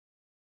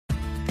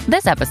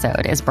This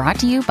episode is brought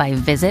to you by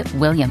Visit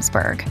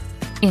Williamsburg.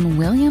 In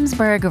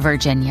Williamsburg,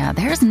 Virginia,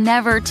 there's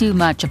never too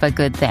much of a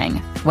good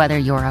thing. Whether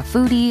you're a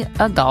foodie,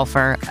 a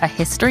golfer, a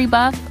history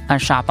buff, a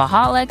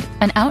shopaholic,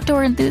 an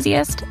outdoor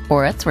enthusiast,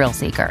 or a thrill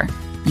seeker,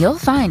 you'll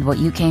find what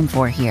you came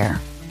for here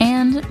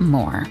and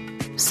more.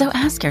 So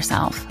ask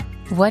yourself,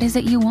 what is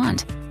it you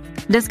want?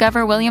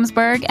 Discover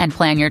Williamsburg and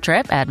plan your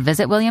trip at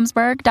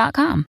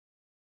visitwilliamsburg.com.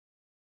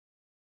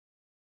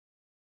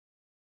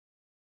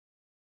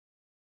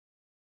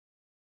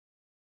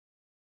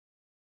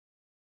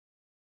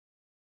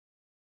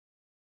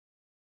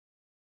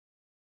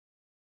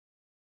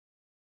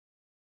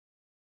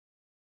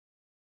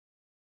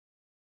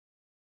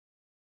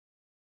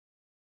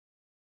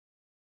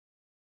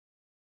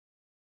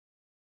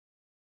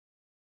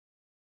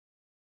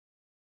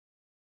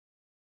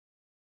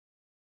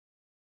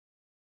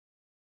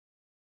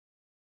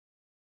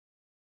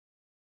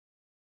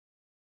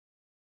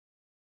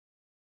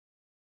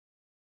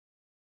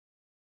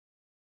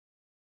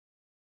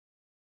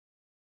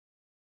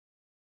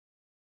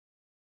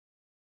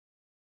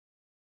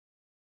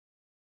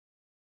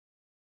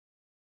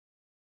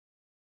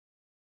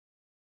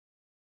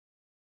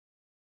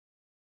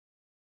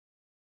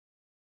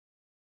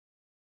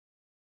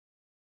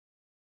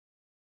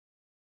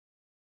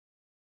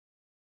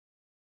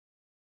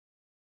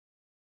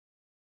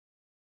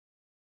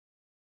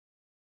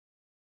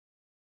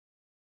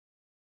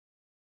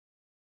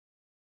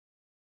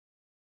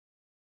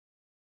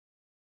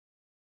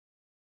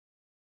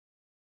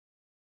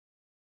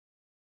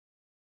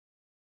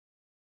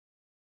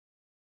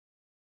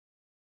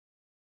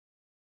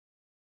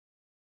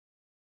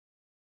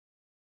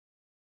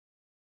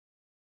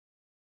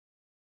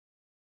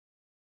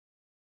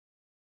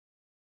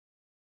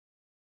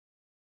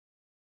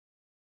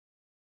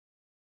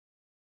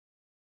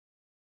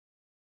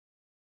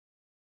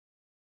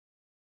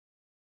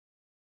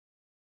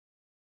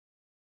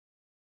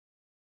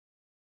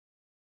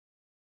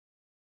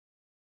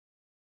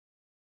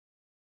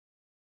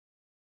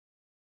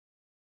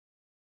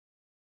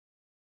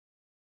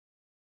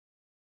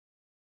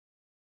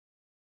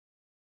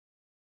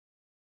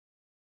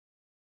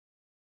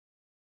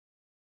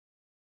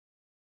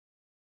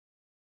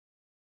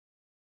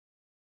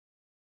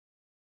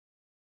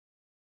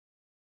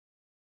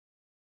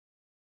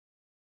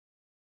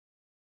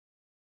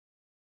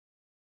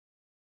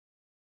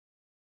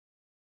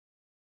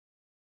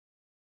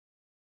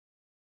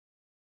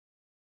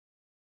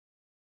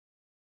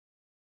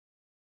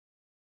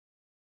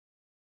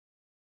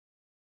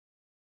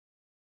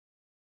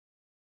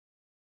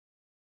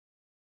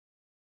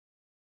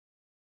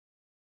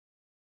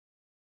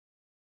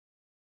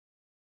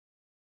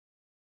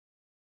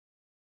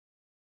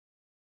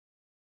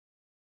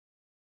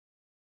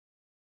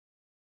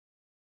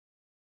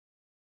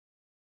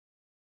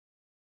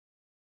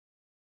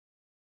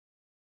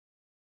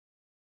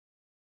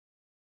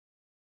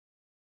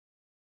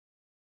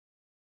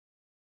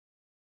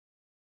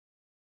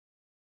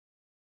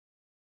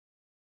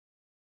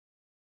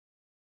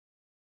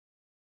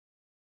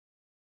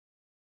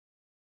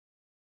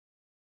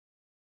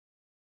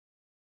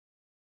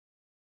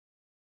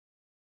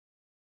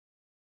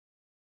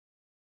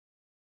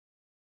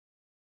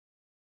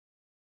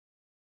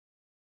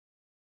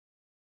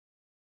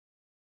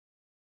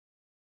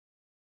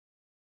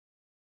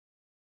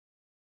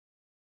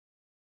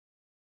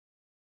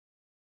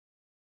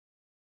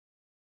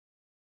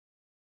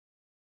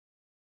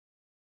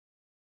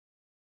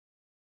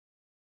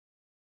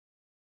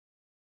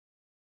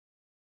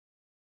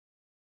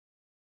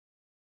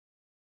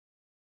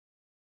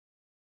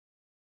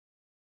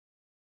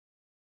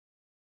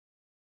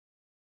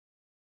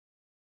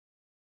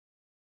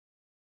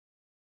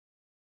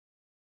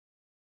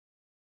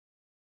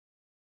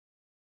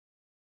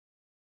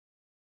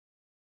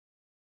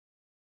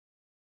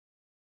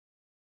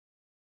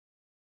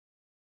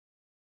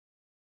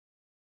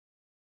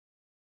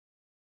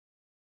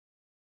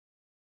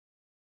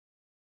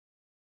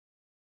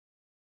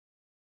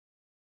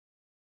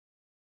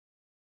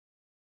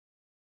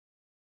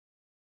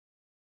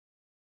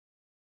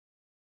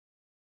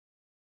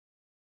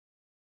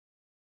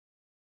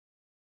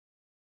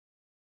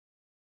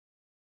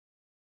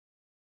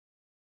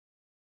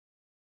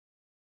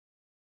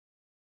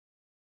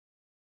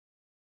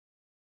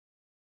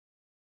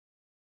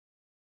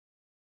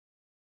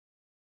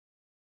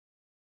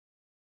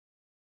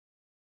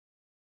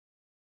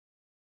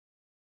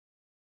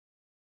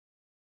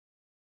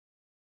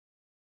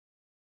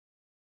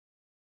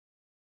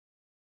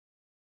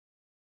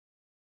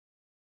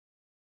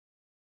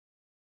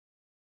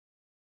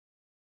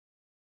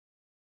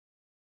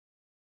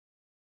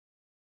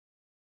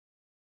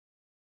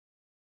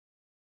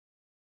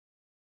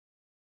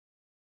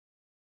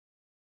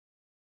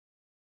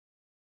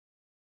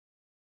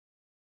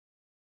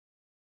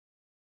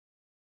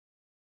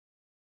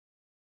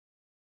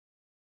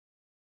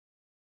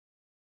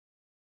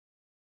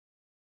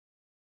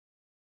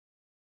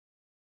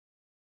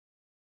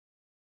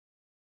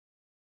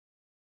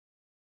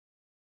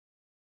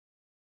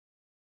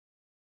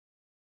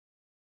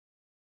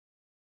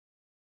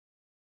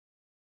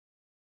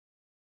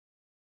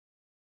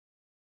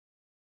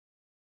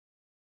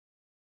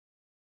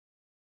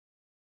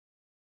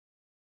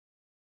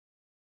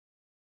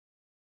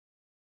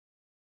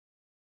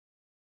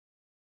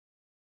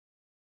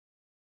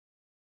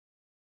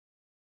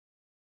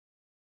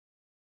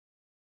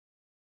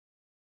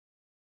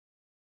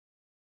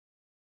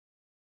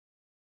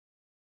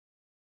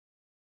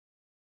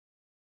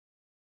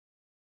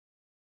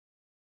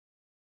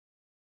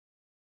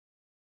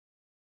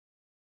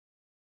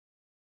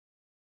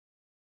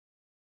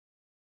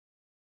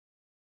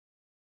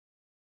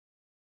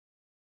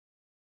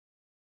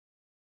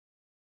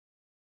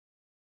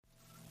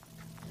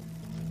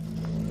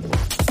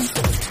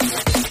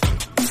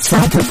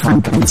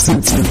 Cyberpunk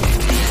Uncensored.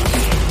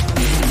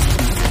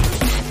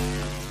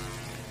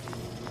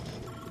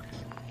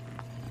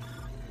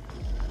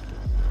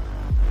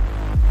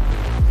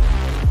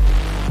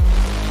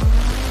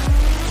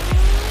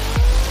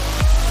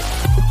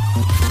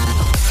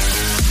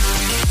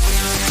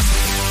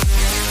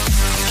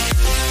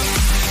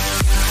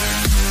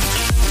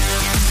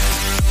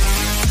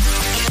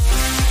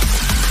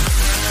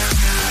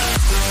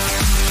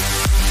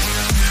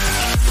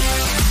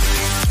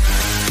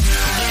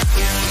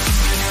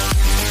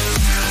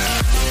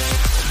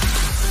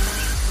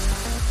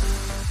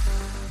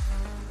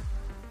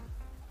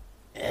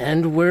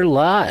 And we're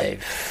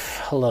live.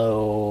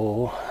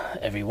 Hello,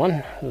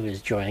 everyone who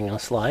is joining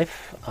us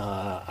live.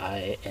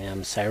 I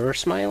am Cyber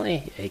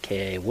Smiley,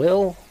 aka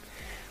Will,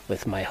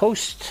 with my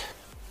host.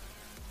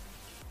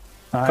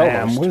 I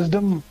am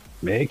Wisdom,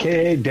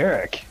 aka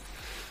Derek.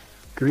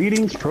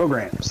 Greetings,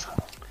 programs.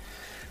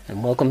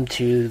 And welcome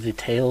to the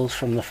Tales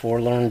from the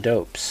Forlorn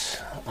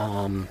Dopes.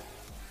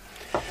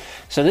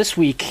 So this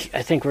week,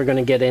 I think we're going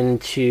to get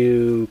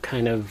into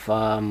kind of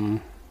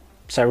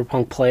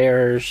Cyberpunk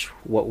players,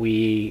 what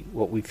we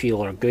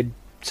feel are good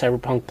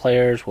Cyberpunk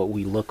players, what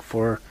we look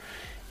for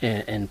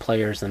in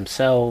players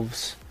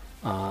themselves,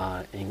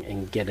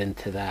 and get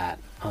into that.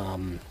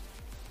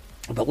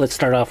 But let's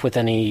start off with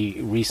any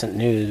recent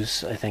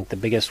news. I think the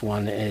biggest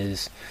one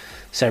is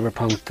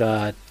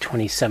Cyberpunk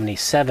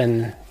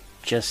 2077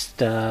 just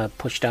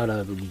pushed out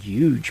a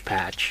huge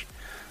patch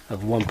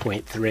of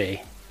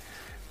 1.3.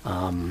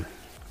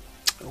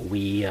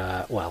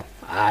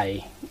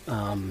 I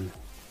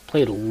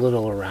played a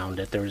little around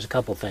it. There was a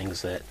couple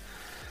things that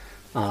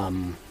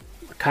were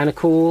kind of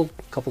cool,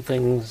 a couple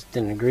things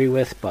didn't agree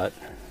with, but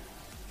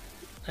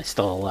I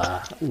still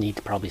need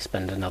to probably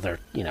spend another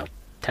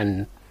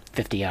 10,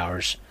 50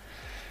 hours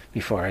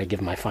before I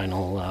give my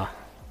final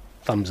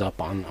thumbs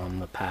up on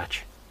the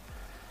patch.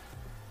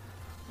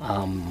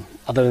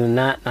 Other than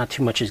that, not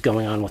too much is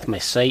going on with my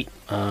site,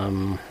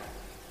 other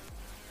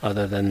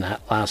than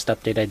that last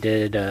update I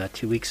did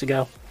 2 weeks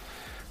ago.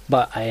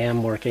 But I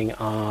am working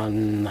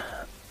on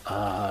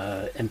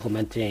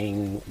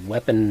implementing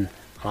weapon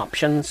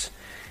options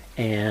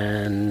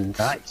and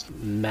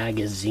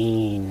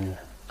magazine,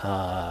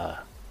 a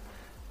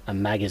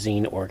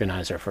magazine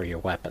organizer for your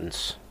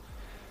weapons.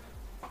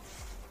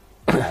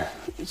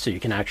 So you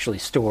can actually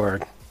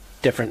store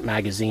different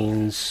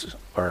magazines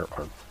or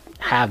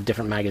have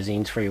different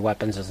magazines for your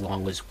weapons as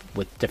long as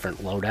with different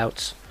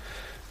loadouts.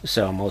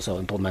 So I'm also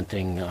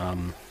implementing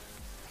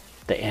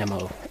the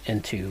ammo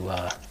into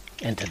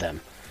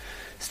them.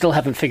 Still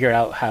haven't figured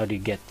out how to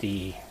get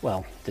the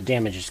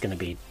damage is going to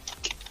be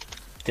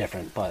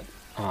different, but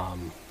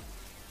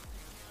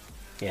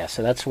yeah,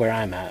 so that's where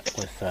I'm at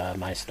with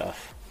my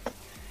stuff.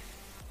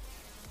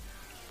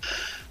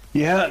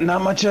 Yeah,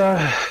 not much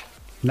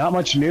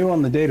new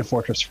on the Data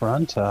Fortress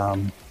front.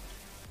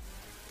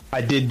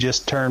 I did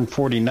just turn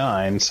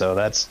 49, so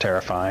that's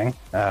terrifying.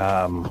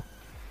 Yeah,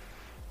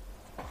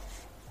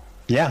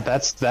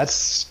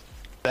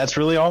 that's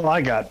really all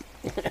I got.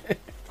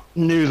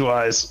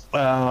 News-wise,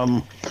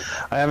 I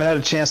haven't had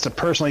a chance to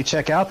personally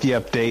check out the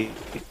update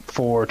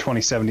for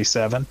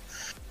 2077,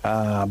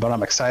 but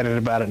I'm excited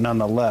about it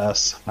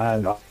nonetheless.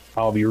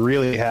 I'll be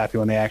really happy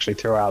when they actually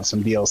throw out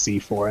some DLC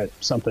for it,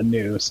 something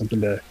new, something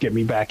to get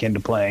me back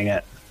into playing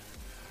it.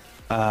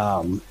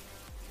 But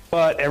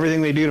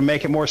everything they do to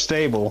make it more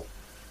stable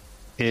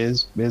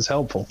is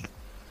helpful.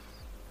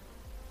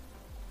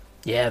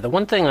 Yeah, the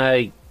one thing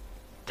I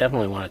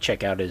definitely want to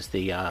check out is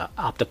the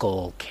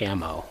optical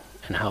camo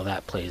and how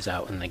that plays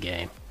out in the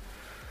game.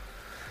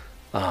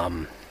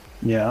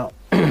 Yeah.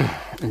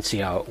 And see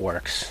how it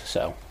works.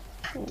 So,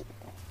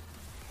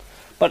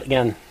 but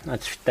again,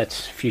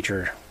 that's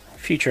future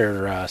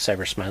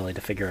Cyber Smiley to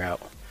figure out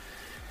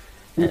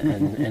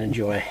and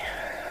enjoy.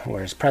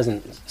 Whereas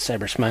present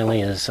Cyber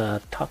Smiley is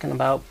talking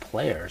about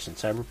players and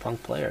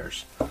Cyberpunk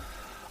players.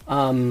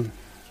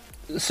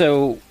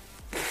 So,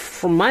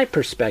 from my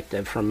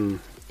perspective,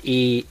 from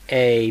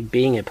EA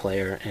being a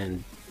player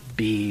and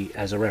B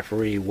as a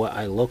referee, what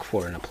I look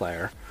for in a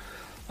player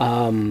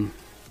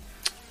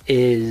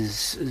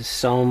is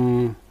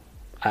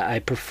I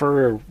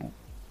prefer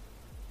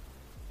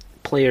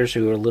players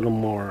who are a little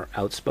more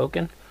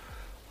outspoken.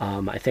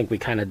 I think we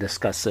kind of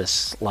discussed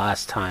this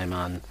last time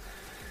on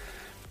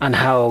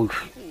how,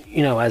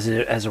 as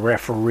a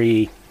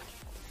referee,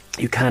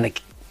 you kind of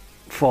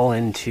fall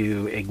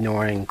into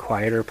ignoring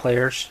quieter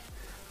players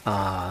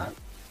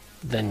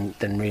than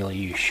really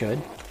you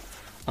should.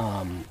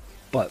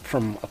 But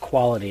from a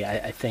quality,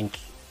 I think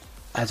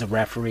as a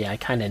referee, I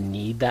kind of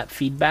need that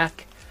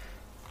feedback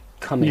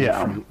coming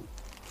from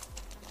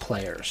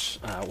players.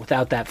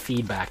 Without that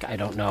feedback, I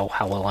don't know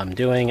how well I'm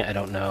doing. I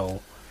don't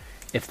know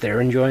if they're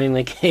enjoying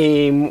the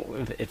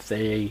game, if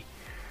they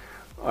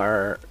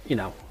are,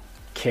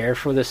 care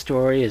for the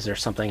story. Is there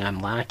something I'm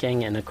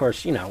lacking? And of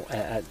course,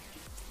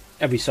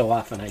 every so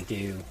often I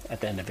do,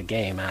 at the end of a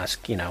game,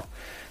 ask,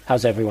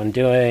 how's everyone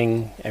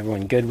doing?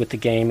 Everyone good with the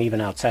game,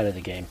 even outside of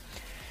the game?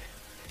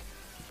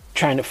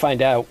 Trying to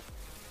find out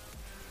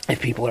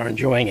if people are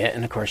enjoying it.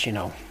 And of course,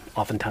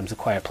 oftentimes the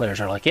quiet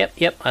players are like, yep,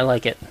 I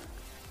like it.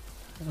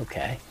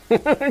 Okay.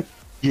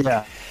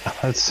 Yeah,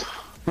 that's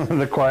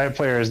the quiet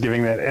player is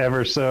giving that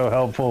ever so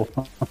helpful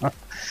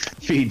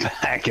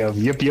feedback of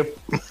yep.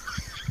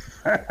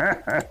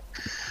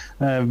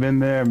 I've been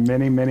there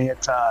many a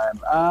time.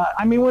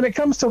 I mean, when it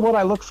comes to what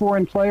I look for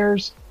in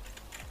players,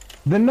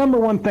 the number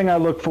one thing I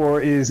look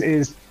for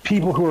is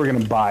people who are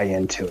going to buy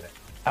into it.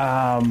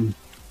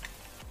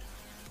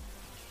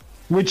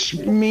 Which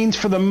means,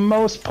 for the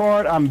most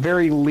part, I'm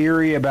very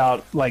leery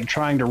about like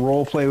trying to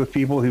role play with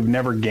people who've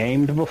never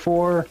gamed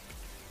before.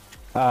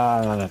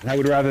 I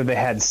would rather they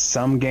had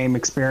some game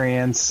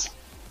experience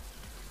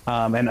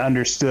and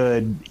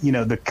understood,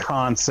 the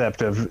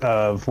concept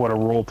of what a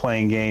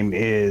role-playing game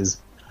is,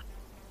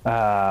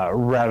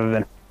 rather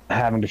than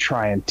having to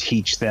try and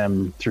teach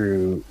them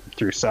through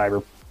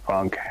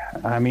Cyberpunk.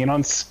 I mean,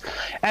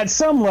 at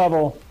some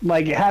level,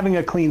 like, having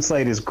a clean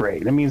slate is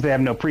great. It means they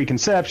have no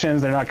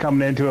preconceptions. They're not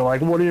coming into it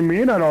like, what do you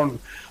mean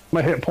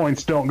my hit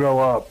points don't go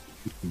up?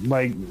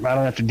 Like, I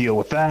don't have to deal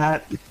with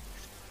that.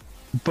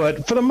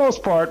 But for the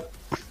most part,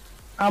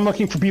 I'm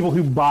looking for people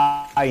who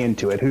buy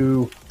into it,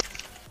 who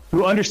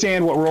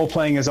understand what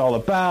role-playing is all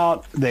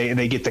about.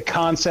 They get the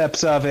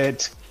concepts of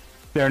it.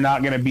 They're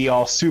not going to be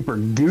all super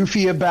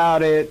goofy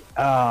about it.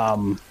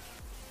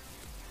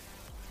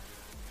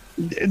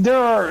 There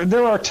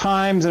are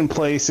times and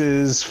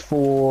places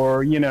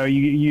for, you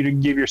to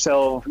give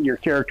your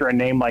character a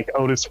name like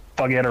Otis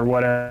Fugget or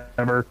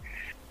whatever,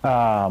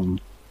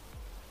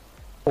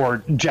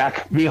 or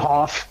Jack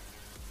Vehoff.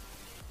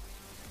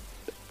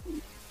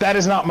 That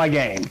is not my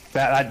game.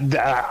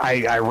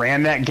 I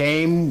ran that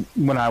game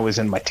when I was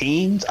in my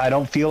teens. I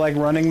don't feel like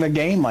running the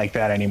game like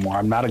that anymore.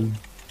 I'm not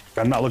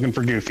looking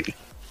for goofy.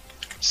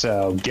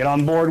 So get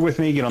on board with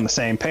me, get on the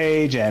same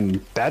page,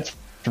 and that's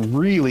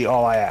really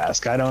all I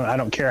ask. I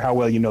don't care how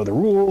well you know the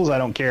rules. I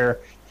don't care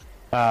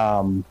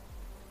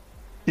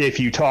if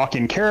you talk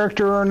in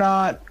character or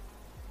not.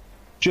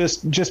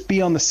 Just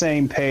be on the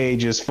same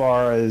page as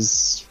far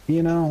as,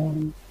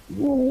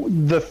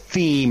 the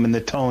theme and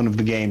the tone of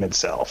the game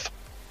itself.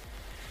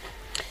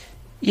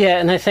 Yeah,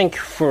 and I think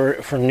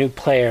for new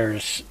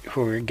players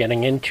who are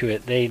getting into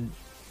it, they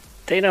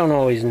don't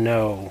always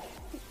know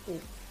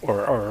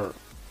or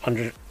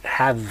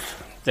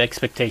have the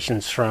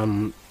expectations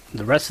from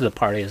the rest of the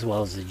party as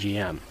well as the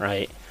GM,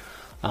 right?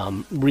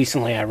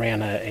 Recently, I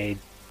ran a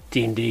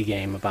D&D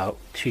game about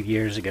 2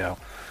 years ago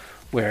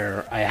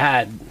where I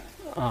had,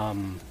 a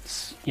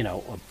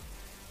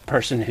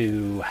person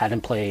who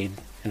hadn't played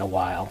in a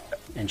while,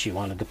 and she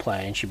wanted to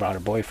play, and she brought her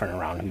boyfriend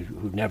around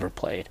who never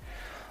played.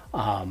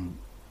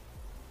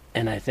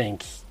 And I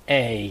think,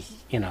 he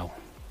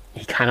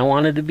kind of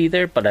wanted to be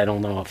there, but I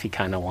don't know if he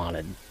kind of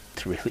wanted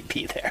to really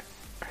be there,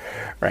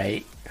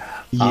 right?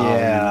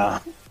 Yeah.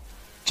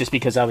 Just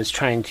because I was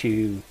trying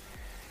to...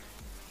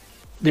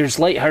 There's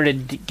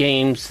lighthearted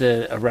games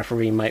that a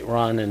referee might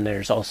run, and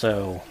there's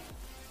also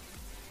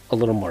a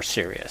little more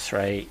serious,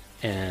 right?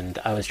 And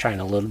I was trying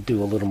to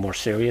do a little more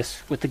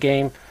serious with the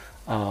game,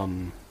 but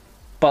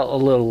a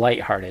little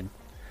lighthearted.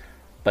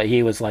 But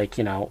he was like,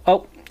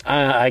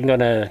 I'm going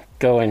to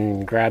go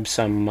and grab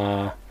some,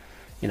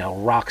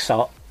 rock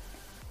salt.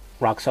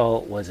 Rock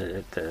salt, was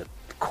it the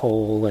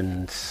coal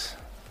and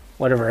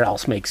whatever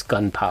else makes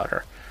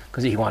gunpowder,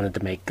 because he wanted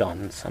to make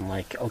guns. I'm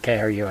like, okay,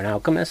 are you an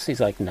alchemist? He's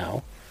like,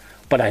 no,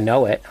 but I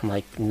know it. I'm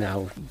like,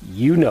 no,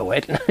 you know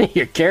it.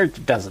 Your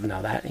character doesn't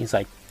know that. And he's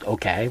like,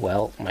 okay,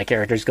 well, my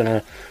character's going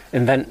to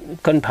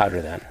invent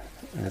gunpowder then.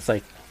 And it's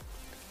like,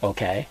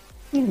 okay.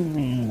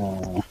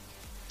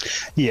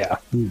 Yeah,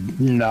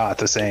 not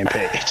the same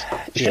page.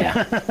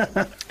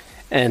 Yeah.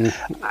 And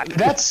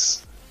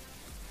that's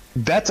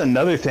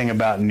another thing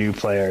about new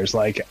players.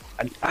 Like,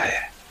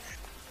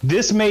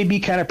 this may be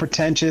kind of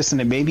pretentious and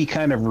it may be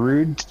kind of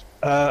rude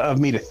of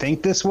me to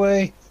think this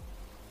way.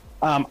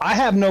 I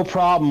have no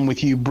problem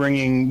with you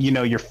bringing,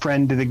 your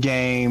friend to the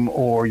game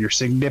or your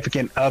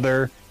significant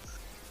other.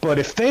 But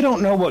if they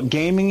don't know what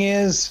gaming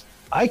is,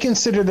 I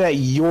consider that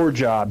your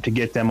job to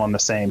get them on the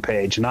same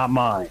page, not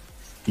mine.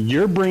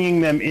 You're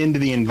bringing them into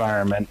the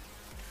environment,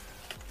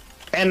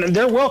 and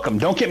they're welcome.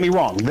 Don't get me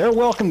wrong. They're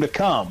welcome to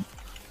come.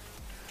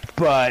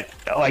 But,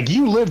 like,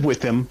 you live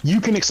with them. You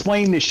can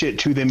explain this shit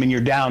to them in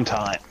your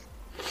downtime.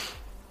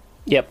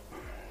 Yep.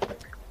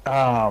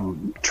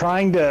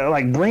 Trying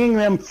to, bringing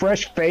them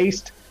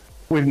fresh-faced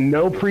with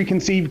no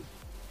preconceived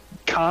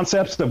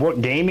concepts of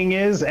what gaming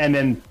is and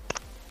then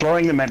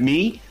throwing them at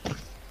me,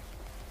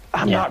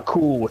 I'm not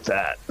cool with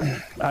that.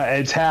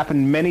 It's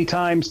happened many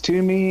times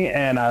to me,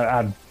 and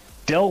I've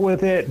dealt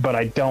with it, but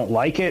I don't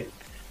like it,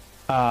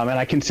 and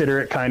I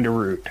consider it kind of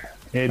rude.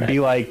 It'd be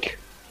like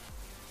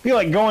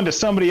going to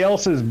somebody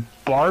else's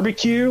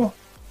barbecue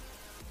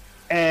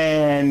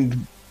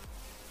and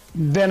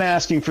then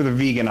asking for the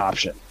vegan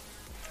option.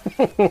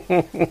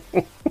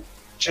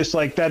 Just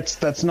like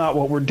that's not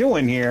what we're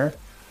doing here.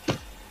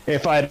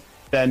 If I'd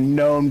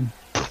known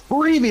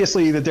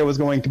previously that there was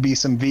going to be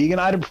some vegan,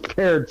 I'd have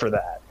prepared for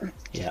that.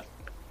 Yeah,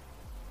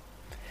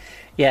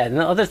 Yeah, and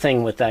the other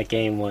thing with that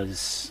game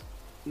was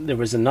there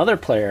was another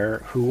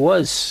player who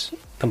was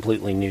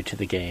completely new to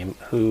the game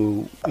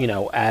who,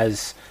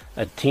 as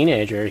a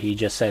teenager, he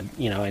just said,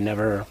 I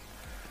never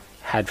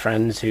had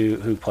friends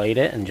who played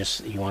it, and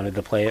just he wanted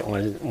to play it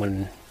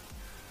when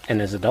in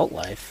his adult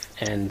life,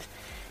 and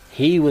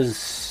he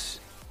was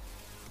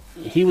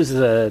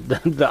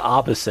the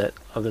opposite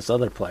of this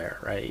other player,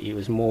 right? He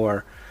was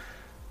more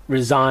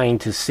resigned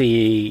to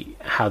see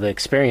how the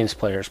experienced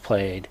players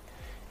played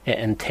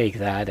and take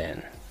that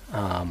in.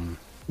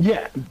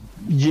 Yeah,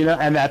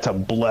 and that's a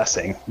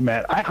blessing,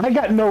 man. I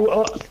got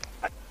no.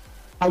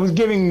 I was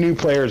giving new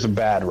players a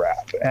bad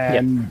rap,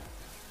 and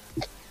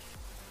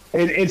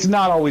it's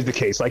not always the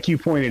case. Like you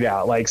pointed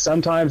out, like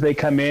sometimes they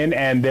come in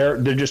and they're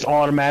just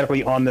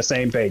automatically on the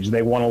same page.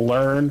 They want to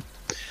learn.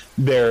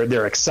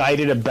 They're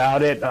excited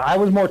about it. I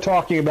was more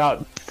talking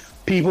about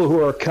people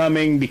who are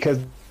coming because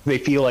they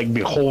feel like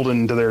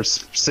beholden to their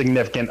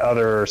significant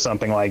other or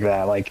something like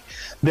that. Like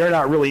they're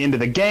not really into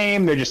the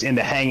game. They're just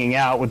into hanging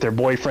out with their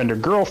boyfriend or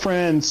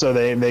girlfriend. So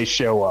they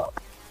show up.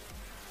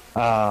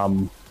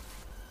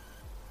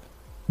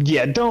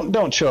 Yeah,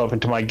 don't show up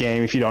into my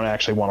game if you don't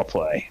actually want to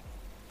play.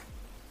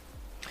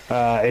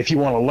 If you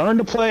want to learn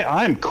to play,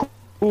 I'm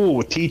cool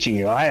with teaching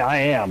you. I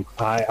am.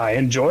 I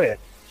enjoy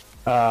it.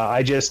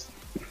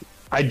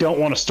 I don't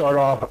want to start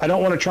off. I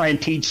don't want to try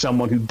and teach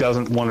someone who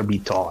doesn't want to be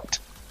taught.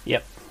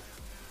 Yep.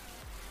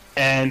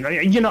 And,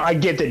 I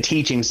get that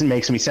teaching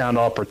makes me sound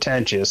all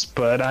pretentious,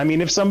 but I mean,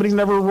 if somebody's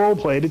never role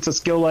played, it's a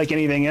skill like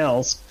anything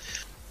else.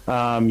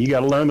 You got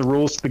to learn the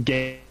rules to the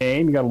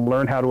game. You got to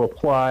learn how to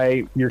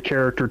apply your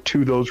character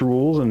to those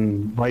rules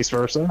and vice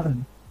versa.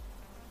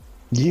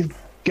 You've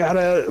got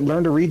to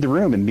learn to read the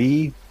room and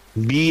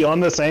be on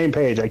the same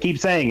page. I keep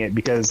saying it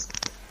because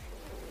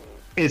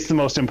it's the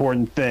most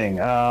important thing.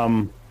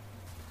 And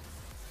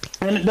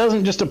it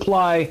doesn't just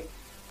apply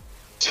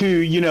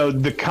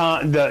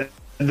to,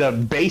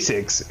 the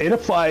basics. It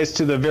applies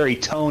to the very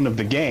tone of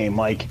the game.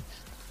 Like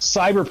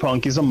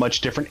Cyberpunk is a much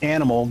different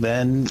animal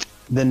than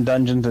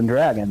Dungeons and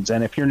Dragons,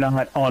 and if you're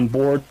not on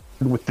board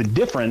with the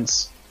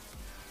difference,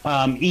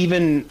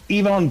 even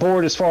on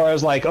board as far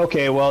as like,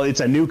 okay, well, it's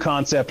a new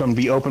concept, I'm gonna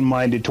be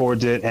open-minded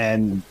towards it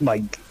and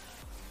like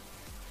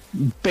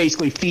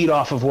basically feed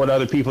off of what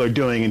other people are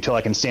doing until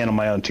I can stand on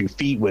my own 2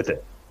 feet with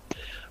it.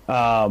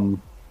 I've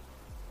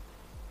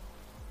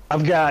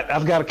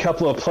got a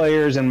couple of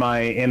players in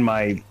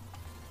my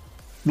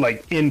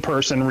like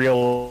in-person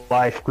real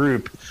life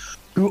group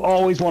who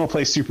always want to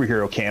play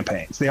superhero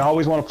campaigns. They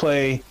always want to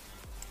play.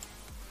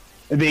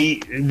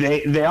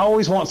 They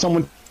always want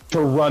someone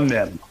to run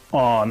them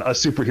on a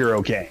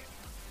superhero game,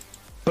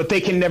 but they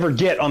can never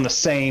get on the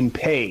same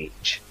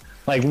page.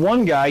 Like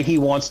one guy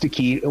wants to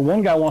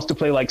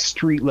play like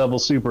street level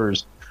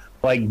supers,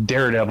 like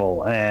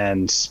Daredevil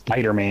and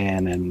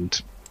Spider-Man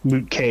and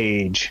Luke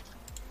Cage,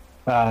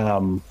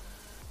 and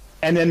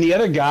then the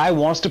other guy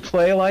wants to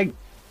play like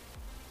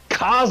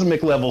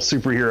cosmic level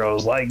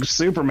superheroes like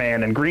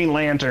Superman and Green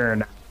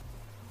Lantern,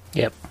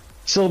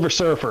 Silver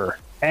Surfer,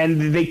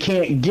 and they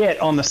can't get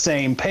on the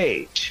same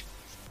page,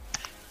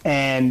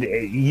 and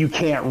you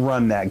can't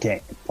run that game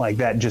like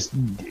that.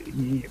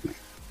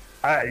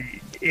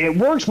 It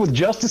works with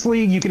Justice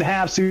League. You can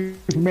have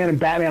Superman and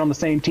Batman on the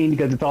same team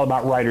because it's all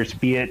about writers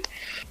be it,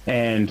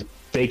 and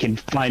they can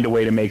find a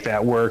way to make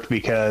that work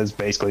because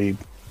basically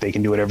they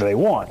can do whatever they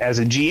want. As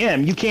a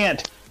GM, you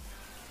can't.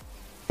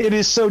 It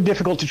is so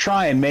difficult to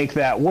try and make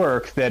that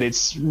work that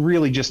it's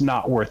really just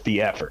not worth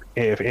the effort.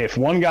 If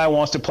one guy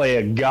wants to play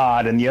a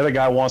god and the other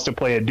guy wants to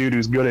play a dude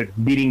who's good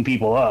at beating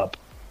people up,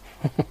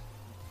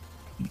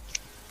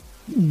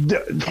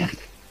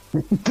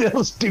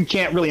 those two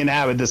can't really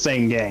inhabit the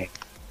same game.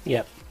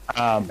 Yep.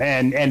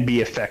 And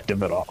be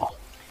effective at all.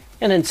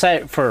 And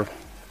for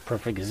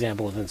perfect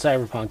example of in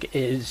Cyberpunk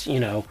is,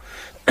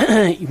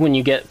 when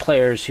you get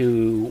players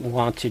who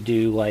want to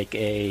do like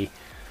a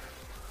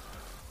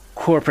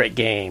corporate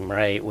game,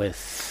 right,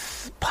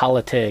 with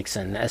politics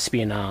and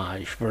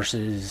espionage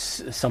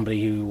versus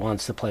somebody who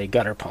wants to play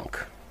gutter punk,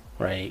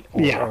 right,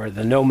 or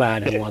the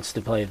nomad who wants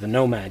to play the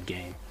nomad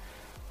game,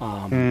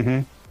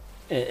 and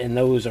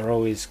those are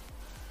always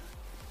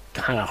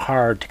kind of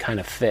hard to kind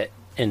of fit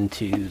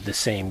into the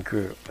same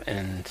group.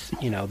 And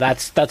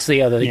that's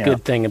the other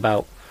good thing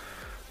about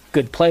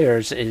good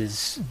players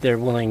is they're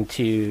willing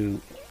to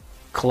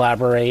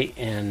collaborate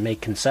and make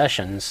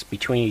concessions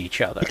between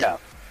each other.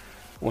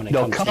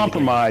 They'll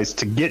compromise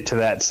to get to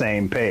that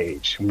same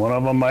page. One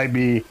of them might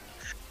be,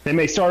 they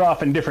may start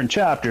off in different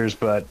chapters,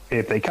 but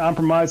if they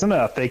compromise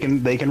enough, they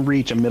can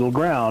reach a middle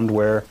ground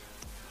where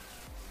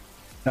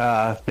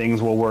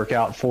things will work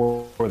out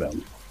for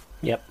them.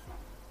 Yep.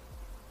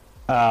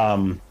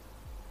 I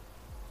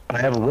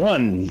have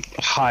run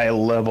high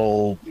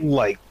level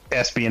like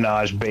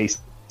espionage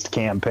based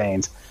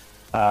campaigns,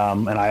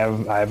 and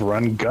I've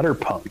run gutter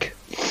punk,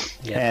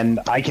 and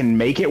I can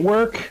make it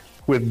work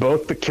with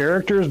both the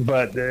characters,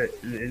 but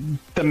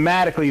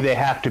thematically they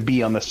have to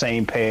be on the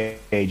same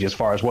page as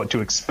far as what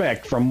to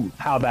expect from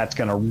how that's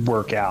going to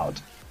work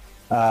out.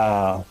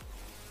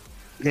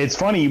 it's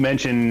funny you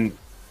mention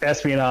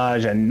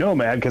espionage and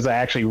Nomad, because I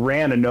actually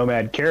ran a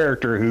Nomad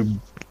character who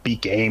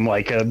became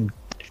like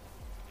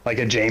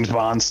a James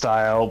Bond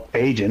style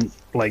agent,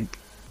 like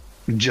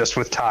just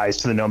with ties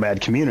to the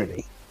Nomad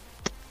community.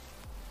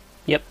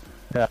 Yep.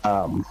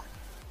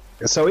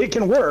 So it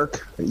can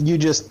work.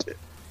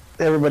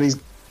 Everybody's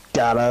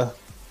gotta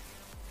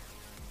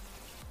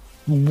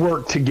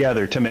work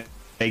together to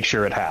make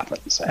sure it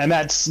happens. And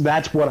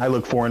that's what I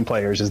look for in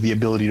players, is the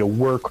ability to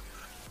work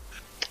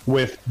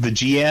with the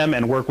GM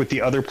and work with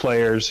the other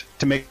players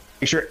to make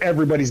sure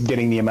everybody's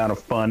getting the amount of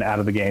fun out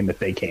of the game that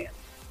they can.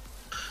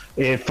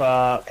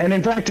 And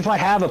in fact, if I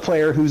have a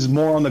player who's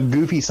more on the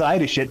goofy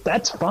side of shit,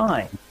 that's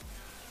fine.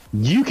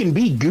 You can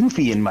be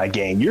goofy in my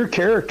game. Your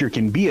character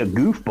can be a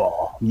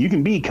goofball. You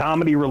can be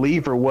comedy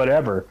relief or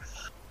whatever,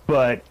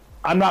 but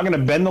I'm not going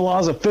to bend the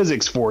laws of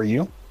physics for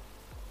you,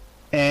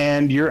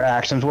 and your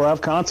actions will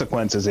have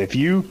consequences. If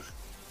you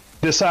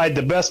decide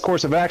the best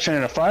course of action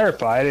in a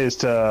firefight is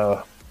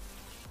to,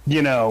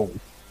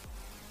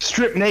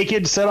 strip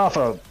naked, set off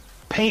a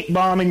paint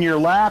bomb in your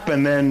lap,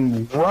 and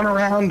then run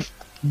around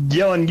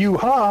yelling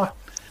 "you-ha,"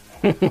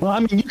 well, I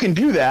mean, you can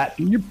do that.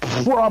 You're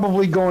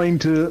probably going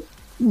to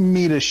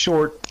meet a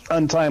short,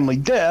 untimely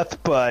death,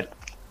 but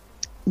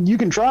you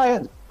can try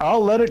it.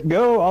 I'll let it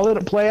go. I'll let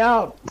it play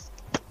out.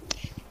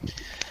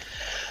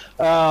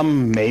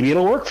 Maybe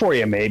it'll work for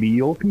you. Maybe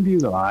you'll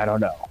confuse them. I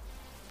don't know.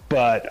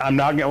 But I'm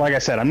not gonna, like I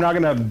said, I'm not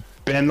gonna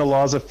bend the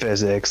laws of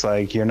physics.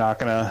 Like, you're not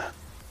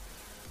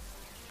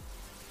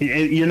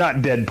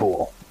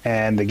Deadpool,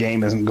 and the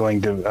game isn't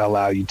going to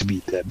allow you to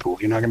beat Deadpool.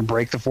 You're not going to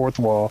break the fourth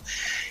wall,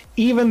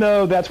 even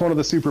though that's one of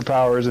the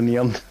superpowers in the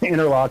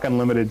Interlock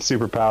Unlimited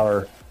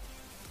superpower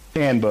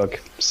handbook.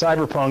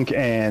 Cyberpunk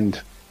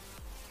and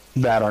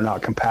that are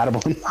not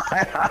compatible in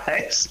my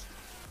eyes.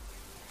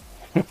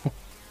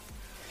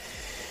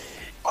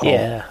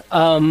 Yeah.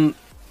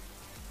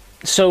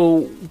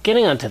 So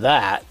getting onto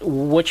that,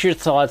 what's your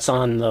thoughts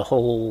on the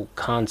whole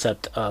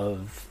concept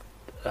of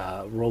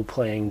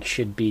role-playing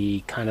should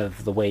be kind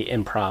of the way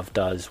improv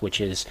does, which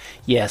is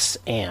yes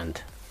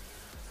and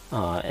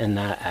in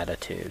that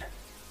attitude?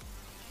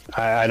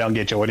 I don't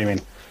get you. What do you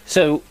mean?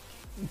 So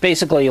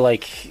basically,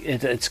 like,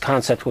 it's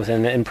concept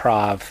within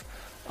improv.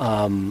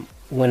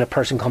 When a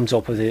person comes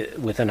up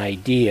with an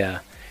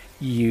idea,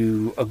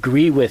 you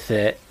agree with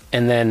it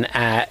and then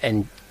add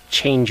and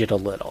change it a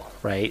little,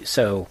 right?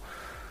 So,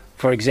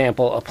 for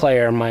example, a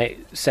player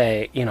might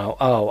say, I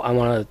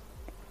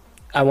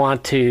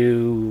want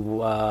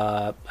to,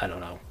 I don't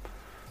know,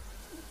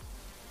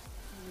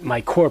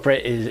 my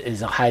corporate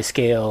is a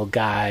high-scale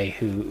guy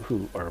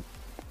who or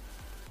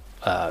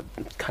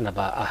kind of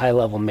a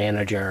high-level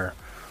manager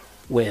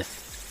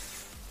with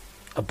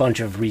a bunch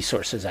of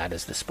resources at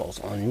his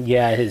disposal. And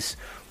yeah, his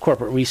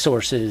corporate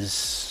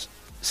resources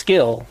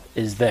skill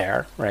is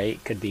there,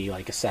 right? Could be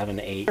like a 7,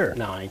 8, sure.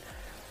 9.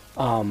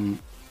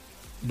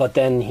 But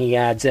then he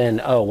adds in,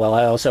 I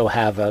also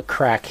have a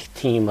crack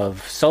team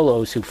of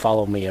solos who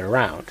follow me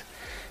around.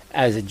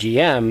 As a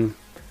GM,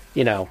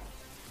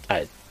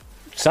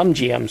 some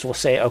GMs will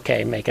say,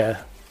 okay, make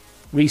a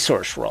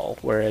resource roll,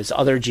 whereas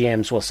other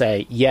GMs will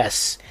say,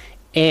 yes,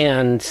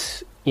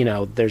 and,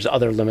 there's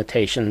other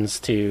limitations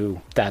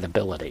to that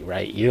ability,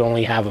 right? You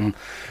only have them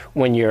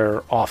when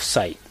you're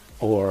off-site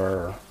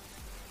or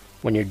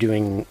when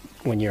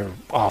you're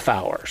off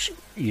hours.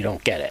 You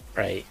don't get it,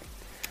 right?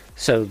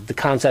 So the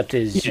concept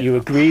is you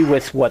agree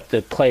with what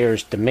the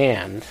players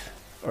demand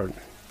or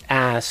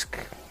ask,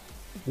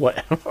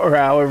 or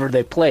however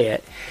they play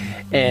it,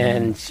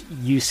 and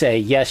you say,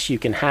 yes, you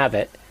can have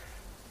it,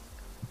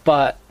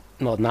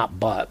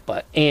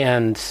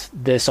 and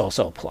this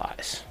also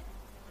applies.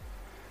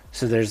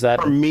 So there's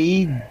that. For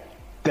me,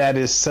 that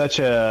is such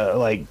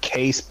a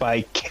case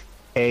by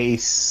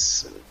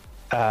case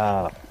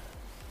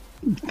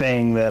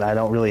thing that I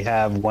don't really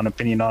have one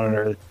opinion on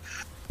it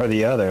or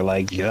the other.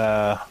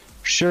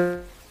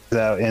 Sure,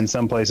 that in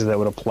some places that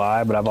would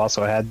apply, but I've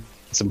also had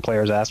some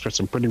players ask for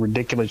some pretty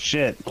ridiculous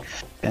shit,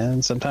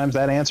 and sometimes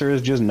that answer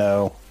is just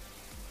no.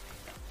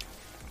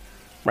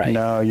 Right.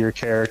 No, your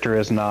character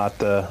is not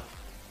the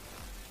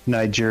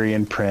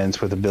Nigerian prince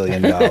with $1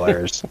 billion.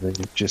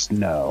 Just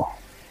no.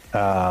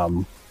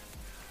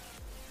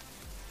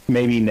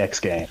 Maybe next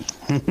game.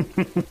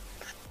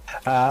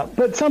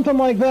 But something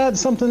like that,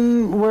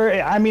 something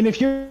where, I mean,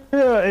 if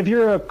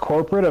you're a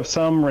corporate of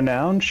some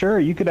renown, sure,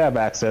 you could have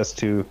access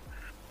to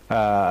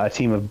a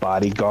team of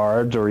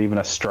bodyguards or even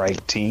a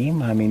strike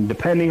team. I mean,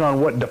 depending on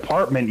what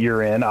department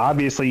you're in,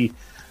 obviously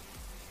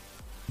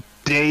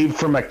Dave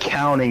from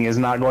accounting is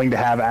not going to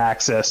have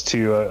access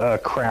to a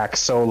crack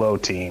solo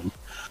team.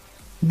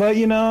 But,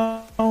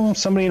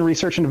 somebody in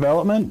research and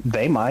development,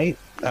 they might.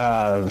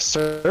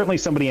 Certainly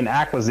somebody in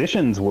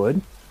acquisitions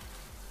would.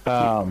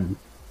 And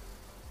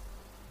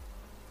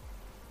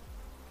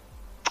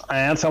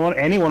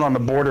anyone on the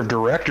board of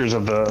directors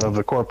of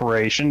the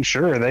corporation,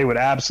 sure, they would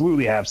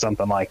absolutely have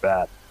something like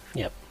that.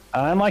 Yep.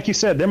 And like you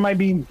said, there might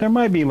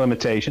be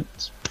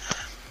limitations.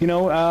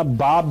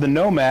 Bob the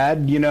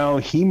Nomad,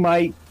 he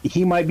might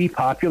be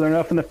popular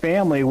enough in the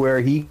family where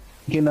he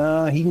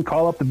can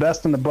call up the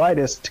best and the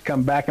brightest to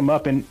come back him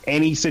up in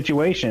any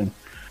situation.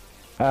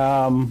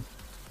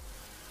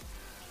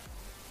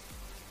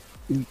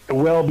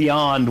 Well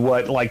beyond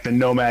what like the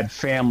Nomad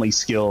family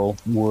skill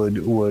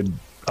would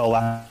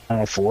allow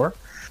for.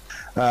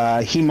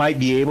 He might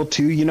be able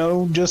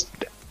to, just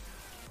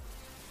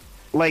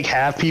like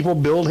have people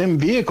build him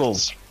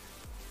vehicles,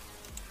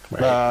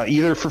 right.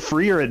 Either for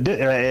free or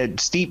at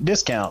steep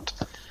discount.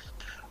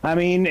 I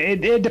mean,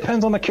 it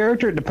depends on the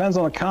character, it depends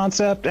on the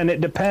concept, and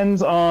it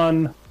depends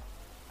on,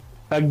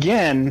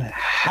 again,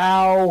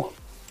 how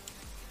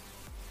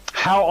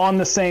on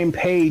the same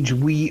page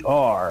we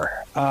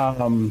are.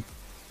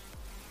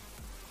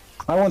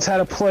 I once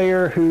had a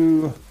player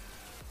who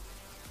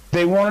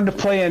they wanted to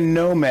play a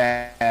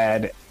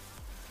nomad,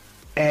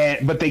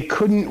 but they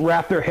couldn't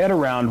wrap their head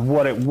around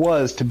what it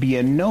was to be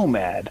a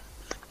nomad.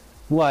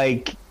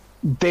 Like,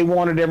 they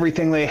wanted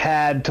everything they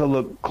had to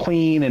look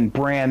clean and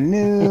brand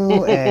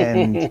new,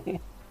 and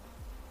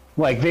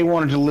like they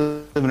wanted to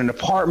live in an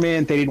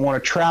apartment. They didn't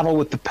want to travel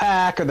with the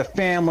pack or the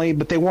family,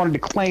 but they wanted to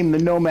claim the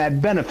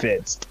nomad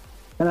benefits.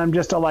 And I'm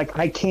just like,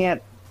 I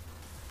can't.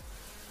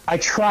 I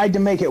tried to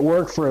make it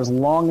work for as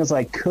long as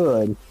I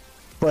could,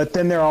 but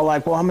then they're all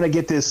like, well, I'm going to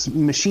get this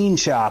machine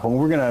shop and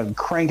we're going to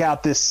crank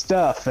out this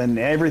stuff and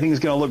everything's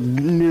going to look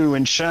new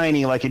and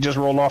shiny like it just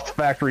rolled off the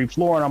factory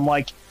floor. And I'm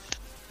like,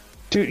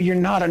 dude, you're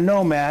not a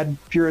nomad.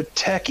 You're a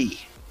techie.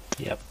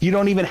 Yep. You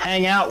don't even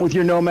hang out with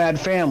your nomad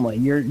family.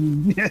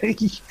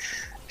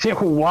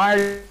 Why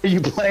are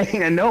you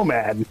playing a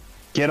nomad?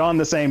 Get on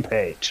the same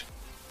page.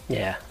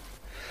 Yeah.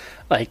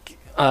 Like,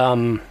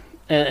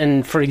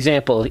 and for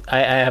example, I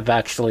have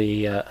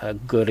actually a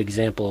good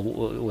example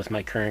with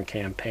my current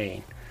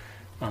campaign.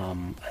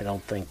 I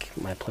don't think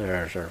my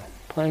players are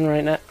playing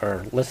right now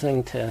or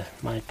listening to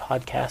my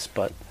podcast,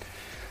 but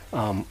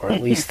or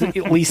at least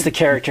the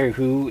character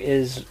who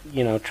is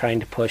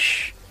trying to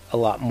push a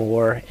lot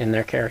more in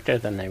their character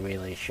than they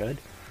really should.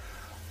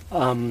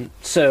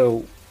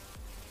 So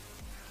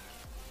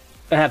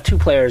I have two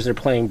players that are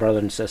playing brother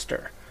and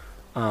sister,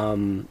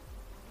 and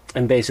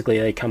basically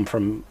they come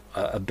from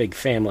a big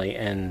family,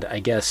 and I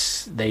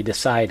guess they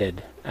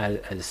decided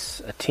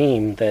as a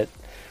team that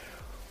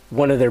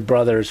one of their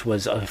brothers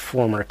was a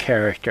former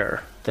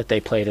character that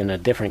they played in a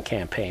different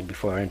campaign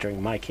before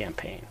entering my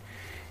campaign.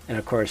 And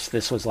of course,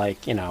 this was like,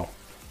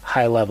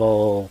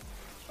 high-level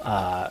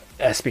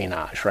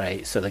espionage,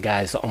 right? So the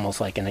guy's almost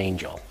like an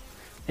angel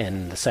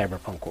in the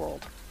cyberpunk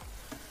world.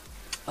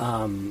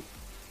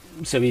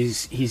 So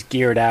he's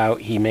geared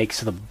out. He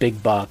makes the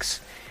big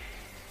bucks.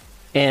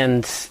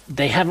 And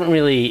they haven't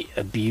really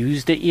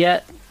abused it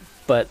yet,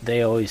 but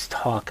they always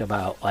talk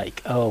about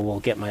like, oh,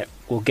 we'll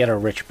get a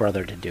rich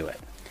brother to do it.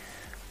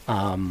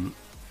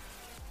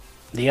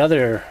 The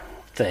other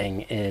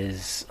thing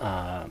is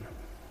the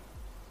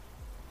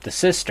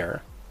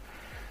sister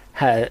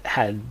had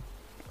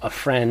a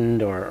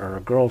friend or a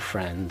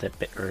girlfriend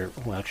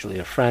actually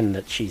a friend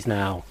that she's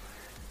now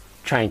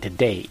trying to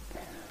date,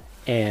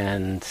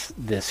 and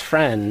this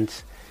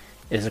friend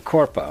is a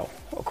corpo,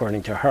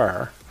 according to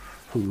her,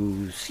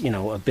 who's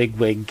a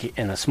bigwig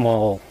in a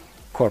small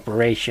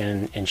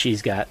corporation, and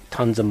she's got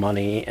tons of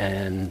money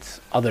and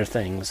other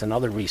things and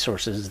other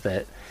resources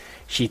that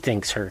she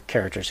thinks her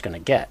character's going to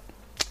get.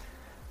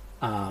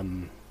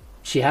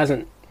 She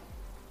hasn't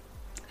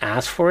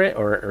asked for it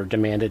or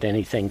demanded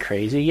anything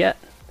crazy yet,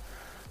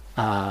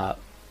 but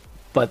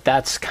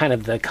that's kind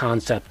of the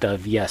concept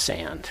of yes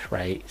and,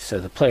 right? So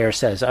the player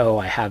says, oh,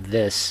 I have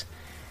this,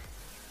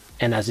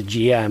 and as a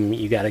GM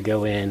you got to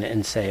go in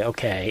and say,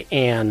 okay,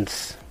 and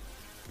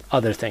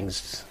other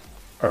things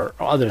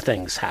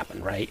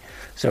happen, right?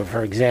 So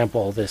for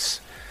example, this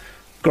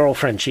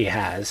girlfriend she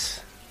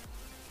has,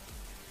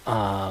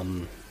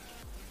 the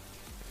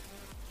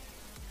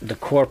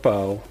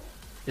corpo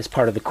is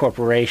part of the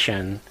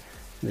corporation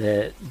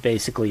that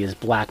basically is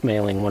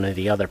blackmailing one of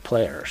the other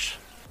players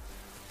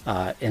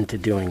into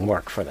doing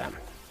work for them,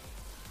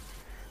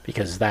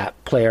 because that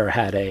player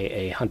had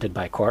a hunted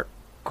by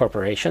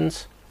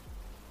corporations.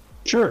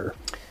 Sure.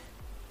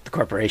 The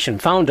corporation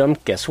found him.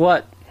 Guess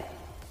what?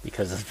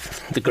 Because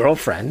of the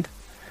girlfriend,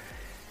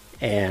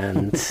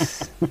 and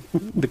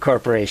the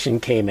corporation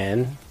came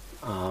in,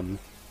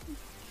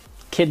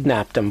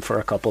 kidnapped him for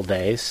a couple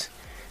days,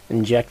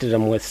 injected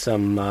him with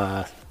some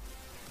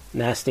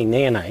nasty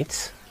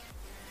nanites,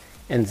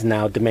 and is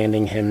now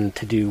demanding him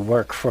to do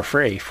work for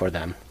free for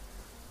them.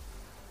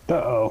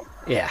 Uh-oh.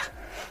 Yeah.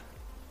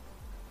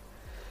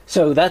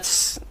 So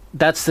that's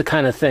the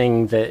kind of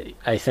thing that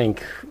I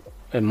think,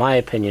 in my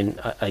opinion,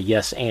 a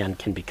yes and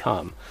can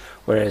become,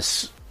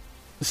 whereas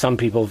some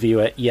people view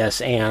it yes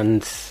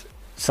and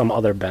some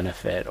other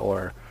benefit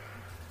or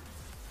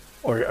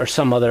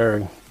some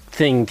other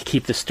thing to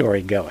keep the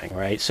story going,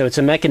 right? So it's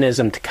a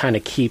mechanism to kind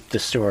of keep the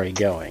story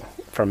going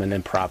from an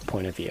improv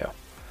point of view.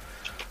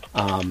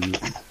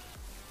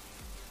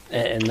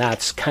 And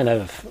that's kind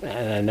of,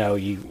 and I know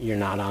you're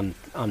not on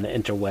the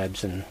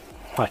interwebs and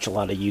watch a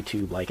lot of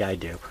YouTube like I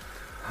do,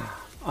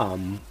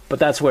 But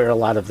that's where a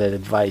lot of the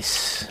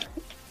advice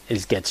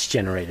gets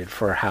generated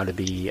for how to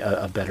be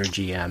a better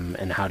GM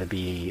and how to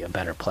be a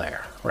better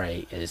player,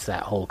 right? Is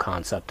that whole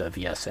concept of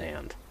yes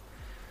and.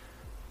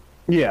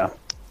 Yeah.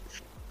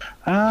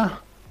 Yeah,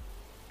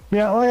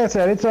 like I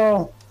said, it's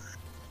all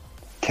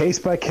case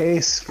by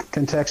case,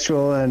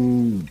 contextual,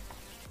 and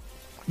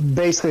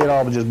basically it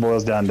all just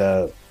boils down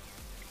to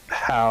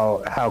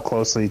how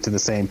closely to the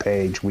same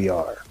page we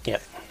are.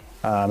 Yep.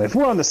 If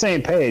we're on the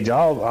same page,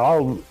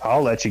 I'll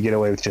let you get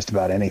away with just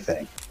about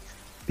anything,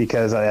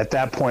 because at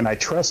that point I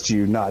trust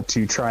you not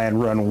to try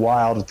and run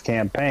wild with the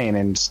campaign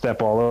and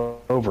step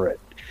all over it.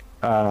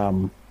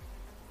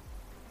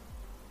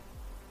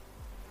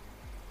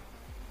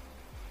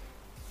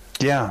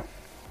 Yeah,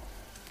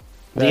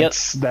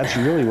 that's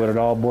really what it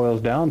all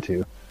boils down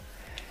to.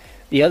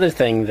 The other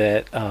thing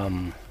that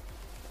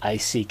I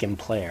seek in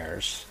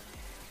players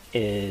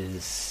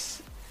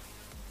is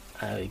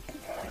I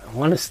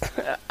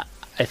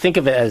think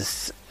of it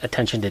as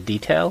attention to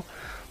detail,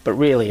 but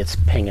really it's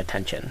paying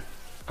attention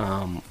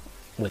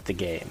with the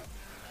game.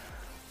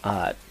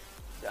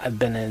 I've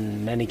been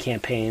in many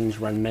campaigns,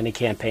 run many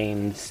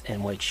campaigns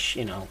in which,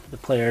 the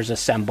players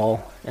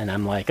assemble, and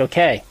I'm like,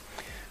 okay,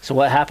 so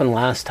what happened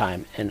last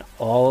time? And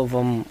all of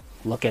them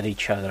look at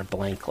each other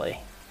blankly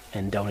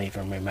and don't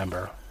even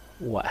remember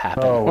what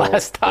happened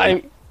last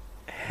time.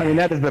 I mean,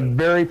 that is the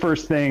very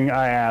first thing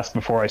I ask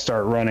before I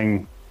start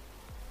running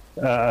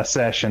a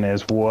session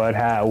is what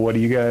do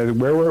you guys,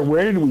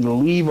 where did we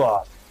leave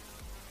off?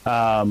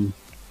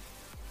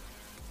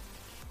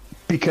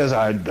 Because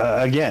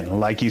again,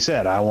 like you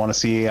said, I want to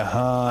see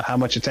how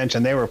much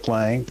attention they were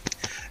paying.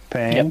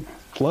 Yep.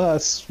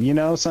 Plus,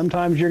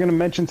 sometimes you're going to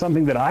mention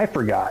something that I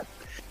forgot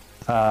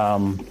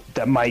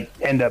that might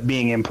end up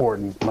being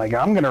important. Like,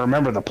 I'm going to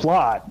remember the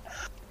plot,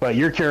 but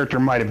your character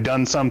might have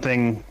done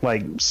something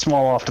like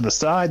small off to the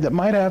side that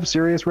might have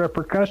serious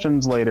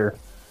repercussions later,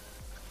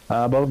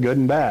 both good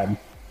and bad.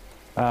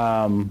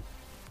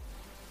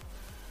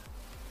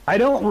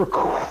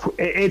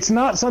 It's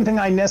not something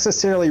I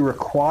necessarily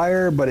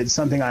require, but it's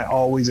something I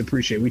always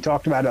appreciate. We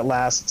talked about it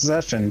last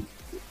session,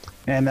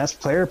 and that's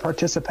player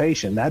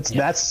participation.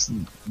 That's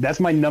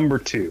my number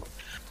 2.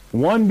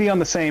 1, be on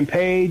the same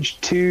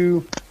page.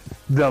 2,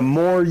 the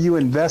more you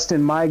invest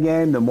in my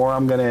game, the more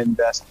I'm going to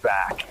invest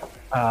back.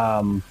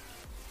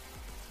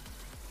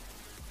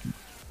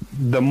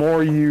 The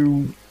more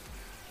you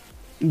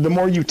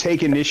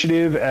take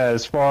initiative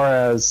as far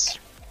as,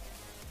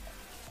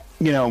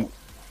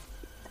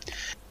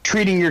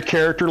 treating your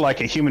character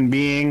like a human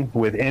being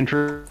with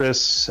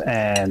interests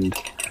and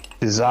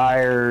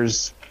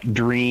desires,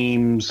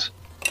 dreams,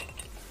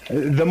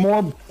 the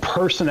more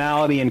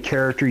personality and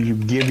character you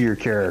give your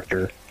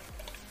character,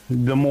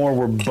 the more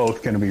we're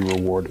both going to be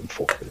rewarded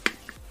for it.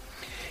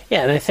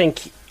 Yeah, and I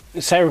think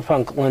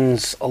Cyberpunk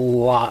lends a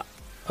lot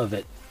of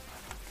it,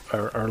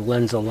 or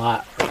lends a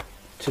lot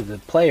to the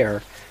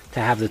player to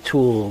have the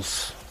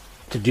tools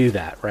to do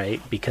that,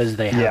 right? Because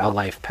they have a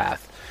life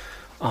path.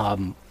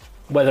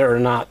 Whether or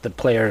not the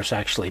players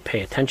actually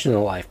pay attention to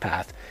the life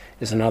path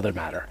is another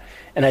matter.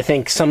 And I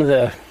think some of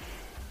the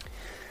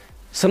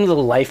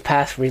life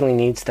path really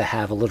needs to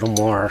have a little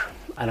more,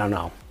 I don't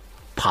know,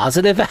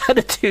 positive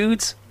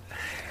attitudes.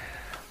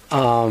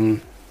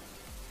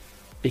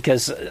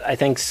 Because I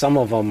think some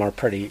of them are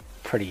pretty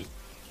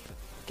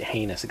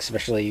heinous,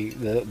 especially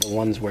the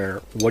ones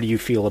where, what do you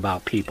feel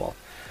about people?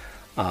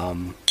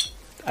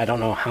 I don't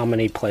know how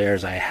many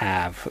players I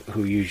have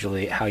who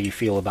usually, how you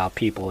feel about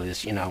people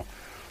is,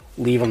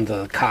 leave them to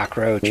the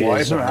cockroaches.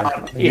 Leave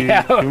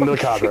them to the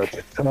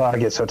cockroaches. Oh, I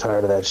get so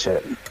tired of that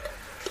shit.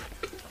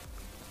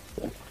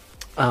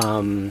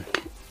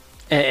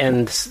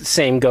 And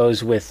same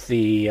goes with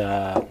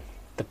the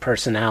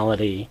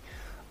personality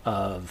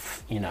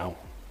of,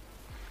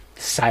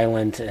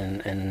 silent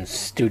and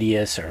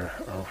studious or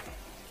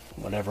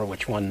whatever,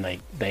 which one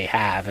they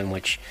have, in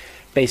which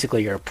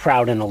basically you're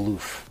proud and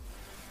aloof.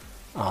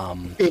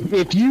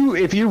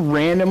 If you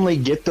randomly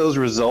get those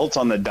results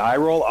on the die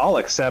roll, I'll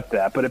accept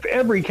that. But if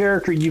every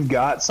character you've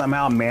got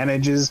somehow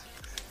manages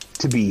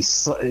to be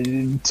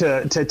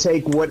to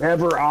take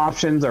whatever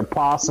options are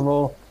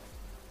possible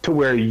to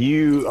where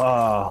you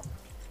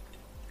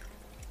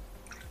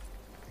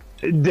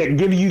that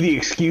give you the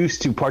excuse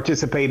to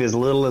participate as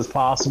little as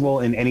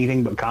possible in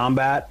anything but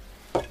combat,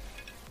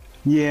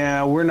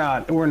 we're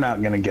not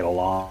gonna get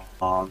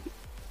along.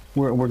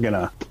 We're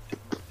gonna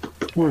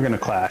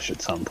clash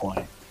at some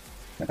point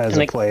as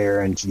a player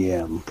and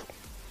GM,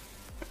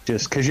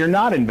 just because you're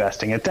not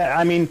investing at that.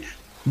 I mean,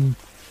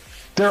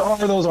 there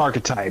are those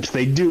archetypes;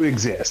 they do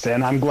exist,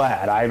 and I'm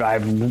glad.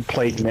 I've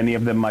played many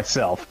of them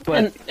myself.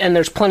 But and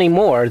there's plenty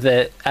more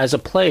that, as a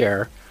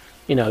player,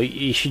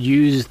 you should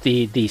use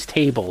these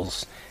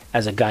tables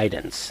as a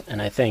guidance.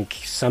 And I think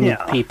some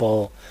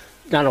people,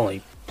 not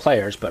only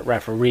players but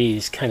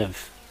referees, kind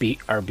of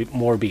are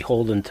more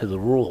beholden to the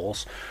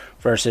rules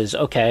versus,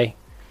 okay,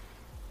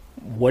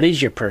 what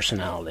is your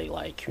personality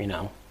like? Can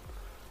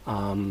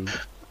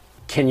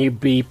you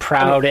be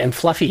proud and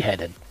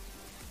fluffy-headed?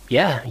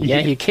 Yeah,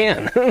 you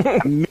can.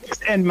 Mix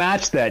and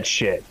match that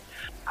shit.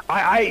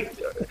 I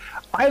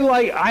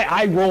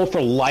roll for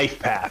life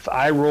path.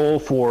 I roll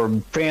for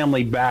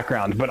family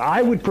background, but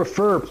I would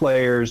prefer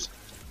players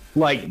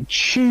like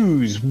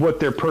choose what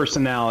their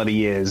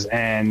personality is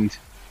and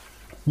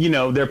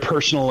their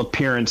personal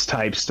appearance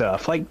type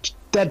stuff. Like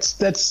that's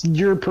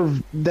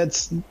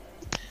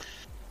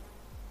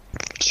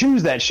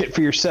choose that shit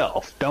for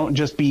yourself. Don't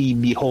just be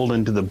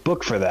beholden to the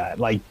book for that.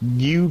 Like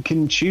you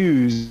can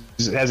choose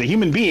as a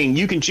human being,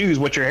 you can choose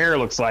what your hair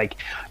looks like.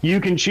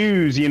 You can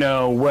choose,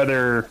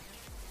 whether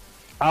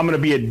I'm going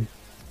to be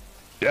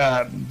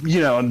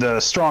the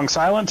strong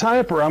silent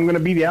type, or I'm going to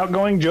be the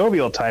outgoing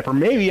jovial type, or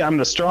maybe I'm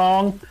the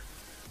strong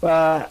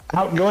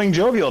outgoing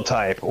jovial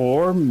type,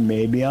 or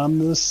maybe I'm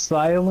the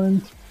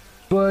silent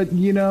but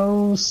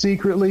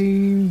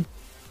secretly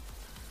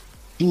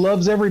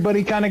loves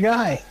everybody kind of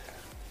guy.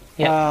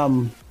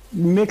 Yeah.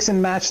 Mix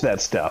and match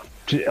that stuff.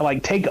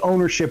 Like take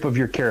ownership of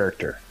your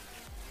character.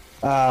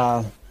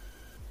 Yeah,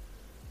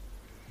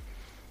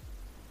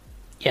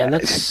 and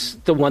that's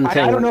the one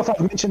thing. I don't know if I've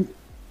mentioned.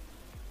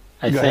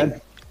 Go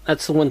ahead.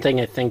 That's the one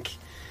thing I think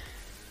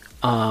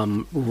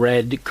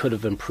Red could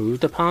have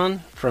improved upon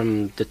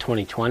from the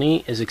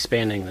 2020 is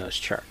expanding those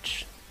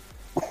charts.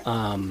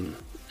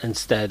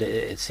 Instead,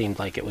 it seemed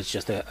like it was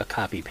just a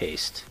copy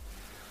paste.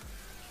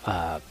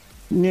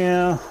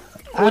 Yeah.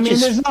 I mean,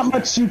 there's not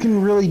much you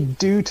can really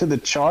do to the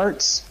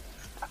charts.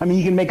 I mean,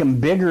 you can make them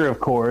bigger, of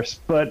course,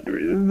 but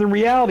the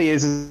reality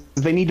is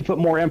they need to put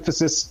more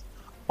emphasis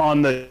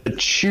on the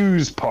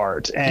choose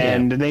part,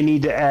 and they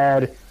need to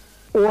add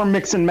or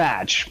mix and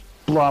match,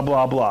 blah,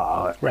 blah,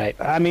 blah. Right.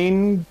 I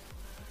mean,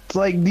 it's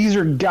like these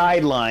are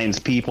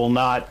guidelines, people,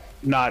 not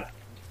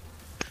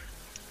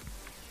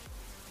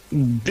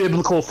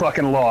biblical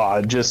fucking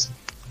law. Just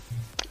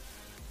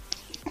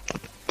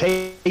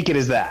take it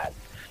as that.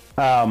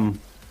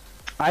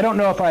 I don't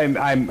know if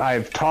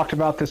I've talked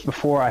about this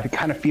before. I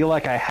kind of feel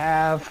like I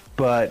have,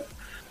 but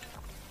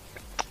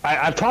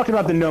I've talked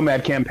about the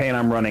Nomad campaign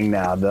I'm running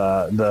now,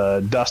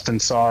 the Dust and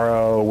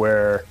Sorrow,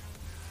 where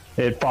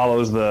it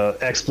follows the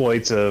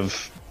exploits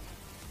of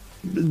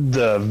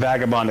the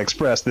Vagabond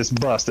Express, this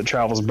bus that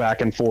travels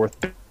back and forth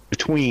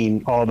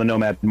between all the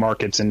Nomad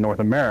markets in North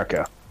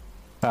America.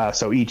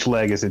 So each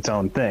leg is its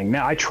own thing.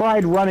 Now, I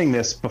tried running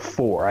this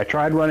before. I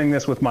tried running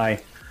this with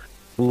my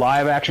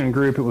live action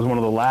group. It was one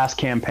of the last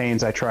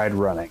campaigns I tried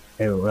running.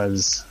 It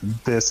was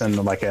this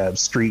and like a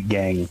street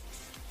gang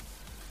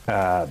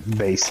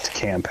based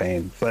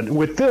campaign. But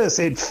with this,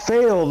 it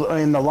failed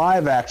in the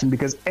live action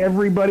because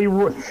every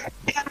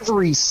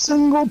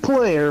single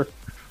player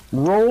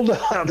rolled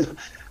up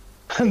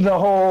the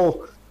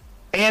whole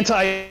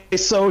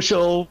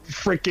anti-social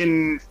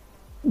freaking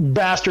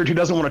bastard who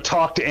doesn't want to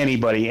talk to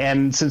anybody.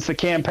 And since the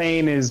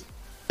campaign is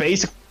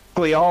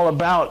basically all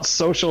about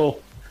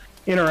social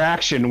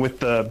interaction with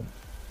the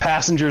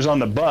passengers on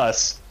the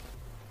bus,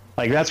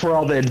 like that's where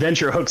all the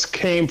adventure hooks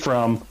came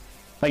from.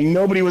 Like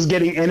nobody was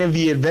getting any of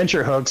the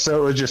adventure hooks,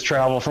 so it was just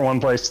travel from one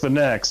place to the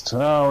next.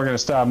 Oh, we're gonna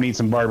stop and eat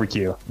some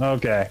barbecue.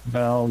 Okay,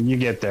 well, you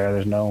get there.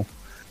 There's nothing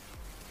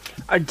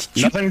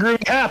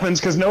groovy happens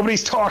because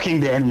nobody's talking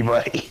to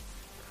anybody.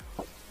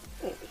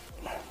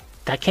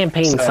 That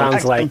campaign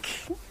sounds like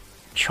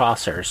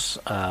Chaucer's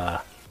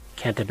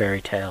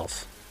Canterbury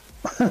Tales.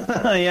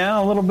 Yeah,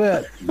 a little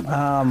bit.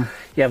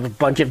 You have a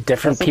bunch of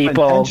different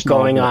people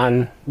going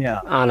on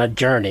a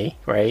journey,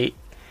 right?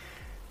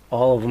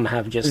 All of them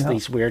have just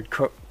these weird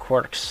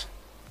quirks.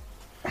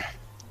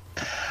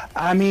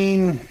 I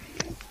mean,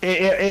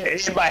 in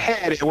my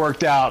head, it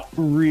worked out.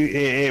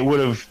 It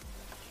would have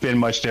been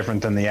much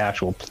different than the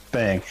actual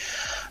thing.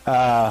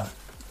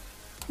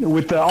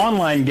 With the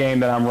online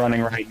game that I'm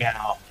running right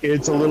now,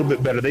 it's a little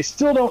bit better. They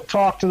still don't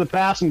talk to the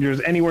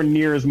passengers anywhere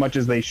near as much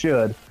as they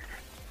should.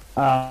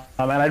 And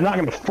I'm not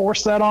going to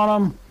force that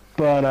on them,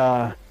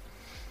 but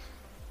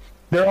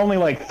they're only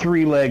like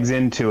 3 legs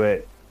into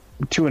it,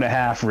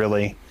 2.5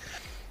 really.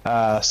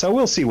 So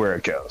we'll see where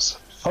it goes.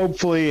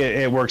 Hopefully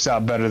it works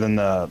out better than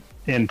the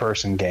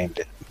in-person game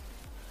did.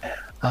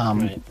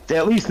 Right.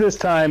 At least this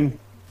time,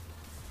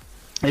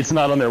 it's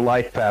not on their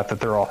life path that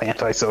they're all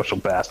antisocial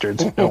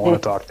bastards who don't want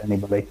to talk to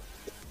anybody.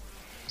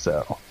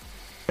 So,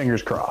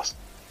 fingers crossed.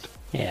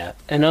 Yeah.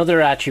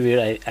 Another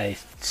attribute I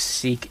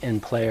seek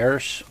in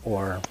players,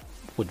 or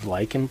would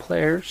like in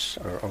players,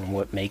 or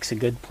what makes a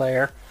good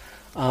player,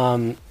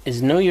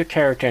 is know your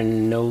character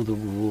and know the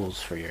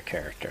rules for your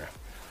character.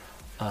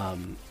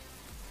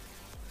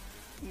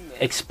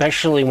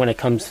 Especially when it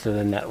comes to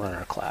the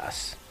Netrunner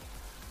class.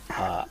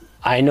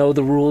 I know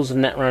the rules of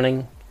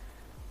Netrunning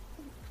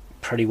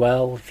pretty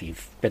well. If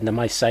you've been to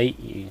my site,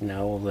 you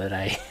know that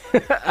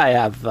I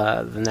have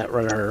the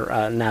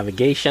Netrunner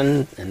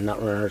navigation, and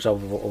Netrunners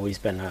have always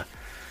been a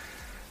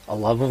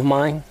love of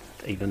mine,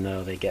 even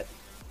though they get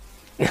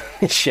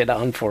shit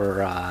on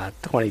for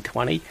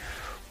 2020.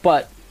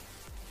 But,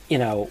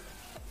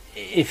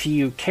 if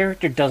your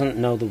character doesn't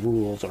know the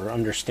rules or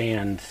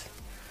understand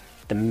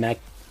the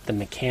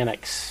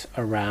mechanics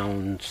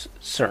around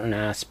certain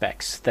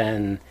aspects,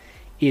 then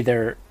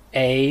either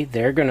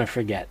they're going to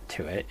forget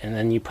to it, and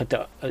then you put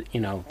the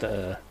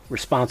the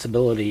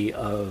responsibility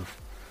of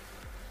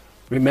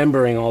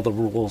remembering all the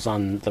rules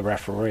on the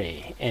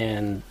referee,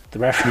 and the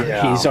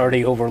referee's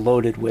already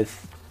overloaded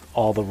with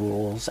all the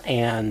rules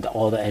and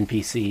all the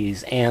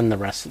NPCs and the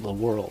rest of the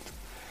world.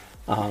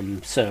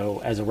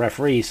 So as a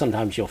referee,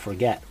 sometimes you'll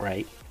forget,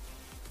 right?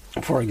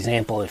 For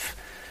example, if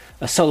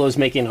a solo's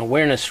making an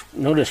awareness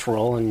notice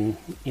roll and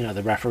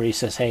the referee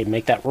says, hey,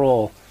 make that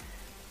roll,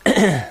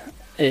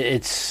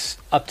 it's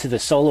up to the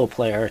solo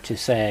player to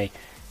say,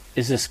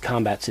 is this a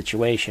combat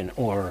situation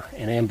or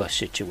an ambush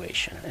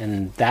situation?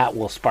 And that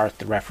will spark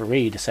the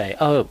referee to say,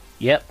 oh,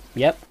 yep,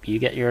 you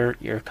get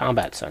your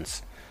combat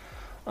sense.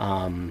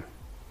 With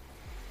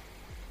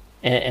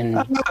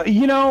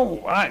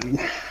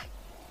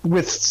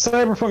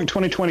Cyberpunk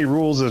 2020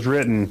 rules as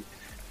written,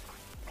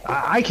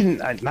 I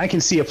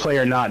can see a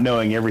player not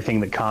knowing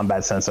everything that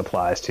combat sense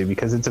applies to,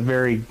 because it's a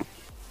very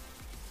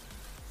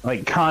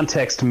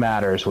context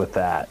matters with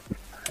that,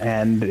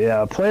 and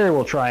a player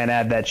will try and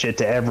add that shit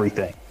to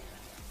everything.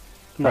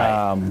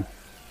 Right.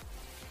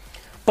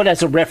 But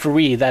as a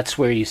referee, that's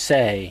where you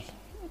say,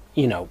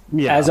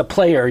 as a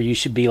player, you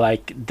should be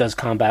like, does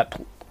combat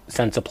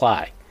sense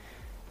apply?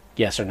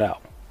 Yes or no,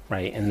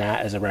 right? And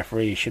that, as a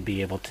referee, you should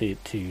be able to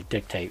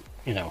dictate,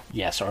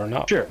 yes or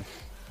no. Sure.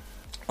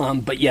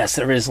 But yes,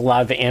 there is a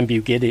lot of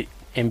ambiguity.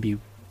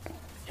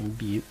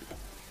 Ambiguity.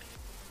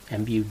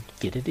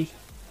 Ambiguity.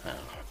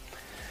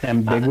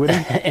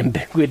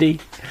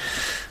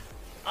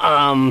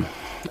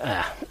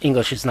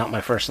 English is not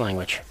my first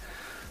language.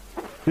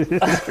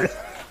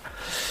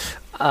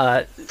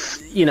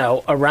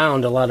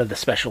 Around a lot of the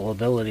special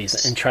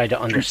abilities, and try to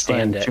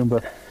understand it.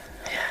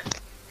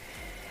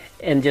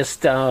 And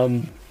just,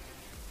 having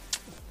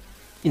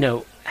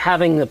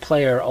the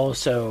player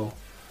also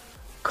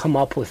come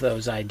up with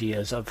those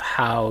ideas of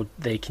how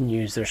they can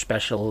use their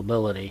special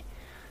ability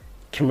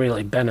can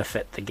really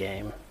benefit the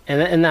game.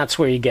 And that's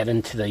where you get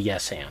into the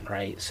yes and,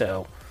 right?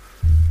 So,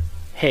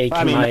 hey,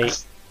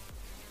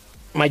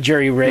 my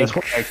jury rig... That's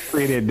why I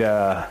created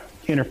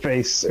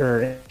Interface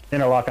or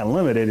Interlock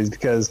Unlimited, is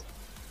because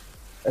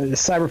the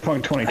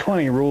Cyberpunk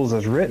 2020 rules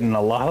as written,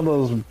 a lot of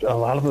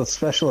those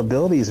special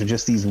abilities are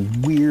just these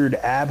weird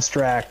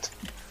abstract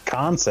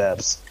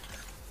concepts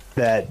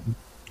that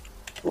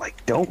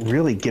don't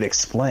really get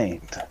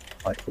explained.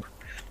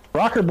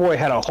 Rocker Boy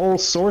had a whole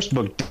source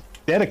book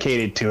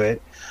dedicated to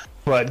it,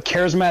 but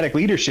charismatic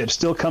leadership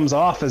still comes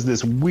off as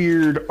this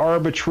weird,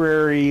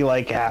 arbitrary,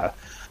 what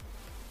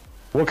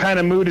kind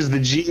of mood is the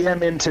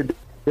GM in today?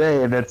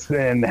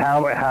 And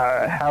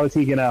how is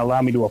he going to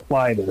allow me to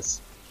apply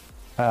this?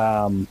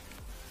 I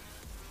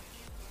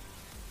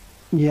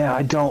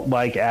don't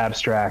like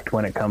abstract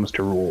when it comes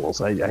to rules.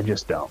 I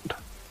just don't.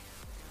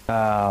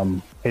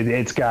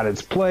 It's got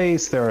its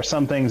place. There are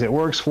some things it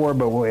works for,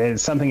 but when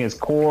something as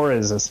core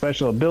as a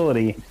special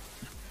ability,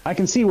 I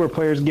can see where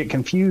players get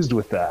confused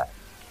with that.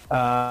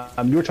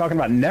 You were talking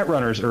about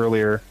netrunners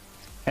earlier,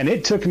 and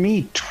it took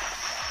me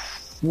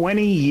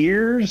 20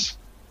 years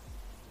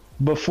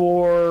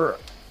before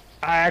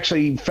I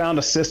actually found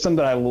a system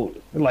that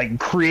I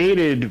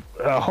created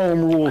a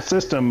home rule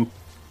system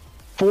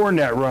for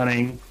net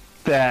running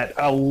that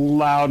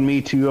allowed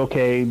me to,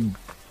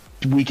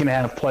 we can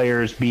have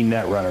players be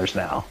net runners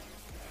now.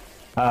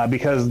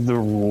 Because the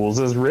rules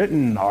as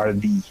written are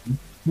the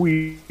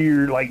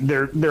weird,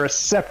 they're a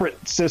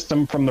separate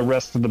system from the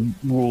rest of the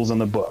rules in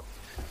the book.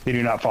 They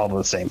do not follow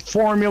the same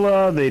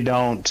formula. They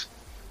don't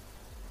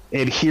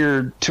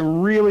adhere to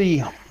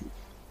really...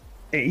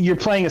 You're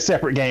playing a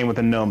separate game with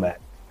a nomad,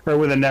 or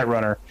with a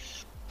netrunner,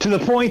 to the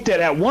point that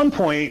at one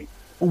point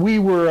we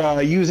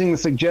were using the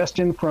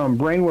suggestion from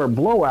Brainware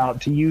Blowout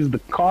to use the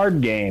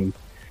card game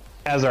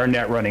as our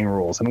net running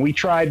rules, and we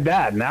tried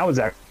that, and that was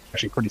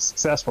actually pretty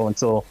successful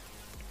until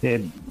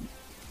there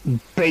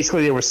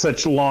were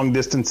such long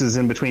distances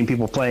in between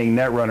people playing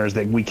netrunners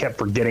that we kept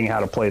forgetting how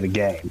to play the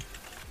game.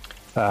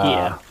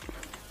 And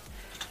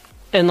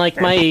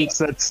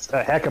that's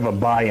a heck of a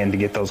buy-in to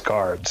get those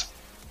cards.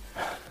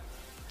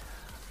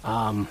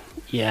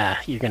 You're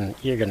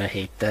gonna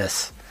hate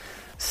this.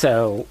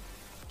 So,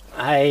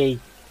 I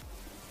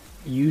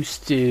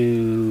used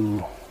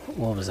to,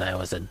 what was I? I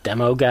was a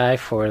demo guy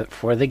for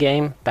the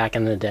game back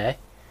in the day.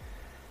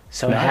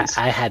 So nice.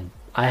 I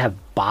have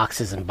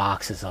boxes and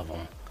boxes of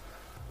them.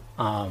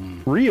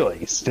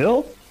 Really?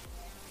 Still?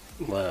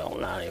 Well,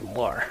 not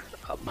anymore.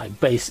 My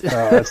base.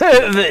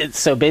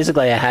 So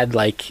basically, I had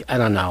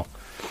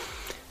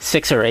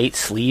 6 or 8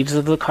 sleeves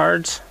of the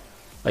cards.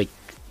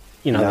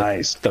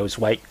 Nice. Those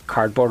white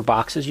cardboard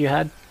boxes you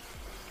had.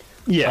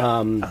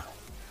 Yeah.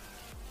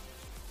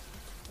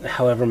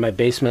 However, my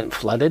basement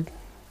flooded,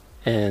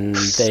 and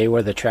they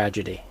were the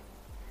tragedy.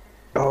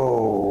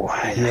 Oh,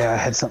 yeah, I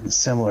had something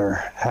similar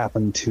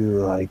happen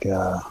to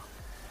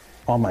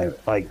all my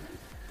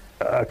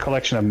a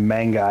collection of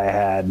manga I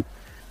had.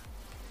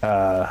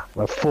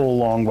 A full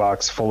long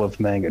box full of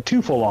manga,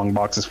 2 full long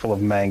boxes full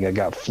of manga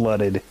got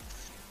flooded,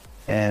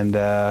 and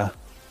we're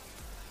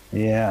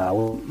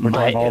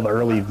talking all the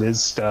early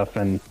Viz stuff,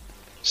 and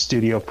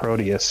Studio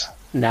Proteus.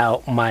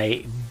 Now,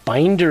 my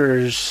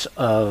binders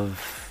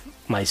of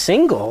my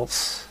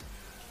singles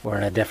were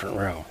in a different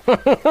room.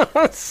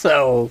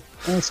 So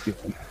That's good.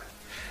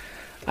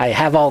 I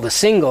have all the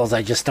singles,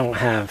 I just don't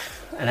have...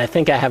 And I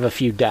think I have a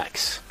few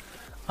decks.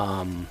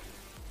 But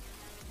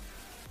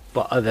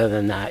other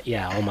than that,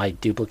 yeah, all my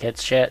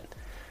duplicates shit,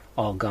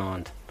 all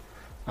gone.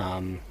 I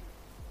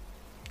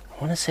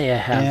want to say I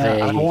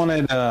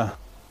have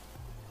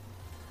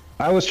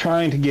I was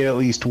trying to get at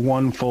least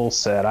one full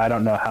set. I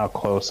don't know how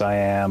close I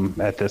am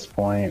at this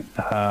point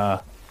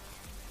to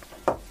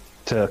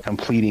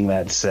completing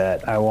that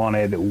set. I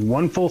wanted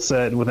one full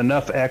set with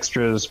enough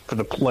extras for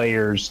the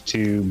players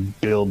to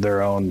build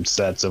their own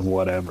sets of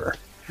whatever.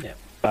 Yeah.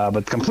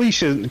 But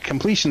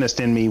completionist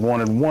in me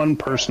wanted one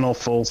personal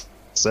full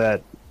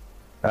set.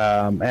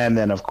 And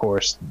then, of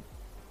course,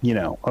 you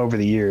know, over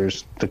the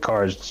years, the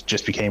cards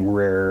just became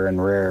rarer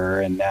and rarer,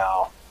 and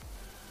now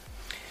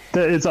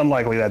it's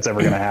unlikely that's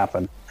ever going to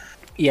happen.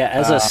 Yeah,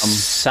 as a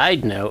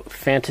side note,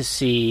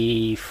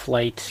 Fantasy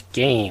Flight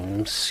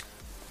Games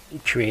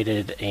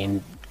created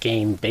a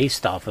game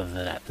based off of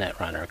that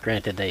Netrunner.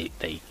 Granted,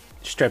 they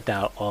stripped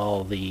out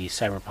all the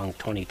Cyberpunk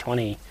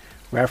 2020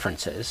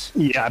 references.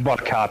 Yeah, I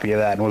bought a copy of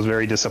that and was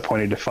very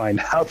disappointed to find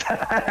out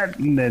that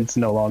it's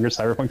no longer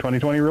Cyberpunk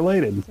 2020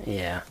 related.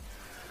 Yeah.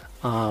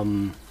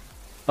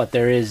 But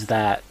there is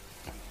that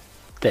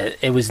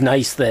it was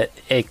nice that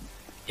it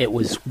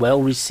was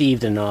well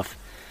received enough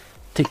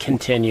to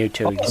continue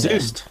to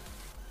exist. Dude.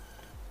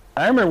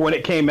 I remember when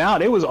it came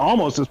out, it was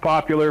almost as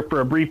popular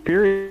for a brief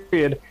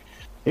period.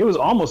 It was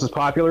almost as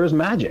popular as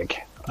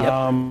Magic. Yep.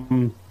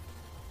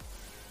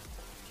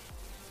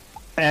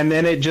 And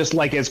then it just,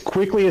 like, as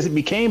quickly as it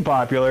became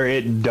popular,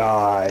 it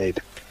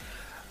died.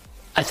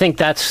 I think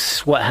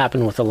that's what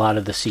happened with a lot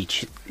of the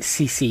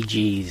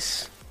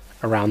CCGs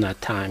around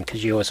that time,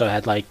 because you also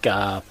had, like,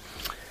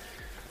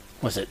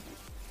 was it...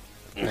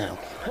 No,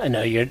 I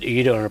know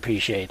you don't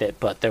appreciate it,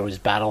 but there was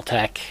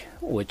BattleTech,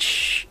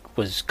 which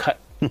was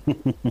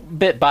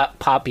bit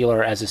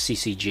popular as a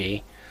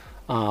CCG.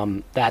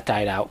 That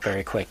died out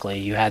very quickly.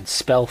 You had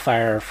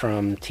Spellfire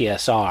from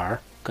TSR,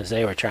 because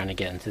they were trying to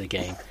get into the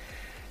game.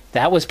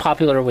 That was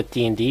popular with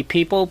D&D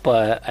people,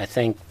 but I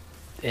think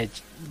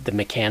the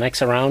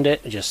mechanics around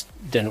it just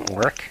didn't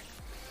work.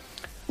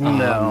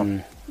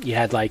 No. You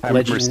had, like, I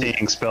remember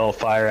seeing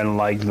Spellfire, and,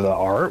 like, the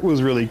art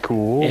was really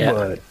cool, yeah.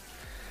 But...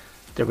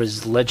 There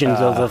was Legends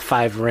of the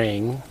Five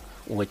Ring,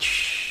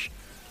 which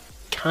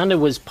kind of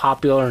was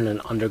popular in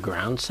an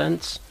underground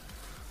sense.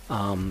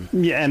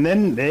 Yeah, and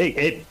then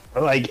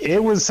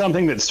it was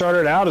something that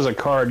started out as a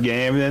card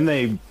game, and then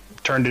they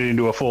turned it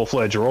into a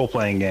full-fledged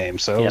role-playing game,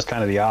 so it was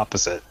kind of the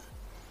opposite.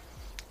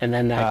 And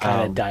then that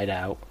kind of died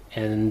out.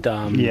 And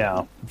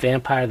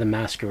Vampire the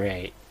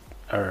Masquerade,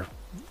 or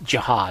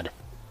Jihad,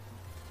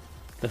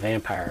 the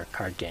vampire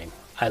card game.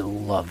 I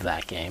love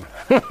that game.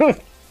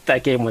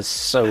 That game was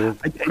so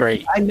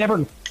great. I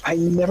never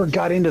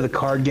got into the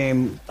card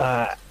game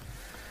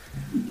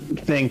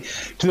thing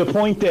to the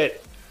point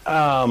that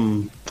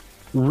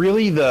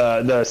really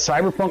the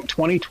Cyberpunk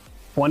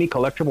 2020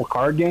 collectible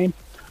card game,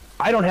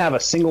 I don't have a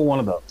single one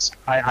of those.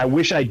 I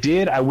wish I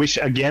did. I wish,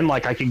 again,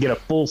 like, I could get a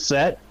full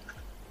set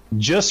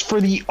just for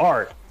the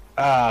art,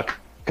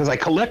 because I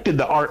collected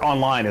the art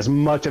online, as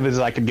much of it as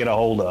I could get a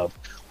hold of.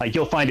 Like,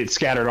 you'll find it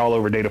scattered all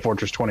over Data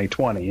Fortress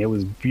 2020. It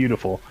was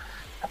beautiful.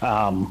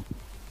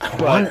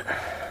 But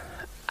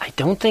I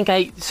don't think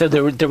so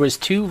there was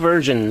two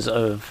versions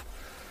of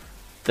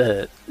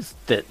that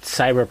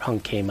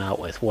Cyberpunk came out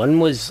with. One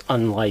was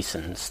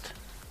unlicensed,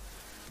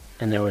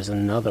 and there was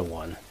another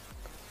one.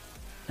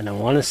 And I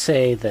want to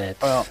say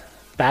that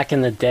back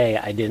in the day,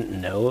 I didn't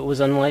know it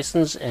was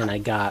unlicensed, and I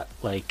got,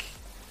 like,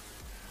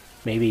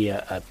 maybe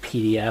a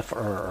PDF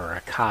or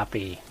a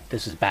copy.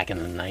 This is back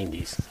in the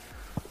 90s.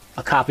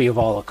 A copy of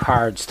all the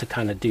cards to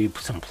kind of do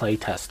some play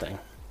testing.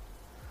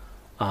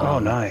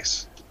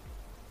 Nice.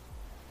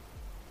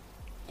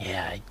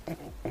 Yeah,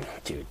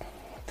 dude,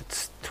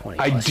 that's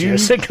 20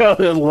 years ago.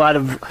 A lot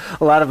of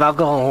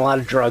alcohol and a lot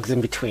of drugs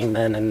in between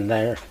then and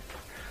there.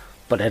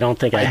 But I don't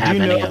think I have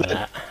any of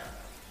that.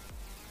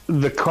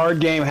 The card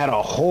game had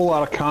a whole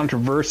lot of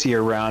controversy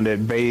around it.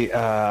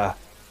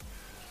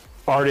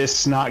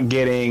 Artists not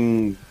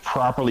getting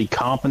properly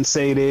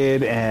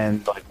compensated,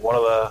 and, like, one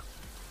of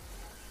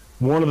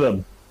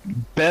the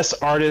best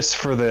artists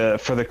for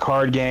the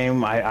card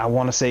game, I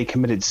want to say,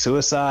 committed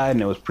suicide,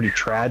 and it was pretty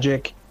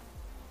tragic.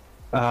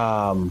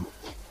 One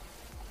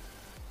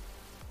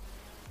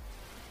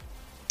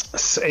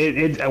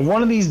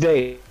of these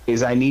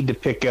days, I need to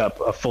pick up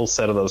a full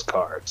set of those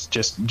cards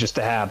just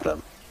to have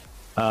them.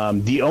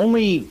 The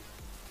only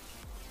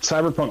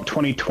Cyberpunk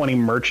 2020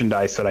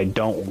 merchandise that I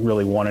don't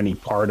really want any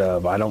part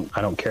of, I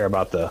don't care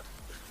about the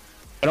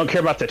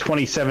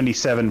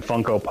 2077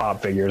 Funko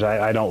Pop figures.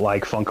 I don't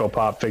like Funko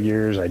Pop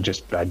figures. I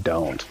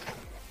don't.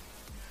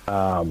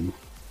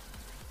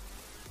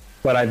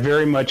 But I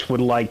very much would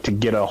like to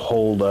get a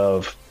hold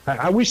of...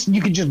 I wish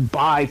you could just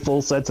buy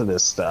full sets of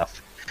this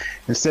stuff.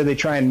 Instead, they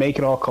try and make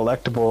it all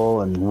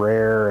collectible and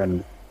rare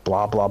and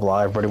blah, blah,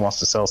 blah. Everybody wants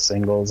to sell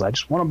singles. I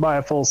just want to buy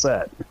a full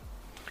set.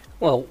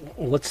 Well,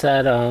 what's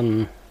that,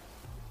 the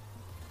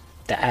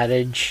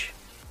adage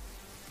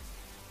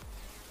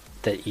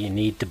that you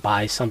need to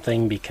buy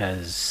something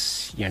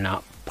because you're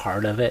not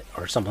part of it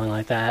or something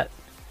like that?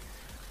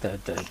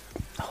 The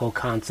whole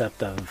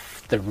concept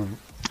of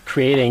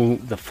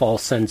creating the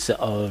false sense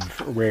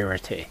of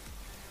rarity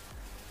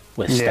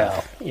with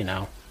stuff, you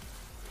know?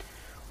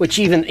 Which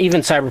even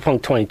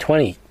Cyberpunk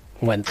 2020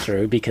 went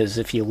through, because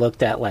if you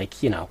looked at,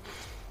 like, you know,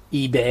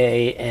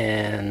 eBay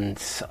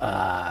and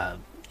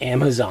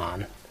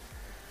Amazon,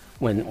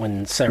 when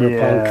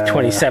Cyberpunk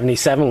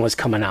 2077 was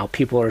coming out,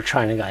 people were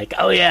trying to, like,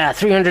 oh yeah,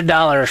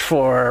 $300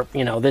 for,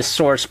 you know, this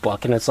source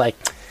book, and it's like,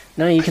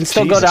 no, you can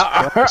still go to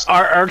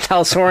our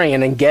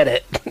Talsorian and get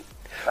it.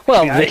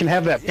 Well, I can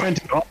have that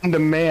printed on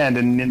demand,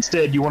 and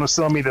instead you want to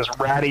sell me this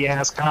ratty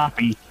ass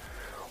copy.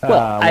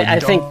 Well, I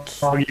think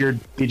dog-eared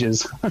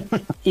pages.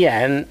 Yeah,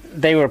 and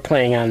they were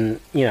playing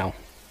on, you know,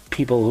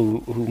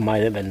 people who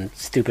might have been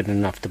stupid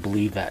enough to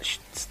believe that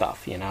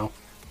stuff, you know.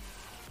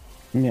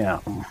 Yeah.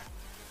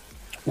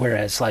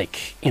 Whereas,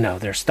 like, you know,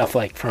 there's stuff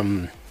like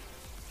from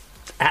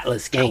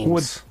Atlas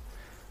Games.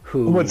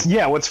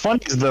 What's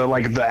funny is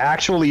the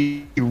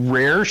actually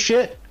rare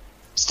shit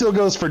still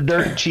goes for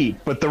dirt cheap,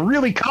 but the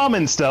really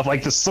common stuff,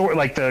 like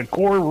the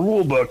core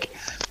rule book,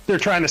 they're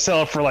trying to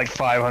sell it for like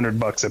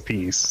 $500 a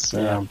piece.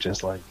 So I'm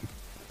just like,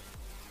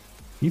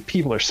 you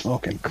people are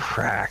smoking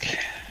crack.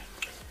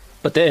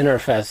 But the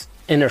interface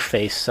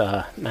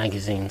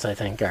magazines, I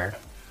think, are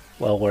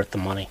well worth the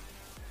money.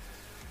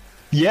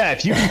 Yeah,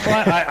 if you can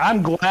find,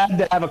 I'm glad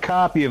to have a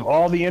copy of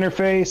all the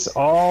interface,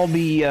 all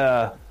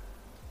the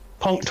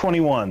Punk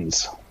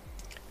 21s.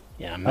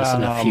 Yeah, I'm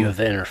missing a few of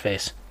the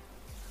interface.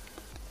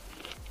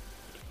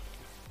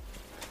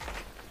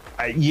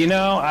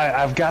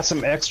 I've got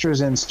some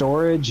extras in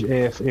storage.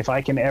 If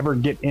I can ever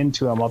get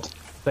into them, I'll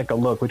take a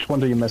look. Which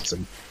ones are you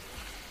missing?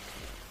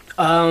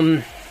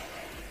 The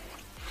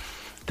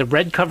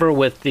red cover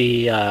with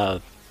the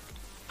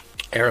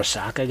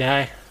Arasaka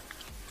guy.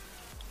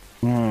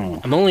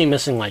 I'm only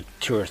missing like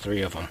 2 or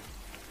 3 of them.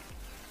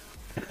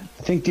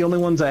 I think the only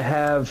ones I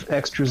have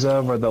extras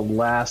of are the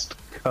last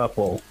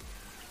couple.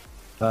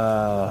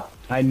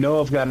 I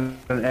know I've got an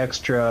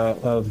extra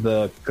of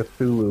the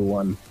Cthulhu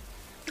one.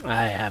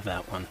 I have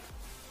that one.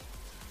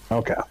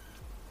 Okay.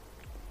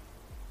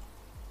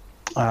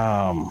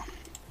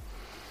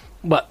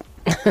 But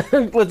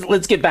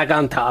let's get back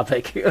on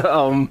topic.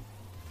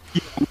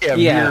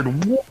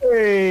 Veered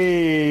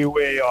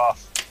way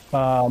off.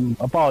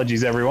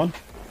 Apologies, everyone.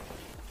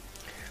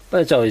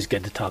 But it's always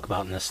good to talk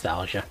about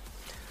nostalgia.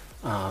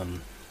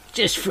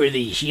 Just for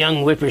these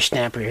young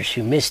whippersnappers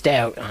who missed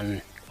out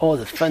on all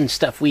the fun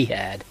stuff we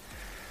had.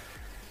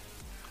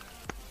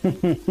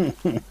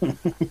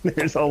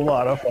 There's a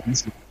lot of fun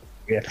stuff.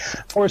 Yeah.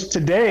 Of course,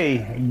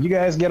 today you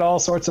guys get all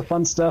sorts of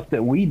fun stuff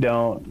that we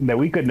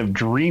couldn't have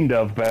dreamed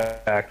of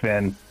back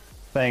then,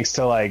 thanks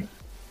to like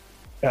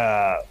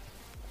 3D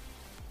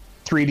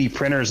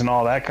printers and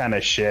all that kind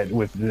of shit.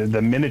 With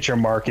the miniature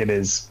market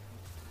is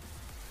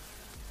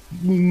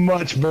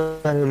much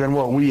better than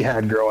what we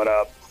had growing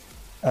up.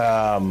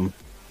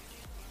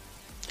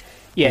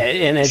 Yeah,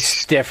 and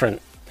it's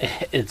different.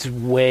 It's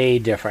way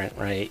different,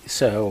 right?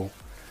 So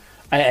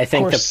I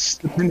think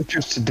the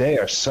miniatures today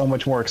are so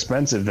much more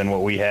expensive than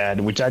what we had,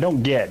 which I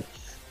don't get,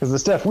 because the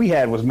stuff we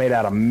had was made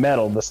out of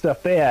metal. The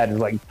stuff they had is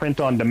like print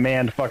on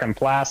demand fucking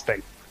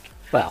plastic.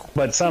 Well,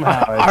 but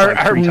somehow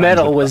our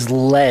metal was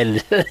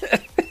lead.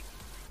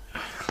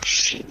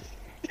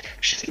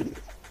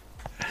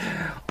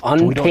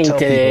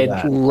 Unpainted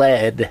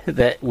lead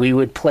that we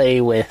would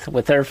play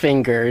with our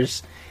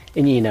fingers,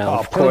 and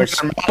of course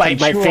bite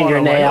my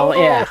fingernail.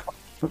 Like,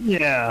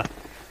 yeah.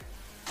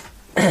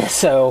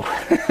 So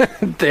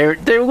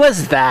there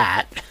was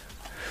that.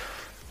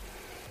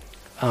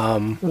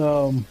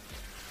 But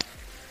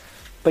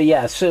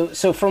yeah,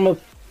 so from a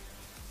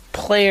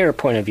player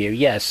point of view,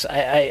 yes,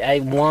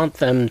 I want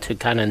them to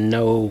kind of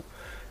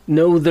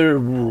know their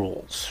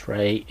rules,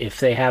 right? If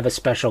they have a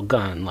special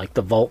gun like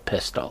the Volt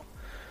pistol,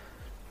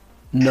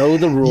 know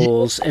the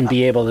rules and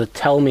be able to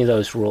tell me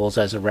those rules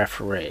as a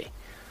referee.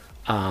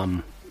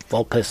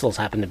 Volt pistols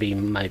happen to be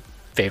my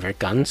favorite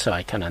gun, so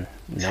I kind of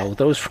know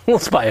those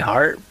rules by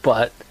heart.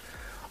 But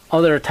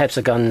other types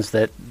of guns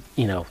that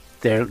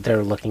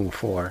they're looking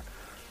for,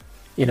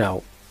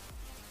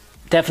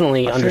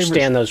 definitely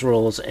understand those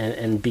rules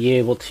and be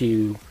able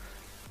to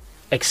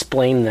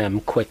explain them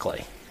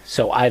quickly,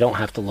 so I don't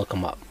have to look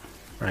them up,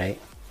 right?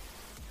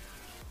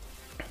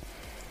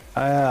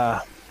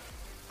 I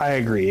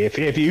agree.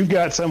 If you've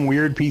got some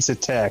weird piece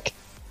of tech,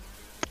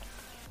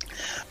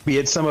 be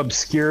it some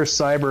obscure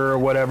cyber or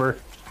whatever,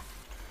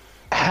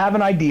 have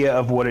an idea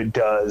of what it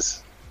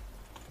does.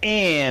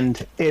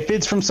 And if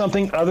it's from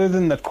something other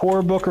than the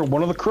core book or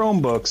one of the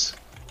Chromebooks,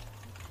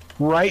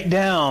 write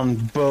down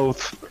the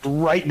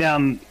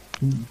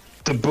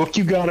book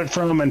you got it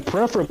from, and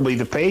preferably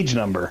the page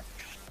number.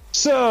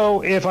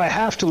 So if I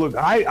have to look,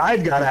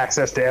 I've got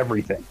access to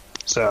everything.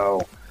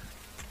 So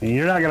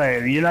You're not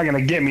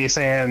gonna get me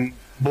saying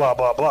blah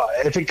blah blah.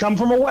 If it comes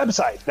from a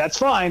website, that's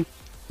fine.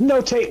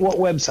 Notate what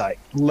website.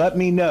 Let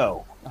me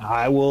know.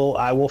 I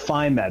will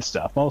find that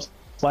stuff. Most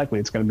likely,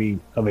 it's going to be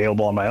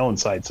available on my own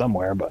site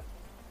somewhere. But,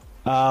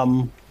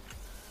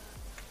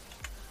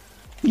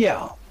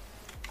 yeah,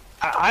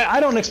 I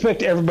don't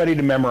expect everybody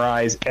to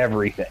memorize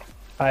everything.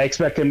 I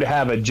expect them to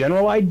have a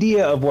general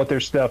idea of what their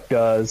stuff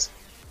does.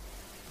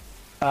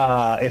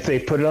 If they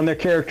put it on their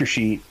character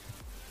sheet,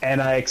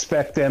 and I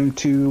expect them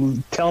to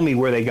tell me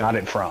where they got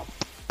it from,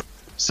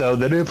 so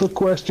that if a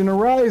question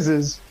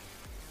arises,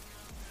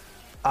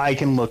 I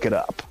can look it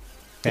up,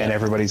 and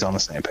everybody's on the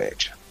same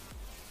page.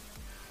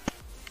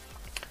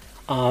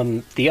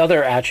 The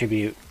other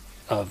attribute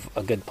of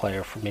a good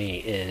player for me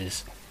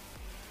is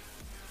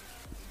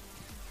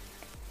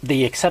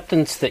the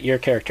acceptance that your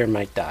character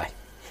might die,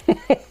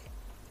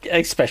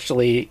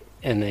 especially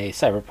in a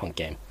Cyberpunk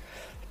game.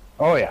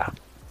 Oh, yeah.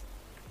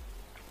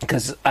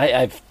 Because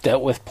I've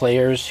dealt with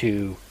players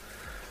who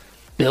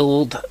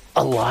build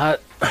a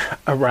lot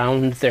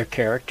around their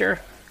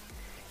character,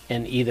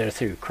 and either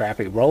through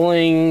crappy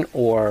rolling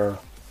or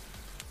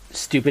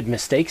stupid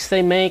mistakes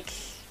they make,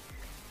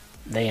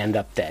 they end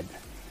up dead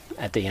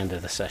at the end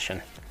of the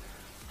session.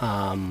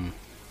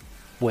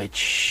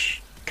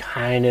 Which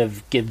kind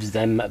of gives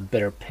them a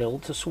bitter pill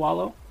to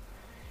swallow,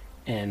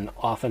 and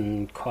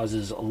often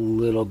causes a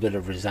little bit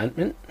of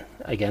resentment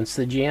against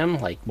the GM.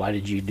 Like, why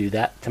did you do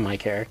that to my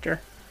character?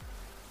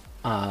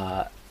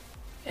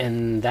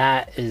 And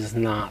that is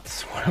not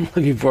what I'm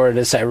looking for in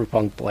a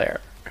Cyberpunk player.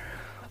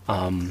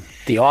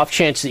 The off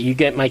chance that you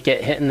might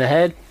get hit in the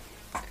head,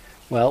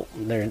 well,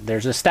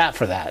 there's a stat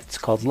for that. It's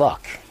called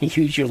luck. You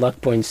use your luck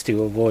points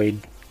to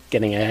avoid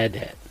getting a head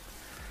hit.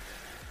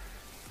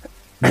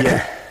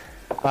 Yeah.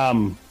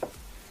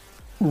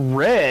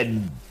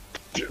 Red,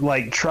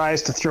 like,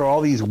 tries to throw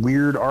all these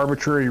weird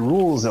arbitrary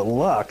rules at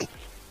luck.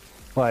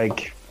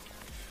 Like,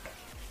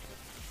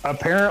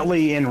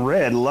 apparently in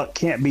Red, luck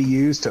can't be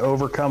used to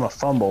overcome a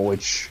fumble,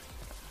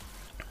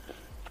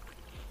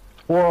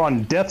 or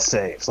on death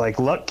saves. Like,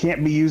 luck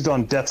can't be used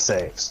on death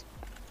saves.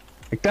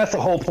 Like, that's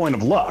the whole point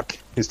of luck,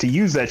 is to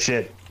use that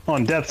shit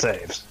on death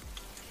saves.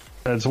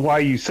 That's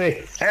why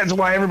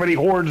everybody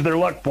hoards their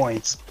luck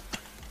points.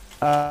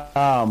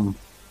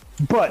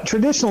 But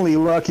traditionally,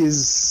 luck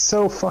is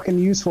so fucking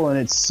useful, and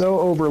it's so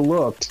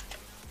overlooked.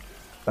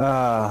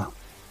 I'm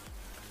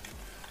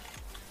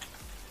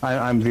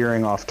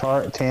veering off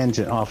on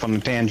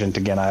the tangent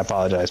again. I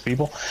apologize,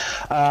 people.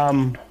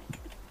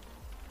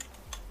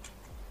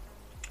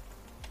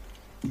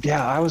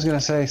 Yeah, I was going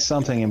to say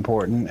something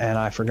important, and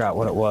I forgot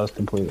what it was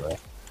completely.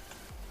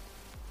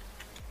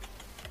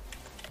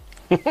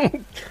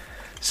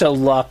 So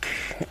luck,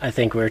 I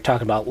think we were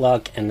talking about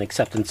luck and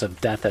acceptance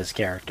of death as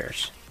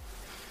characters.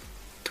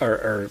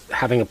 Or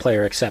having a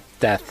player accept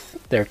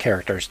their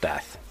character's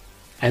death.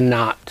 And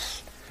not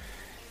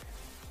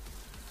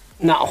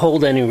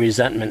hold any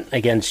resentment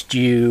against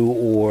you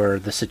or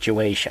the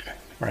situation,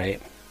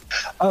 right?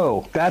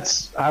 Oh,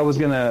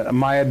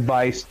 my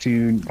advice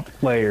to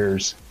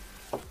players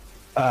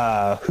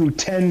who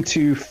tend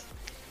to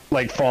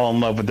like fall in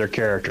love with their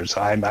characters.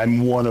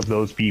 I'm one of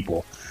those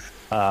people.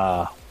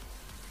 There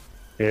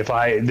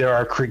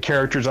are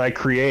characters I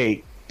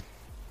create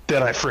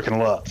that I freaking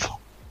love.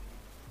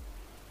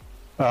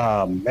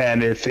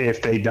 And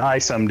if they die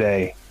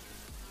someday,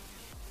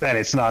 and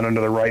it's not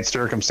under the right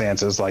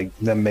circumstances, like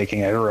them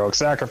making a heroic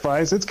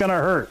sacrifice, it's gonna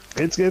hurt.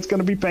 It's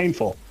gonna be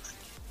painful.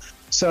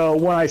 So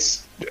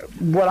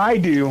what I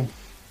do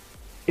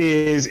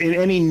is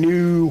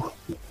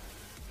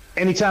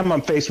anytime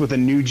I'm faced with a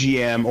new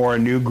GM or a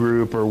new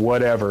group or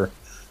whatever,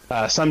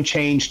 some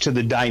change to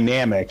the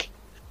dynamic,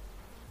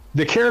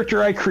 the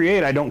character I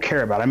create, I don't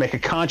care about. I make a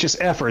conscious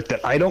effort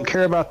that I don't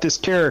care about this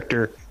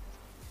character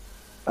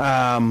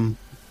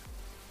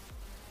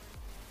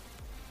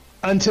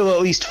until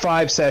at least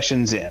 5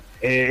 sessions in.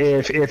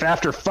 If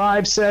after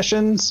 5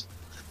 sessions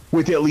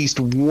with at least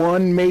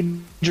one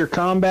major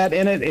combat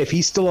in it, if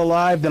he's still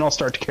alive, then I'll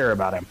start to care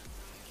about him.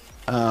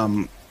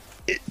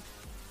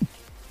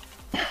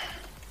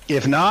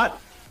 If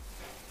not,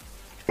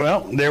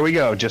 well, there we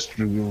go. Just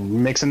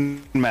mix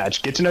and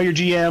match. Get to know your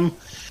GM.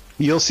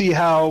 You'll see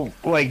how,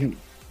 like,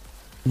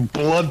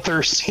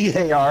 bloodthirsty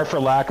they are, for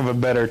lack of a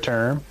better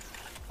term.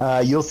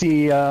 You'll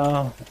see.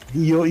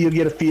 You'll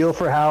get a feel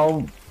for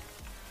how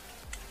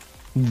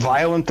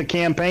violent the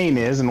campaign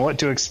is and what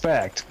to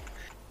expect.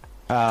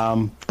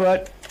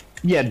 But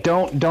yeah,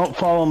 don't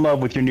fall in love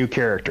with your new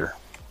character.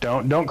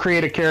 Don't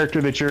create a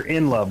character that you're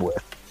in love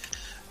with.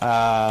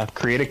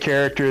 Create a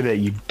character that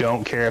you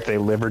don't care if they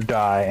live or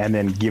die, and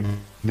then give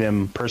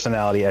them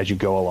personality as you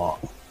go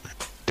along.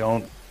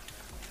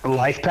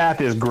 Life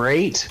path is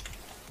great,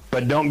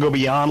 but don't go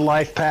beyond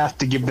life path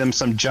to give them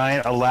some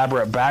giant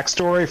elaborate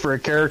backstory for a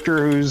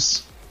character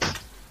whose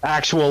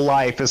actual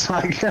life is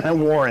not going to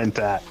warrant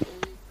that.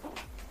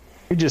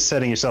 You're just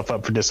setting yourself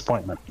up for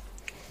disappointment.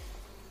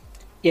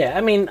 Yeah,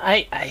 I mean,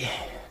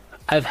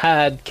 I've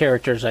had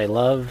characters I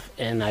love,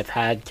 and I've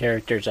had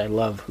characters I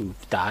love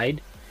who've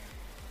died.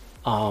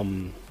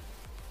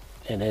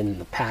 And in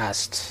the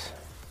past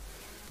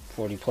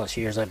 40 plus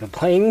years I've been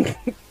playing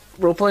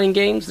role-playing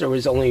games, there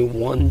was only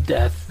one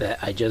death that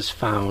I just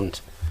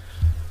found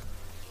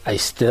I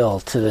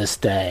still, to this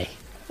day,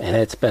 and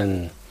it's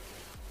been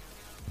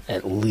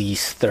at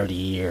least 30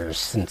 years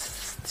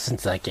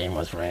since that game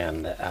was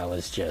ran, that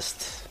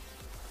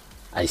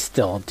I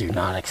still do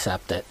not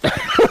accept it.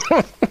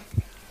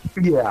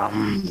 Yeah.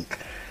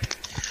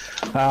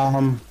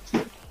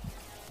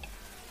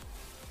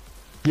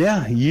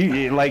 Yeah,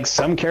 you like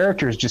some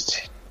characters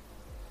just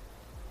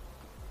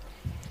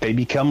they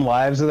become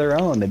lives of their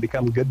own. They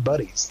become good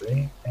buddies.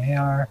 They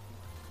are.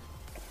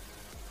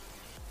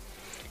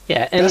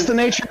 Yeah, and that's the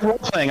nature of role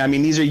playing. I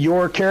mean, these are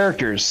your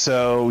characters,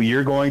 so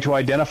you're going to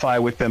identify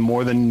with them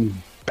more than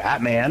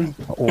Batman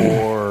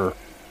or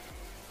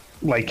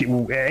like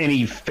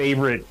any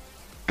favorite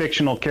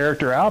fictional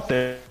character out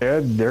there.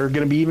 They're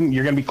going to be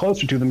you're going to be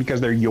closer to them because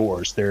they're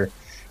yours. They're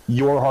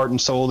your heart and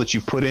soul that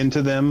you put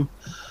into them.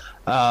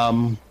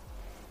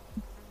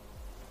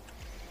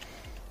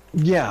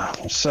 Yeah.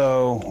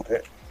 So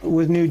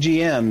with new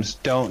GMs,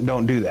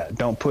 don't do that.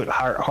 Don't put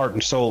heart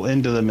and soul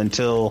into them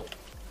until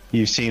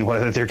you've seen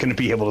whether they're going to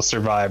be able to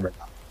survive or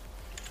not.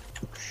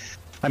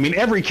 I mean,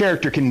 every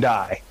character can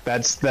die.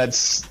 That's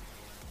the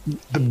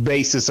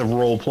basis of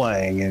role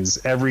playing. Is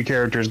every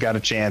character's got a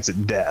chance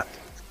at death.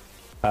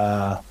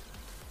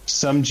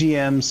 Some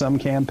GMs, some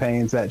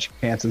campaigns, that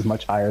chance is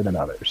much higher than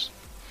others.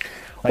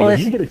 Like,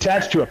 if you get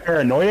attached to a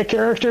paranoia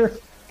character,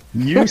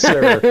 you,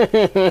 sir,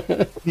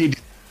 need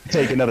to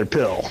take another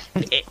pill.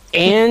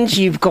 And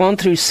you've gone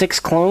through 6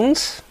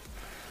 clones?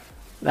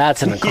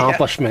 That's an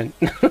accomplishment.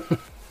 Yeah.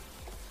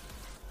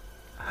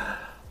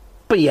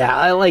 But yeah,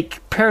 I like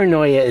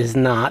paranoia it's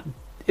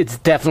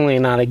definitely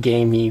not a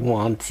game you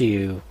want to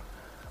you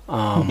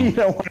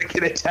don't want to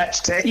get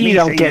attached to anything. You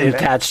don't get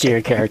attached to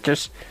your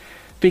characters.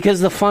 Because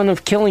the fun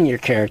of killing your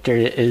character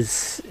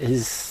is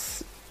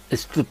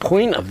the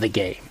point of the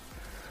game.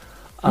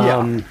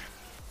 And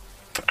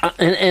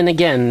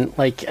again,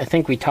 like I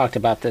think we talked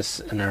about this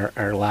in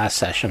our last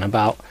session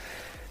about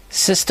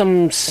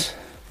systems.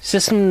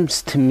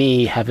 Systems to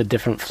me have a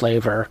different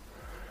flavor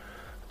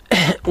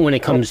when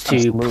it comes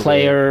to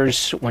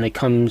players, when it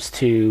comes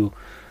to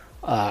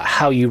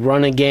how you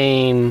run a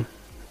game.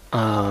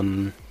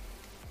 Like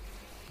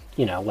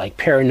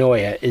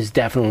paranoia is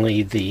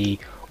definitely the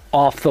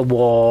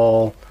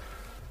off-the-wall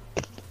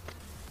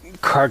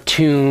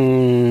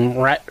cartoon,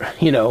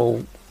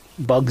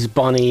 Bugs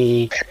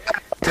Bunny,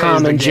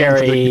 Tom and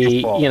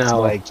Jerry,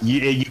 like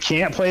you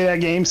can't play that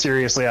game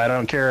seriously. I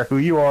don't care who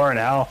you are and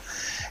how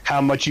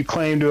much you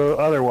claim to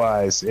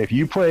otherwise. If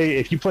you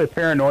play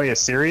paranoia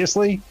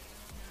seriously,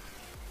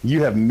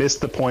 you have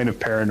missed the point of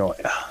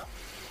paranoia.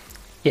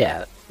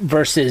 Yeah,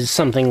 versus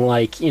something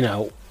like,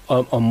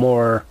 a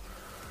more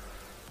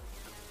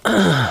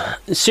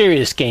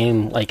serious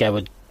game like I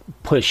would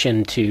push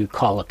into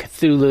Call of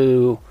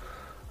Cthulhu.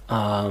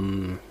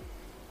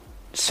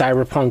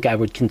 Cyberpunk I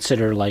would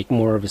consider like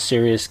more of a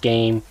serious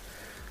game.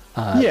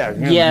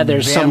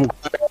 There's some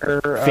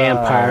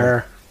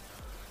vampire.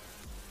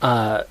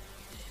 To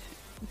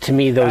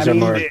me, those are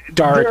more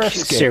dark,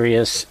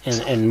 serious,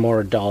 and more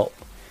adult.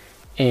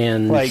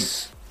 And like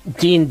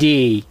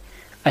D&D,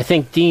 I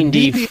think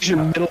D&D is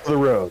your middle of the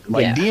road.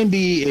 Like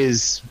D&D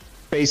is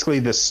basically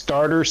the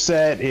starter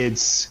set.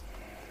 It's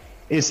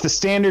the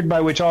standard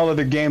by which all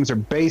other games are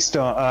based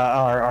on,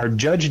 are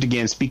judged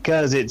against,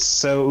 because it's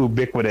so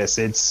ubiquitous.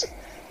 It's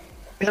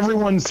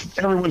everyone's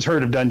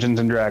heard of Dungeons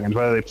and Dragons,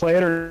 whether they play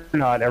it or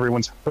not.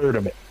 Everyone's heard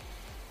of it.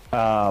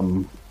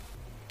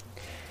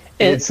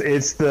 It's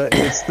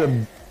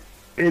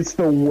the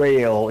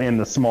whale in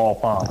the small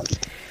pond.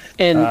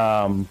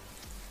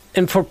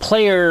 And for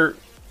player,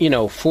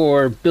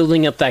 for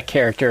building up that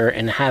character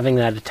and having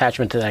that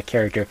attachment to that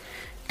character,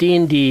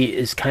 D&D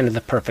is kind of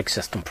the perfect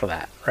system for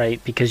that,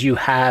 right? Because you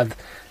have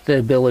the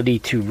ability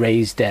to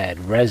raise dead,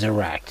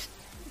 resurrect,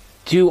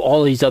 do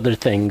all these other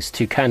things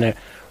to kind of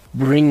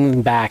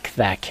bring back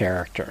that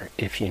character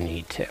if you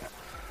need to.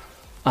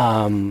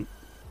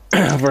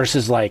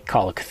 Versus like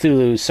Call of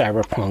Cthulhu,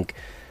 Cyberpunk,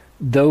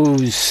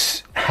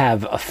 those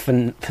have a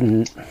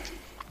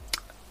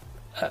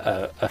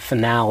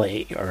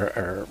finale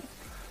or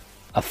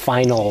a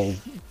final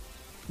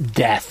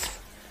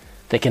death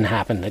that can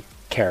happen to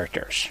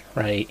characters,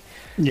 right?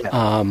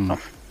 Yeah.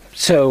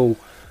 So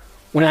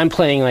when I'm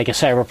playing like a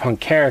Cyberpunk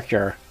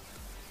character,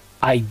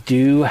 I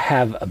do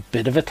have a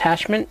bit of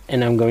attachment,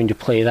 and I'm going to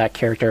play that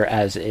character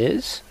as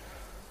is.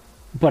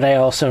 But I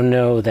also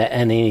know that at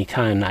any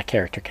time that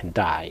character can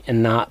die,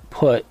 and not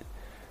put.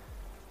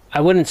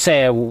 I wouldn't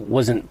say I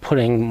wasn't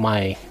putting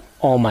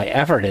all my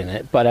effort in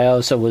it, but I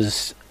also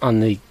was on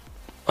the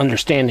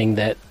understanding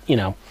that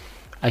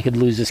I could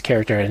lose this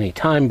character at any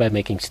time by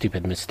making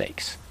stupid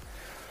mistakes,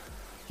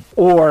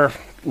 or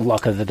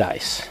luck of the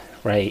dice,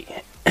 right?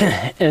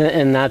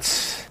 and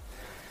that's.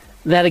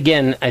 That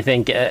again, I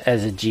think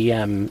as a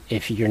GM,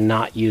 if you're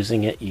not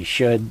using it, you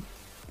should.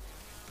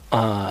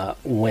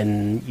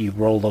 When you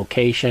roll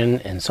location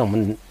and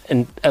someone,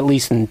 and at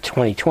least in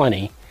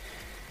 2020,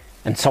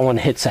 and someone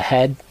hits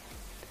ahead,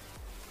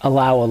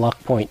 allow a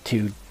luck point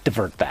to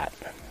divert that,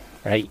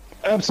 right?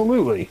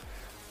 Absolutely.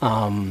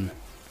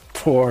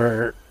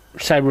 For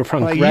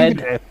Cyberpunk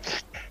Red,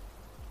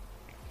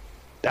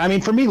 I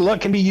mean, for me,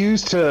 luck can be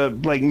used to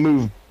like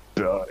move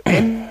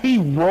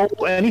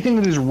anything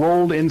that is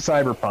rolled in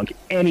Cyberpunk.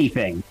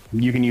 Anything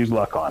you can use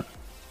luck on.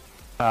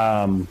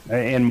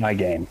 In my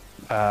game,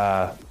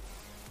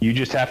 you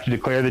just have to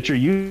declare that you're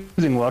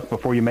using luck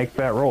before you make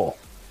that roll.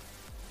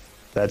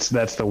 That's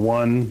the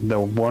one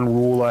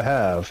rule I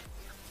have.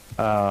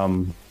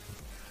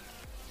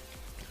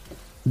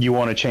 You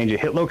want to change a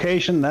hit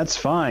location? That's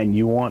fine.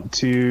 You want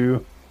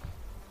to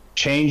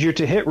change your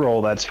to hit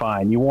roll? That's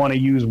fine. You want to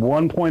use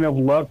 1 point of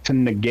luck to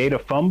negate a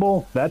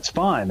fumble? That's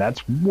fine.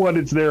 That's what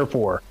it's there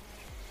for.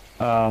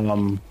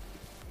 And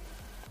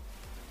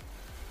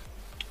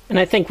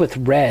I think with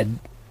Red,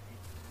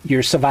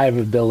 your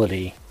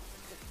survivability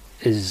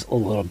is a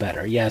little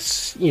better.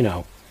 Yes, you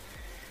know,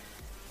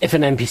 if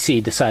an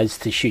NPC decides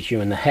to shoot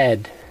you in the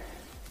head,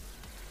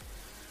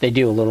 they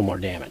do a little more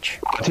damage.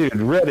 Dude,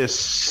 Red is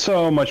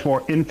so much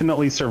more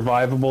infinitely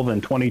survivable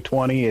than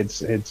 2020.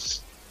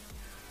 It's.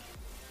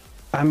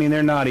 I mean,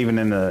 they're not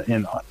even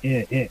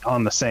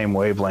on the same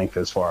wavelength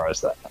as far as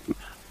that.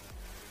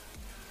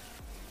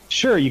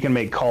 Sure, you can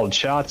make called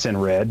shots in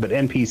Red, but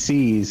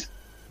NPCs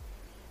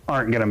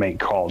aren't going to make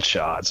called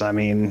shots. I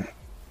mean,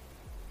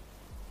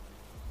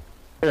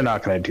 they're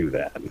not going to do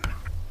that.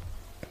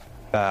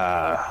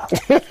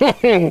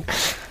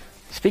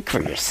 Speak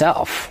for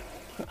yourself.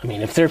 I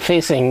mean, if they're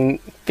facing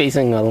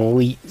an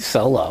elite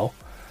solo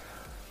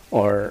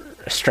or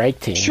a strike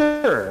team,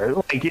 sure.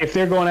 Like if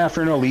they're going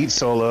after an elite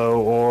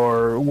solo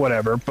or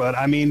whatever, but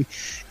I mean,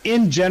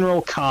 in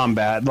general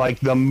combat,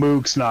 like the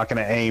mook's not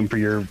going to aim for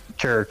your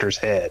character's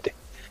head.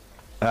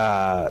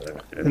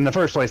 In the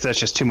first place, that's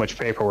just too much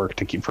paperwork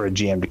for a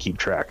GM to keep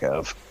track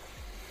of.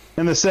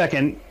 And the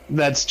second,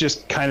 that's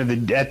just kind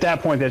of at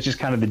that point, that's just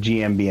kind of the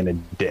GM being a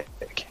dick.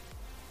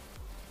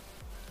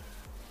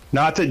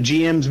 Not that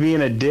GMs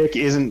being a dick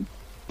isn't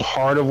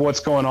part of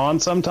what's going on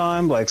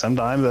sometimes. Like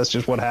sometimes that's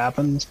just what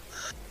happens.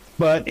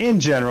 But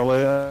in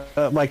general,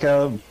 like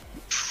a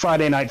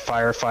Friday night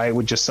firefight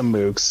with just some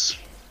mooks,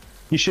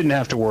 you shouldn't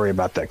have to worry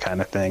about that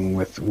kind of thing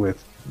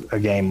with a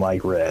game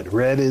like Red.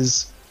 Red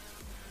is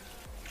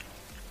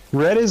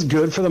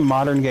good for the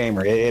modern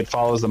gamer. It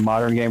follows the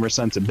modern gamer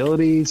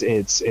sensibilities.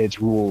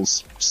 It's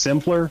rules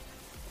simpler.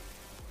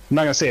 I'm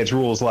not gonna say it's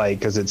rules light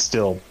because it's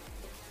still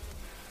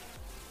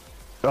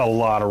a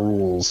lot of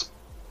rules,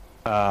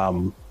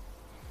 but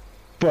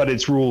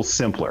it's rules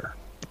simpler.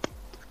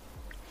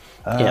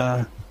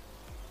 Yeah.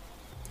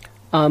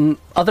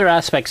 Other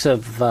aspects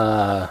of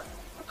a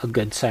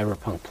good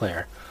Cyberpunk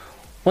player.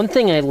 One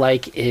thing I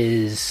like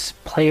is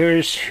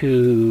players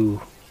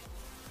who,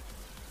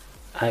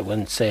 I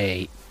wouldn't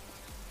say,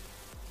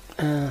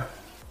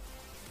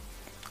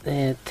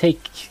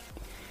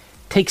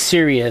 take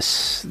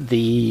serious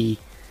the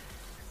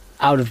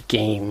out of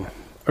game,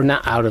 or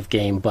not out of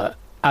game, but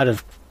out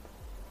of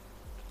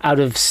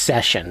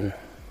session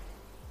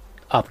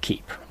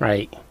upkeep,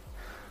 right?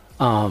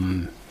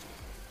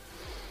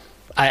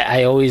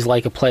 I always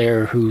like a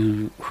player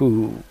who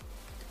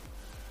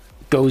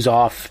goes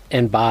off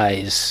and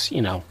buys,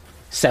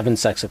 7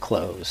 sets of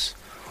clothes,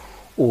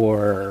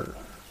 or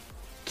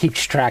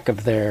keeps track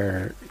of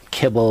their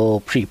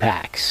kibble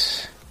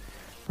pre-packs,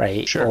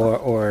 right?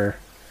 Sure.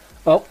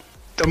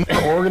 The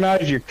more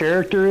organized your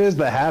character is,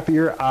 the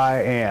happier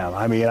I am.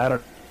 I mean, I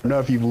don't know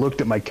if you've looked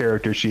at my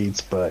character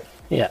sheets, but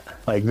yeah,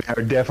 like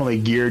they're definitely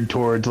geared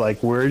towards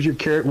like, where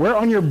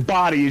on your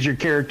body is your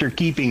character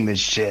keeping this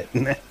shit?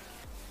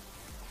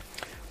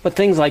 But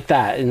things like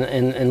that,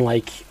 and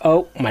like,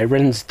 oh, my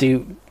rent's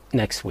due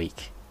next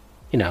week,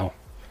 As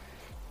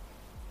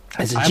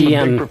a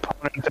GM, I'm a big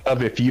proponent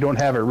of, if you don't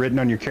have it written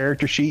on your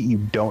character sheet, you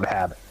don't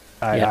have it.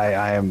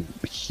 I am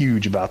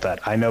huge about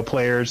that. I know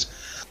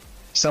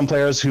some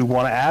players who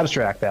want to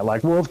abstract that.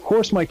 Like, well, of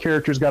course my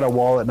character's got a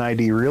wallet and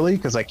ID, really?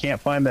 Because I can't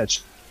find that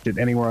shit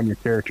anywhere on your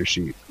character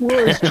sheet.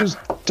 Well, let's just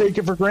take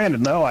it for granted.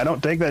 No, I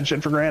don't take that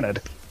shit for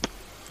granted.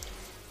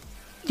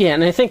 Yeah,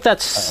 and I think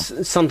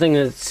that's something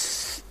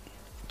that's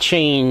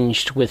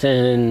changed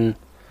within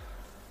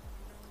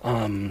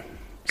some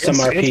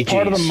RPGs. It's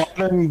part of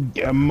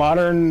the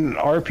modern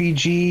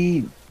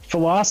RPG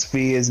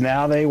philosophy is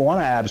now they want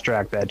to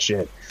abstract that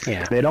shit.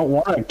 Yeah. They don't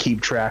want to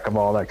keep track of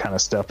all that kind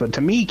of stuff. But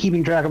to me,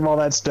 keeping track of all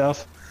that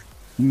stuff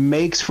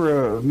makes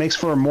for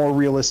a more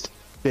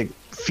realistic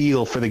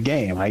feel for the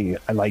game. I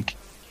like,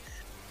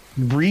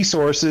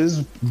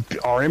 resources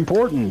are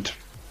important.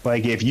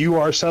 Like if you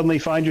are suddenly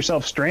find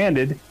yourself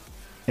stranded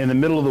in the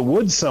middle of the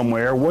woods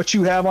somewhere, what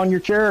you have on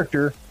your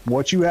character,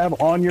 what you have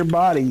on your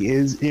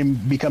body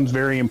becomes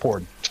very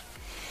important.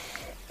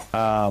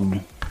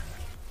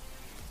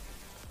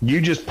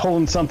 You just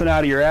pulling something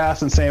out of your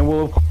ass and saying,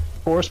 well,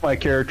 of course my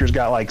character's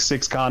got like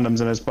 6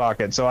 condoms in his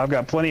pocket, so I've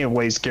got plenty of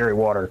ways to carry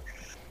water.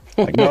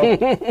 Like,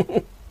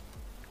 nope.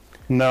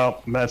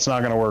 Nope, that's not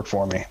going to work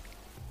for me.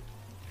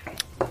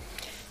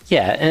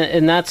 Yeah,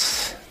 and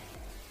that's...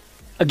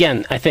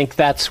 again, I think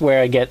that's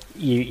where I get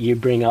you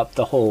bring up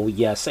the whole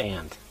yes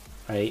and,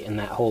 right, and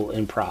that whole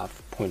improv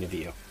point of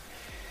view.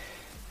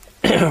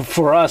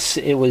 For us,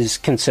 it was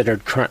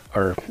considered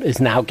or is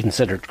now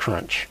considered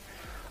crunch.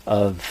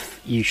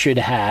 Of you should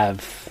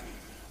have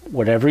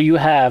whatever you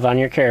have on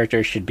your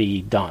character should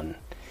be done.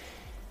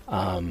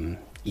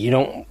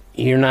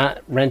 You're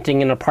not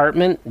renting an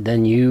apartment,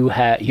 then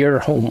you're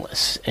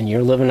homeless and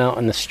you're living out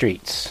in the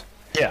streets.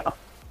 Yeah.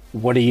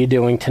 What are you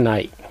doing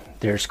tonight?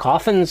 There's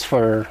coffins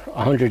for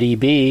 100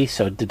 EB,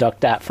 so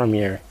deduct that from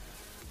your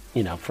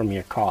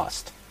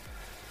cost.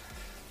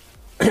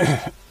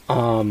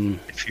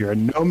 If you're a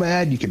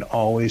nomad, you can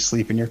always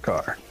sleep in your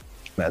car.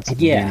 That's the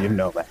beauty of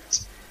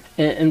nomads.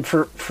 And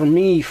for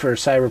me, for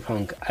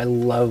Cyberpunk, I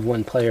love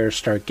when players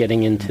start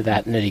getting into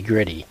that nitty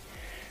gritty,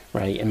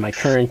 right? In my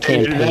current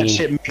campaign, that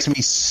shit makes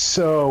me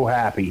so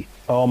happy.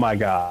 Oh my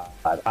god,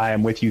 I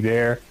am with you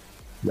there.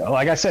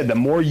 Like I said, the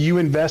more you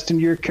invest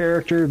into your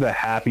character, the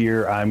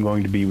happier I'm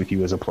going to be with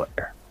you as a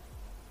player.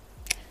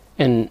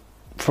 And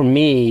for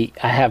me,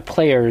 I have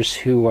players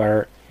who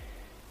are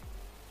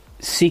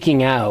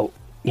seeking out,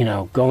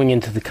 going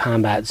into the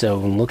combat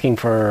zone, looking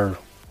for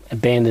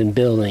abandoned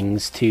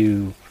buildings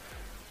to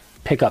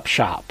pick up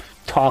shop,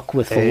 talk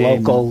with the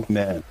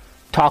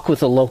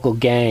local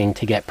gang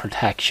to get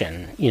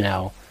protection,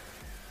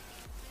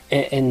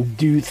 and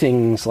do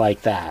things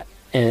like that.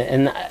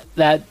 And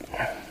that,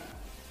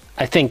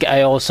 I think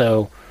I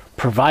also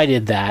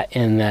provided that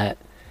in that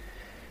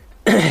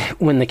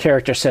when the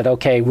character said,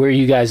 okay, where are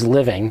you guys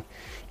living?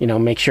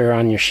 Make sure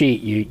on your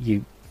sheet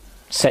you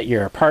set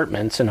your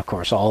apartments. And of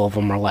course, all of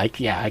them are like,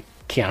 yeah, I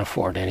can't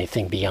afford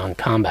anything beyond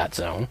combat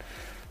zone.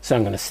 So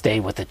I'm going to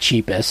stay with the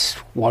cheapest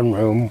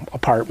one-room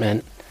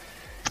apartment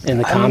in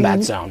the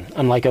combat zone.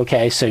 I'm like,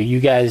 okay, so you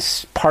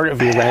guys, part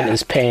of your rent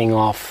is paying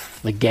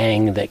off the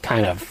gang that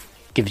kind of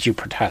gives you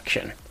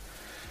protection.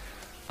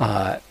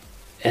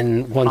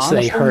 And once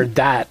they heard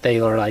that,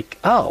 they were like,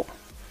 oh,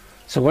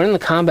 so we're in the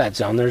combat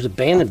zone. There's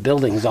abandoned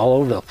buildings all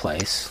over the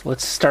place.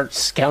 Let's start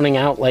scouting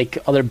out,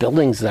 other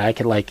buildings that I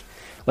could, like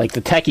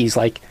the techies,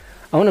 I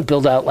want to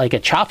build out, a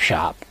chop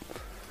shop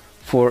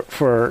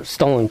for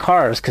stolen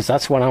cars, because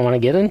that's what I want to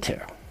get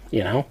into,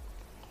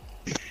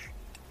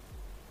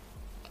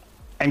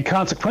 And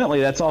consequently,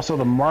 that's also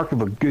the mark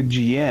of a good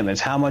GM, is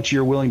how much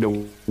you're willing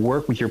to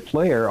work with your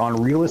player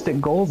on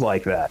realistic goals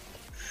like that.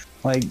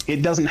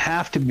 It doesn't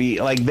have to be,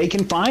 they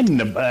can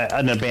find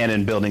an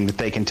abandoned building that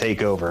they can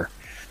take over.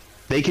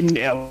 They can,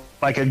 a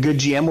good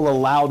GM will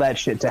allow that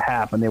shit to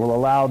happen. They will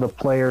allow the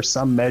player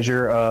some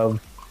measure of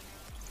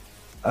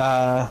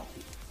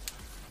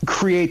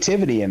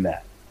creativity in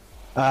that.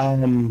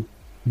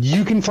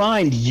 You can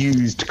find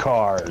used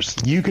cars.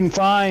 You can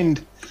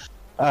find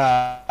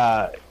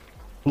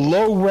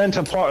low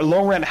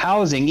rent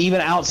housing even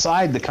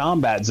outside the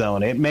combat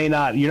zone. You're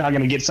not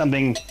going to get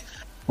something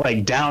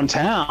like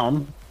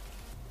downtown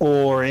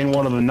or in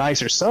one of the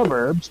nicer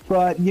suburbs,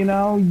 but you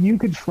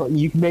could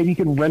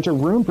rent a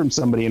room from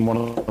somebody in one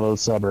of those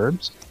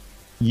suburbs.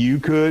 You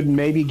could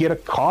maybe get a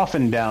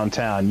coffin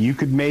downtown. You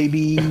can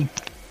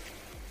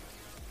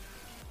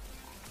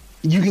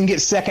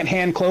get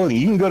secondhand clothing.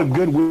 You can go to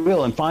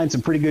Goodwill and find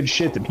some pretty good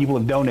shit that people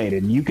have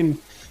donated. You can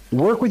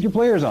work with your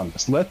players on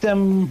this. Let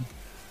them.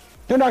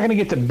 They're not going to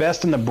get the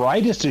best and the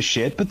brightest of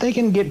shit, but they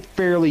can get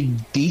fairly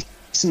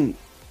decent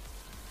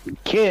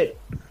kit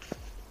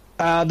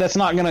that's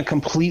not going to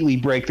completely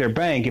break their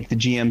bank if the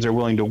GMs are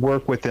willing to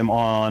work with them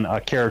on a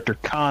character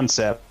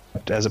concept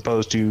as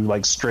opposed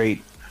to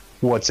straight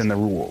what's in the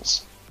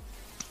rules.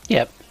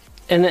 Yep.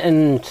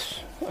 And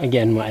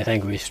again, I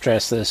think we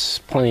stressed this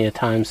plenty of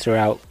times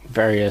throughout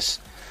various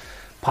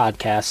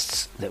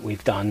podcasts that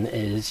we've done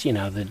is,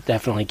 that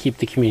definitely keep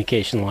the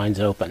communication lines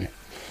open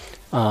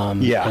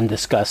and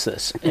discuss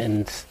this.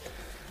 And,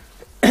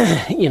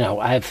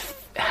 I've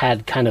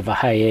had kind of a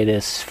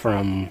hiatus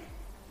from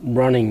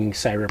running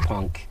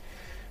Cyberpunk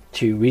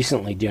to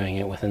recently doing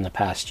it within the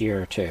past year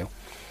or two.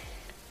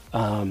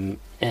 And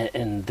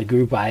the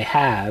group I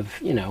have,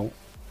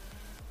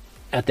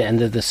 at the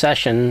end of the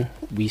session,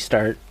 we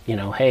start,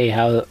 hey,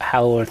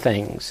 how are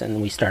things?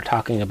 And we start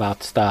talking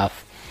about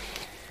stuff,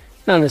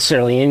 not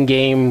necessarily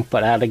in-game,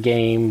 but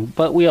out-of-game.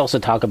 But we also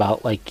talk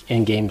about,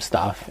 in-game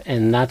stuff.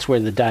 And that's where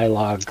the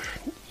dialogue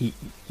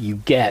you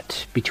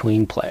get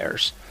between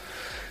players.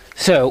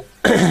 So,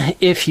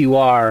 if you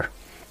are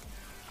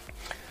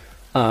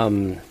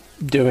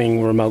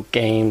doing remote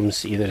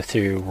games, either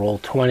through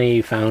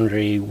Roll20,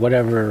 Foundry,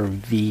 whatever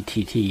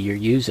VTT you're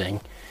using,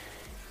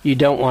 you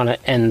don't want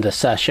to end the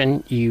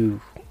session.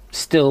 You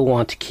still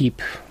want to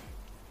keep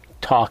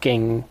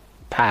talking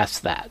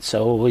past that.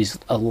 So always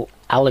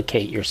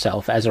allocate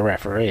yourself as a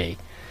referee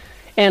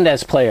and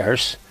as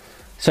players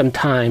some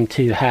time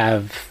to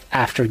have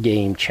after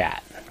game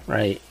chat,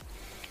 right?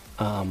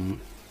 Because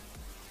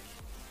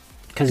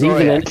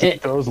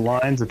keep those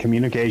lines of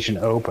communication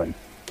open.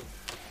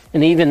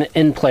 And even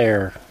in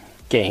player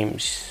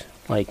games,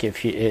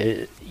 if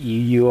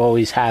you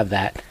always have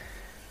that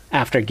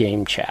after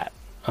game chat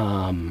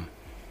that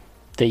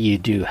you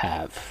do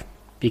have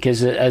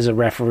because as a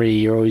referee,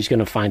 you're always going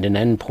to find an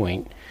end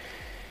point.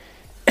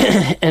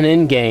 And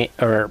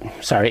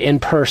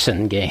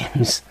in-person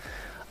games,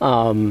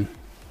 when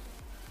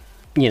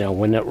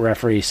the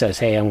referee says,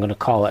 "Hey, I'm going to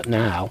call it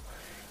now,"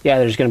 yeah,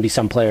 there's going to be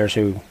some players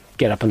who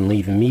get up and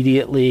leave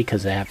immediately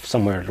because they have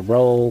somewhere to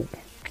roll,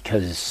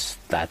 because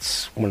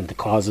that's one of the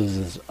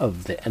causes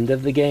of the end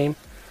of the game.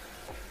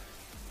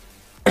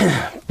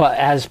 But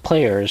as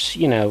players,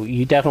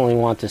 you definitely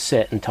want to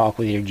sit and talk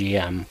with your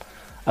GM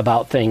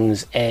about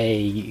things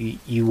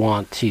you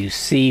want to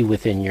see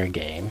within your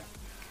game,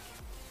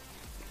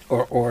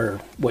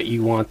 or what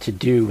you want to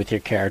do with your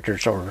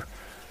characters, or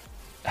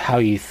how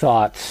you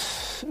thought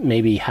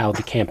maybe how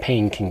the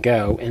campaign can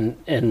go,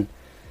 and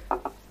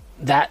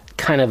that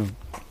kind of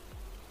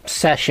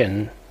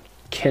session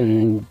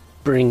can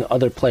bring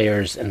other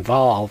players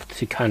involved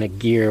to kind of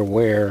gear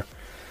where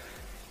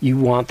you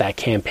want that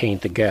campaign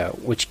to go,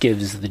 which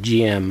gives the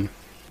GM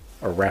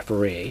or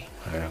referee,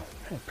 I don't know,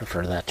 I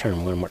prefer that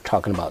term when we're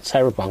talking about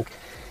Cyberpunk,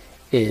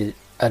 is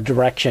a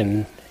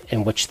direction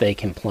in which they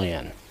can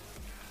plan.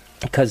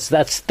 Because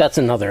that's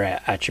another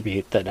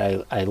attribute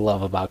that I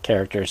love about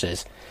characters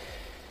is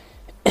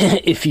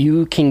if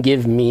you can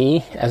give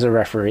me, as a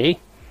referee,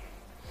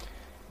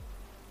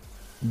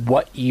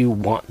 what you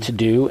want to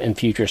do in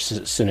future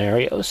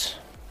scenarios,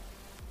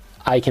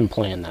 I can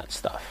plan that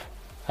stuff.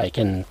 I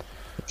can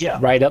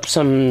write up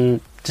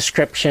some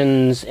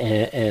descriptions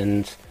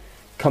and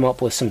come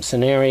up with some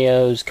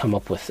scenarios, come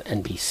up with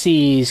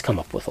NPCs, come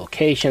up with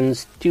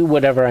locations, do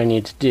whatever I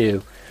need to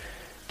do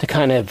to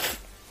kind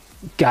of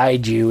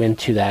guide you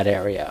into that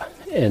area.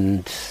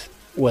 And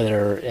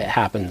whether it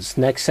happens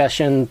next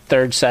session,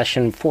 third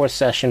session, fourth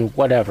session,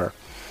 whatever,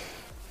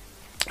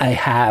 I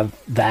have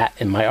that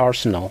in my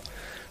arsenal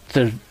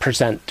to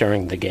present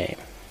during the game.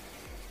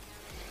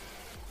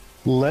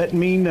 Let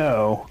me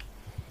know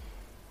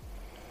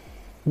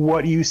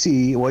what you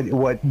see, what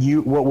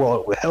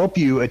will help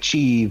you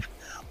achieve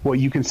what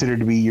you consider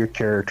to be your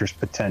character's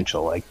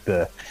potential. Like,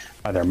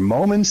 are there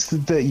moments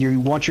that you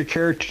want your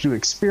character to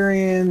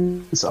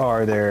experience?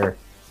 Are there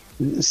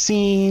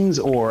scenes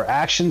or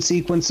action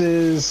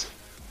sequences?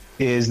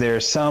 Is there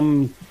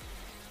some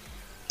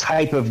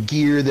type of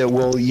gear that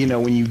will,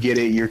 when you get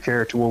it, your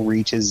character will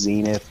reach his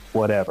zenith,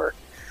 whatever.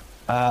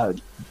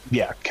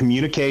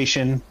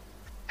 Communication,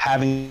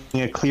 having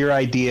a clear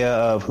idea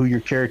of who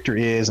your character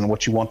is and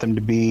what you want them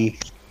to be.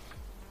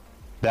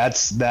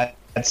 That's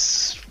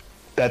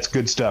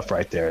good stuff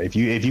right there. If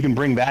you can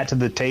bring that to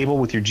the table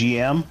with your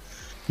GM,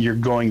 you're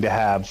going to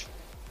have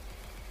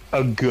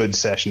a good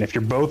session. If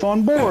you're both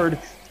on board,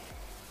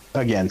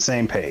 again,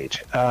 same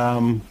page.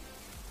 You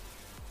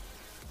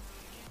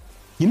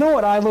know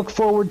what I look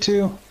forward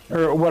to,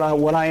 or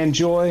what I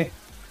enjoy?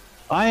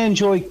 I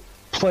enjoy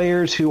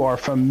players who are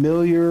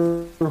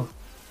familiar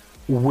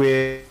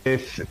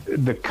with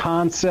the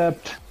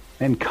concept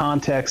and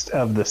context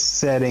of the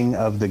setting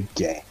of the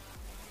game.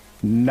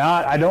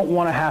 I don't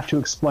want to have to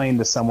explain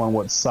to someone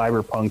what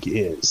Cyberpunk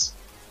is,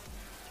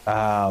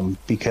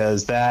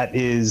 because that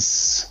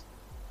is,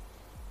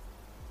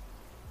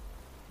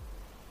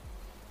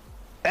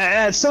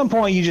 at some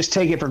point you just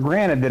take it for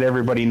granted that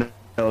everybody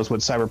knows what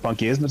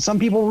Cyberpunk is, but some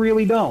people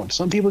really don't.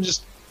 Some people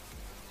just,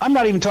 I'm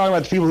not even talking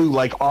about the people who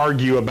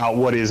argue about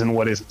what is and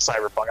what isn't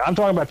Cyberpunk. I'm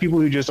talking about people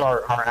who just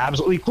are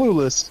absolutely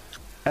clueless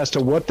as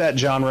to what that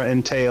genre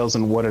entails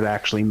and what it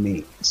actually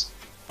means.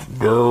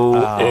 Go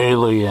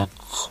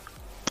aliens.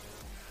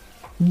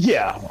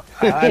 Yeah,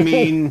 I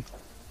mean,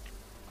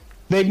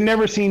 they've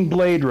never seen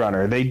Blade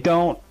Runner. They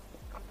don't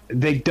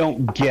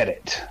get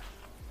it.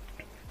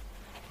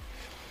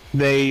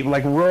 They,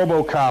 like,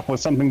 RoboCop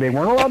was something they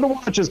weren't allowed to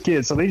watch as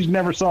kids, so they just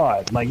never saw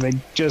it. Like, they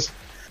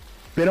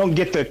don't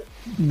get the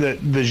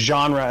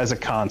genre as a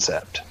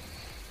concept,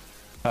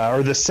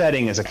 or the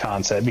setting as a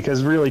concept,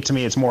 because really, to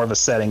me, it's more of a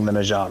setting than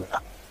a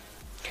genre.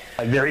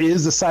 Like, there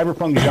is the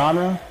cyberpunk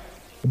genre,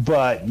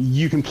 but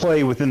you can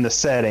play within the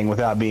setting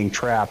without being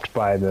trapped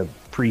by the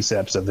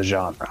precepts of the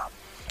genre.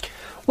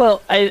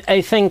 Well,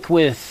 I think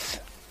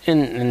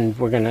and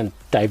we're going to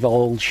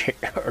diverge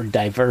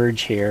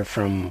here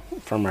from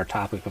our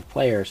topic of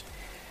players.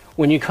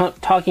 When you're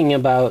talking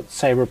about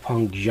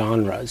cyberpunk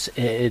genres,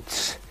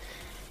 it's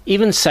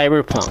even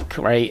cyberpunk,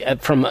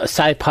 right? From a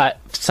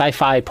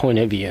sci-fi point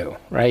of view,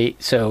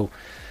 right? So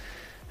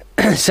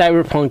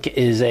cyberpunk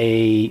is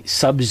a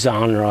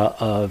subgenre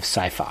of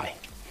sci-fi.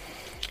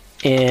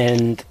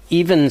 And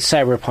even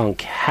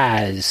cyberpunk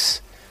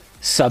has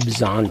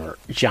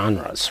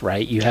subgenres,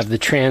 right? You have the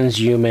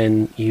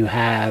transhuman, you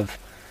have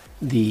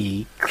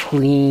the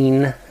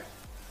clean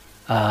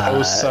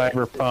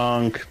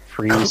post-cyberpunk,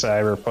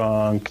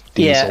 pre-cyberpunk,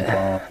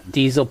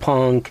 diesel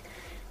punk.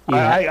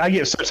 I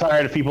get so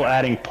tired of people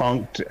adding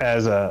punk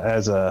as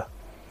a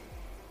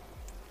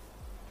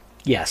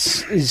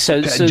yes.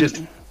 So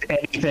just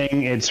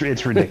anything. It's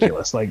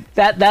ridiculous. Like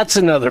that's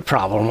another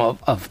problem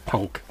of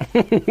punk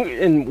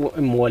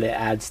and what it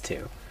adds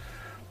to.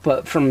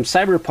 But from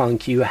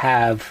cyberpunk, you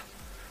have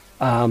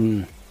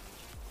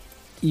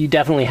you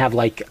definitely have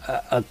like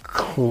a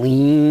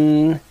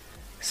clean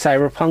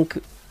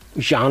cyberpunk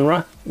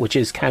genre, which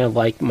is kind of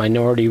like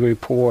Minority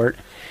Report.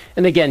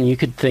 And again, you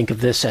could think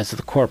of this as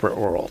the corporate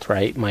world,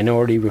 right?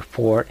 Minority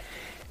Report,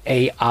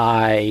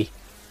 AI,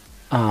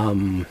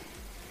 and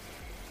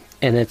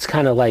it's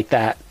kind of like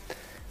that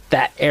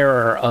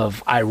era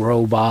of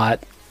iRobot,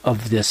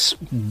 of this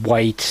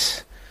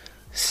white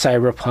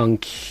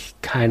cyberpunk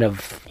kind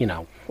of,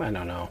 I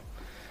don't know,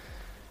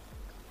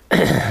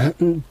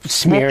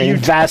 smearing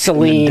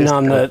Vaseline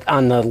on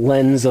the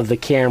lens of the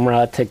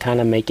camera to kind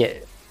of make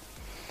it,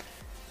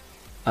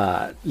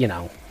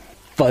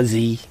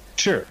 fuzzy.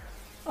 Sure.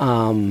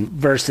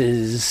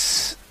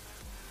 Versus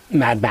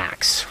Mad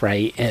Max,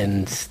 right?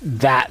 And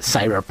that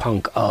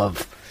cyberpunk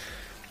of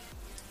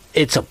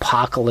it's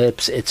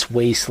apocalypse, it's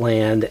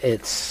wasteland,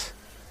 it's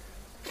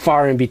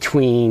far in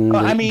between.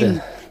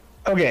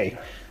 Okay.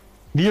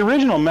 The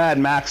original Mad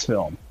Max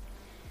film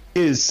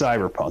is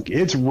cyberpunk.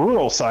 It's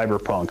rural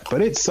cyberpunk,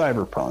 but it's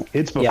cyberpunk.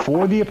 It's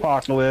before the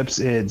apocalypse.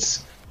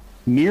 It's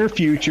near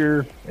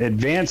future,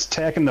 advanced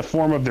tech in the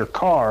form of their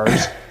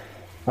cars.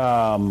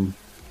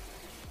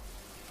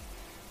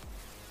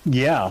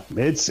 Yeah,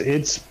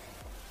 it's.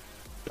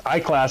 I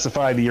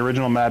classify the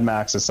original Mad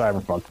Max as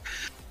cyberpunk.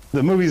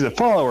 The movies that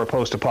follow are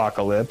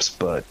post-apocalypse,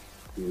 but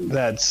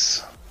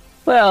that's.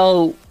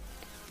 Well,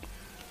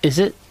 is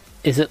it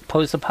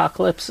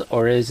post-apocalypse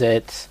or is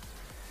it?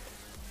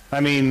 I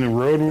mean,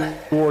 Road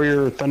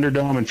Warrior,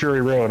 Thunderdome, and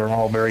Fury Road are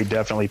all very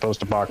definitely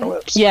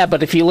post-apocalypse. Yeah,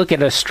 but if you look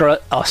at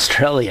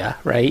Australia,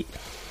 right?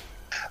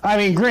 I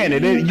mean,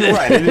 granted, you're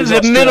right. It is the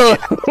Australia.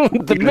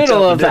 the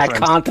middle of that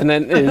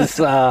continent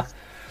is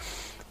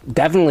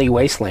definitely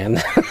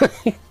wasteland.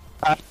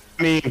 I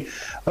mean,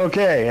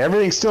 okay,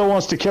 everything still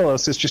wants to kill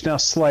us. It's just now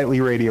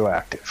slightly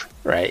radioactive,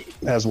 right?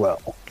 As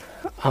well.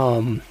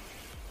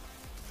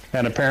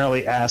 And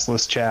apparently,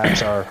 assless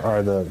chaps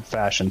are the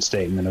fashion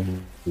statement of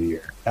the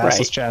year.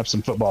 Assless chaps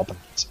and football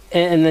pants.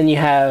 And then you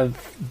have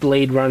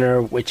Blade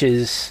Runner, which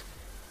is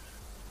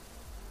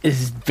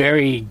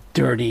very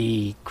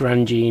dirty,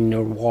 grungy,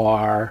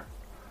 noir.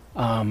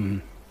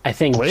 I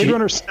think Blade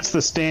Runner sets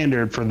the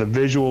standard for the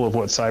visual of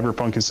what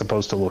cyberpunk is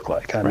supposed to look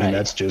like. I mean,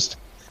 that's just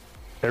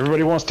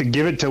everybody wants to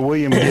give it to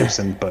William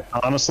Gibson, but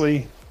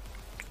honestly,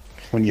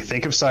 when you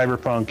think of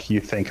cyberpunk, you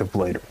think of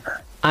Blade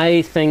Runner.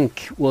 I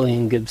think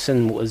William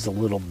Gibson was a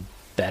little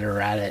better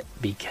at it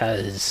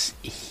because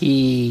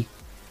he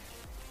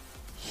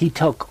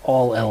took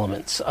all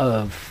elements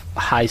of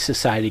high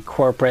society,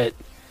 corporate,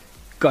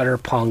 gutter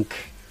punk,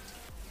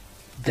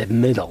 the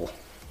middle,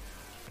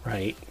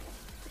 right,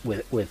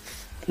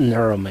 with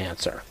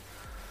Neuromancer,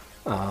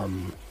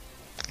 and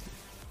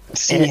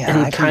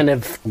kind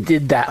of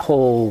did that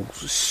whole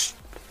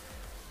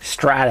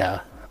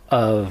strata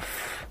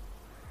of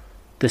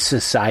the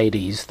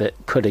societies that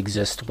could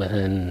exist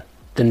within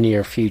the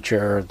near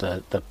future,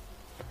 the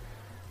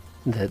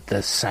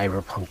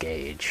cyberpunk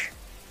age.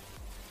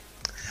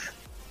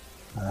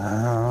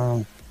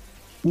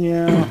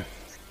 Yeah.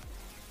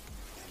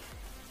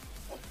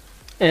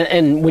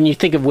 And when you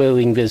think of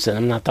William Gibson,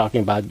 I'm not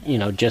talking about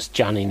just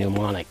Johnny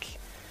Mnemonic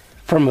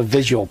from a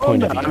visual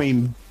point of view. I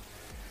mean,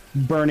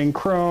 Burning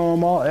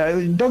Chrome.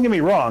 Don't get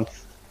me wrong,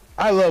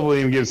 I love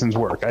William Gibson's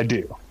work. I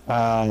do.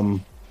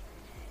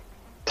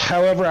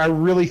 However, I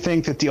really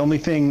think that the only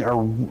thing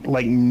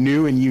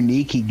new and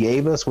unique he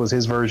gave us was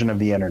his version of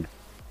the internet,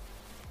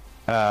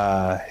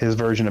 his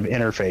version of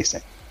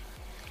interfacing.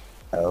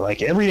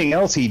 Like everything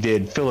else he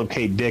did, Philip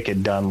K. Dick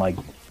had done like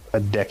a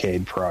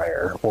decade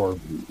prior or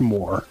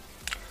more.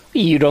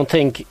 You don't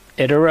think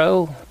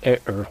Itaru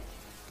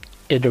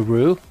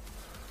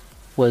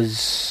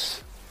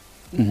was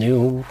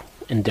new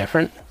and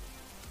different?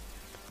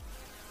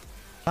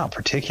 Not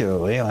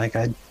particularly. Like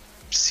I'd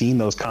seen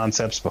those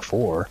concepts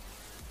before.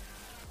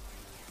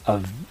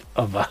 Of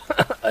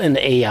an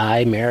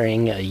AI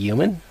marrying a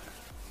human?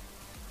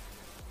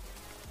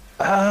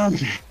 I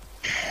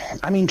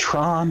mean,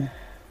 Tron.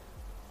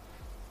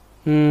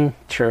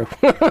 True.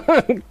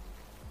 I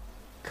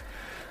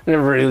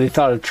never really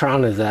thought of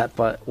Tron as that,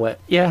 but what?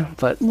 Yeah,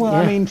 but well, yeah.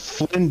 I mean,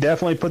 Flynn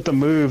definitely put the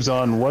moves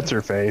on what's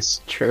her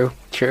face. True.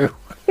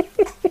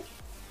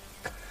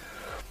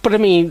 But I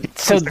mean,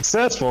 so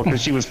successful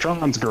because she was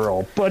Tron's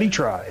girl, but he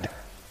tried.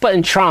 But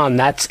in Tron,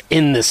 that's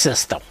in the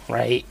system,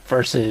 right?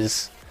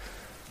 Versus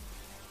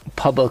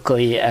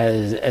publicly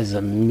as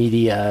a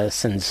media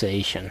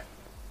sensation.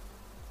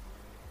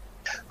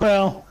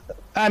 Well,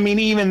 I mean,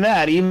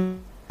 I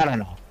don't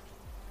know.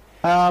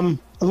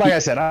 Like I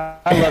said, I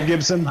love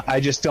Gibson. I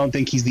just don't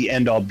think he's the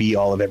end-all,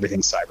 be-all of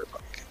everything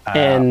cyberpunk.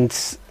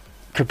 And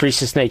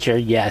Capricious Nature,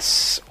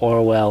 yes,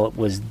 Orwell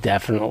was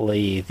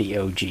definitely the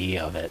OG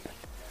of it.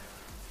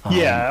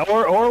 Yeah,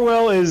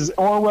 Orwell is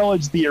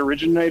the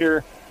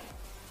originator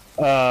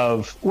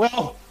of.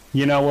 Well,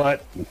 you know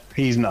what?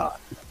 He's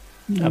not.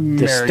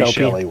 Mary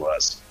Shelley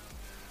was,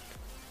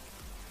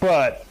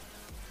 but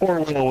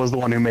Orwell was the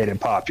one who made it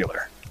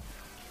popular.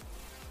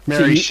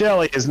 Mary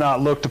Shelley is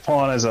not looked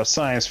upon as a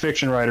science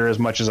fiction writer as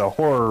much as a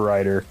horror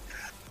writer,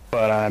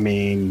 but I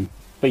mean,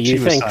 she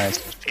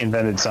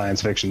invented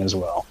science fiction as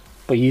well.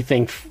 But you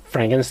think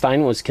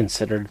Frankenstein was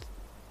considered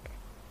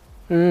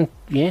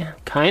Yeah,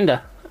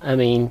 kinda.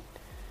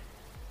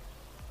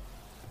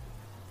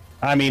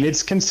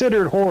 It's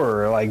considered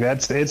horror. Like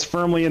it's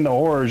firmly in the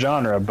horror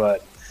genre,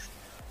 but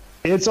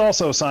it's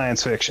also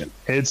science fiction.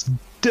 It's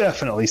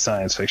definitely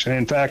science fiction.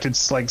 In fact,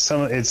 it's like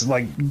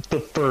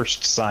the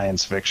first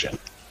science fiction.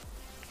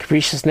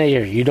 Capricious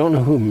Nader, you don't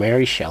know who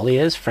Mary Shelley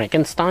is?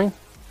 Frankenstein?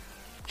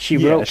 She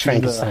wrote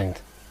Frankenstein.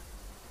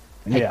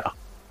 Yeah. I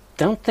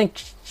don't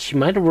think she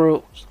might have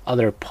wrote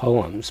other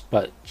poems,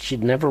 but she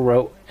never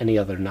wrote any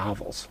other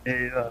novels.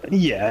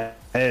 Yeah.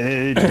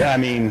 She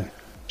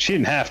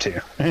didn't have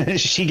to.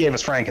 She gave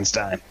us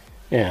Frankenstein.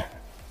 Yeah.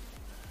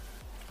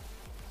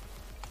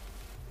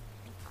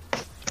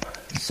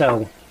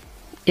 So,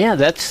 yeah,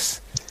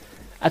 that's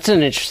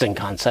an interesting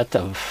concept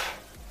of...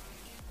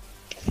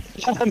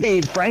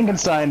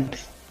 Frankenstein,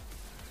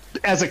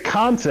 as a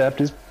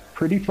concept, is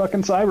pretty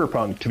fucking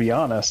cyberpunk, to be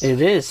honest.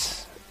 It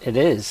is. It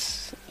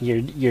is.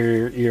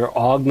 You're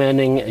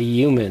augmenting a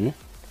human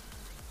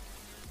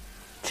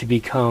to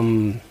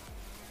become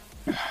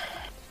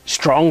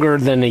stronger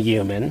than a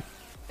human,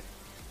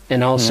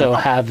 and also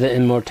have the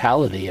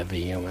immortality of a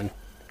human.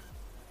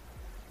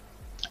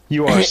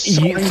 You are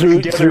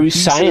through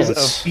science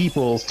of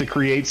peoples to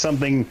create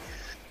something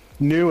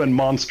new and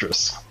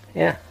monstrous.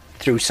 Yeah,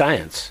 through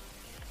science.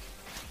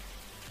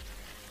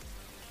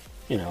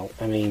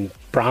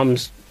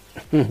 Bram's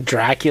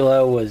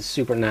Dracula was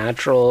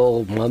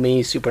supernatural,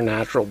 Mummy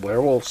supernatural,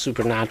 Werewolf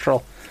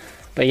supernatural.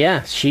 But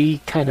yeah,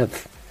 she kind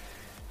of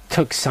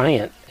took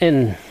science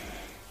and...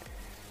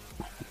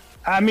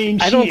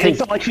 It's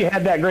not like she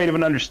had that great of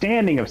an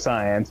understanding of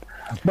science,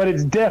 but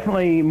it's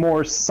definitely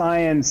more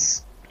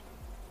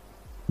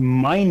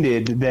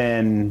science-minded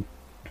than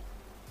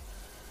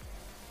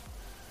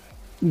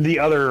the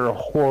other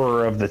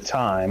horror of the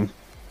time.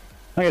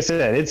 Like I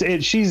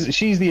said,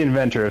 she's the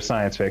inventor of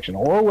science fiction.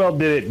 Orwell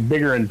did it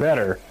bigger and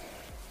better,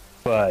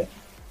 but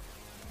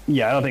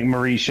yeah, I don't think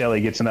Mary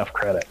Shelley gets enough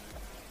credit.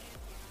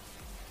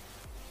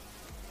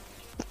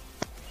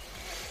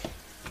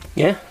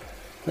 Yeah.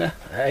 Yeah,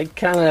 I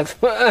kind of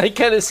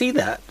see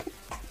that.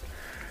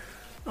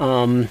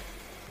 Wow.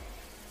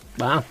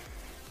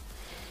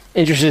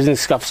 Interesting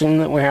discussion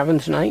that we're having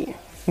tonight.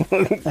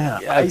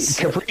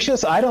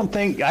 Capricious. I don't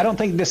think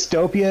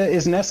dystopia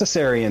is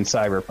necessary in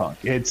cyberpunk.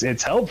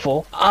 It's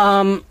helpful.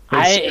 It's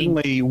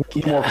certainly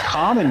more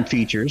common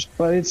features,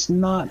 but it's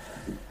not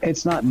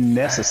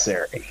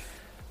necessary.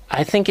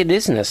 I think it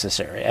is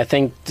necessary. I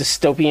think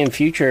dystopian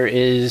future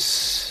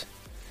is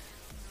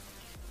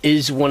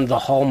one of the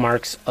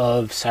hallmarks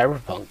of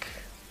cyberpunk.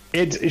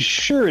 It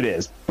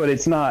is, but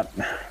it's not.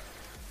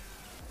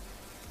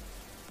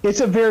 It's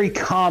a very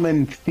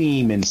common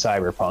theme in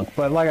cyberpunk,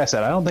 but like I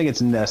said, I don't think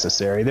it's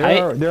necessary.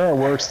 There are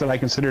works that I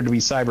consider to be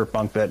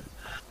cyberpunk that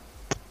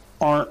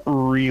aren't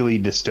really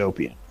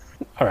dystopian.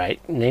 All right,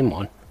 name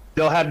one.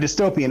 They'll have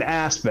dystopian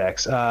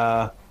aspects.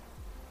 The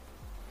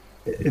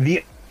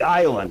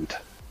Island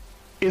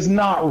is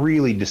not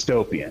really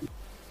dystopian.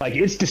 Like,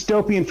 it's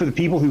dystopian for the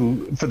people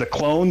for the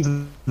clones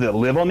that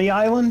live on the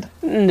island.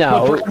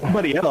 No, but for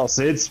everybody else,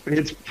 it's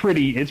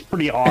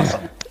pretty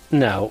awesome.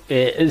 No,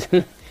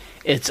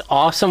 it's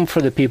awesome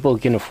for the people who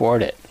can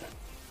afford it.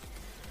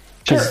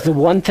 Because the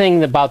one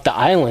thing about the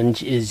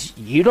island is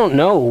you don't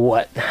know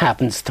what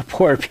happens to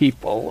poor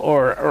people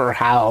or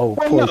how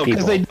poor people.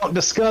 Because they don't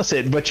discuss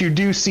it, but you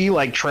do see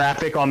like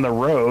traffic on the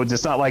roads.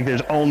 It's not like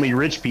there's only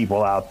rich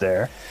people out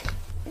there.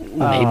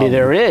 Maybe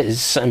there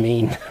is.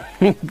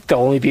 The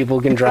only people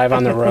who can drive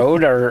on the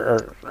road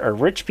are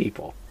rich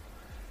people.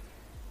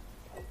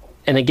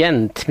 And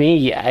again, to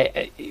me,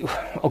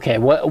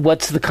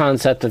 what's the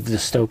concept of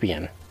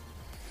dystopian?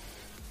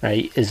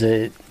 Right? Is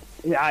it?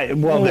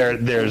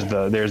 There's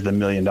the $1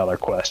 million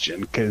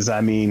question, because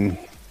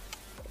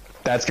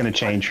that's going to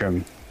change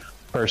from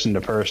person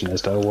to person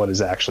as to what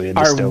is actually a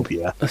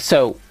dystopia.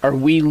 So, are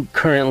we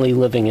currently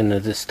living in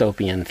a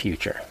dystopian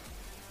future?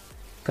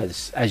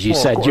 Because, as you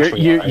said,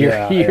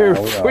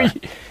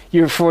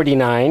 you're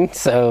 49,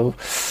 so...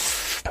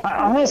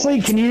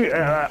 Honestly, can you,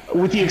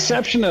 with the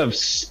exception of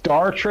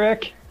Star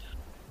Trek,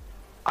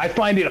 I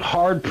find it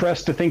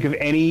hard-pressed to think of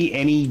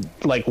any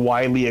like,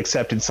 widely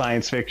accepted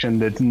science fiction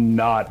that's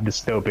not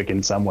dystopic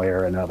in some way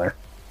or another.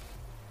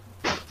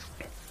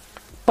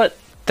 But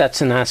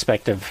that's an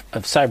aspect of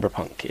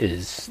cyberpunk,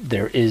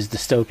 there is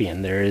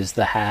dystopian. There is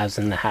the haves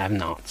and the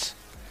have-nots.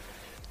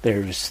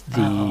 There's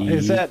the...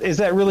 Is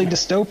that really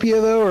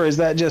dystopia, though, or is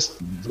that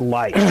just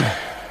life?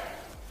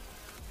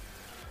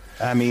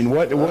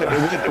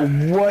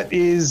 What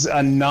is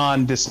a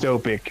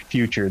non-dystopic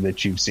future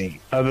that you've seen,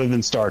 other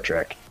than Star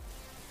Trek,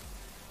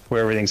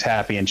 where everything's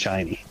happy and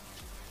shiny?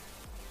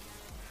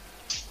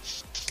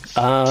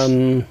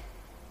 So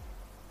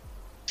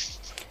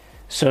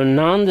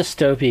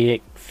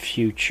non-dystopic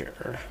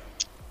future.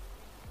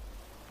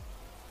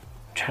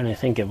 I'm trying to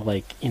think of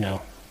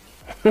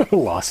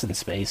Lost in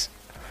Space.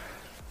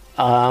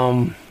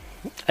 Again,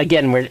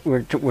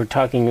 we're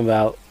talking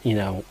about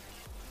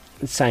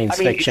science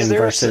fiction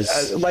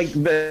versus like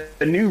the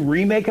new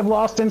remake of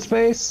Lost in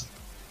Space.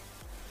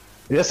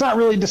 That's not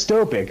really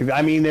dystopic.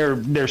 I mean,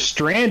 they're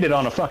stranded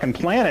on a fucking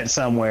planet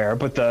somewhere,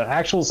 but the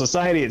actual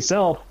society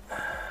itself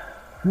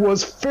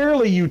was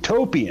fairly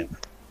utopian.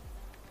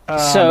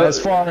 So as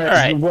far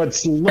as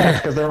what's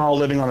left, because they're all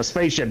living on a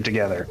spaceship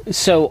together.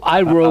 So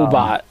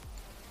iRobot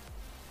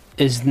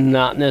is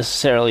not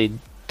necessarily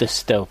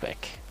dystopic,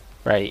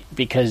 right?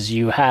 Because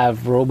you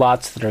have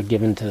robots that are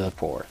given to the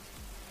poor.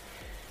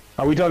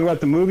 Are we talking about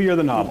the movie or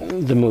the novel?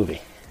 The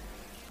movie.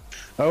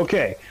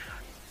 Okay.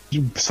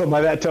 So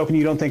by that token,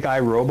 you don't think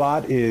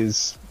iRobot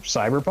is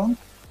cyberpunk?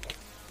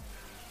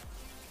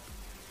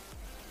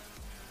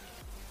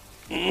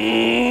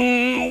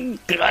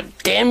 God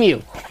damn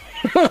you.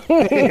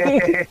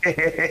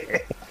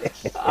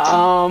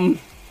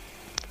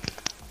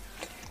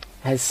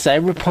 Has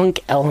cyberpunk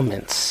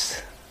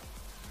elements.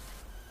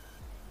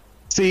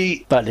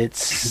 See, but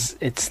it's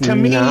to not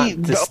me,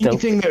 dystopic. the only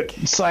thing that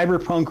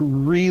cyberpunk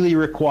really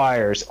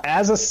requires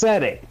as a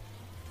setting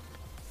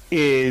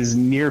is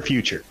near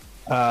future.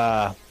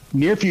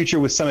 Near future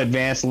with some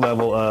advanced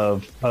level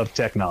of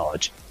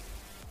technology.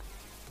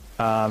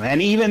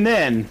 And even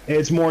then,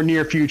 it's more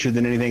near future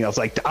than anything else.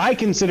 Like, I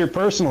consider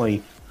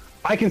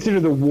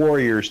the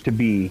Warriors to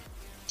be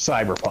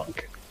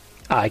cyberpunk.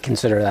 I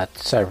consider that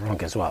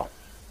cyberpunk as well.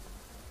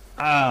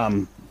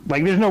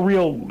 Like, there's no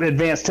real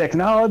advanced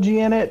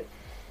technology in it,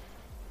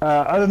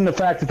 other than the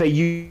fact that they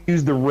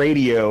use the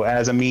radio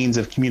as a means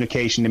of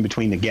communication in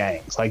between the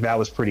gangs. Like, that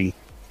was pretty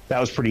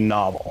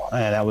novel,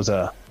 and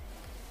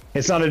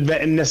it's not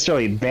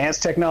necessarily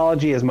advanced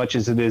technology as much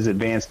as it is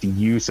advanced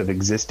use of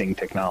existing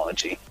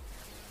technology,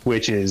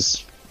 which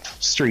is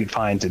Street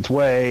finds its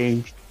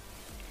way,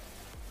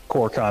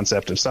 core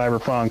concept of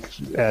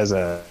cyberpunk as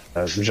a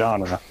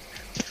genre.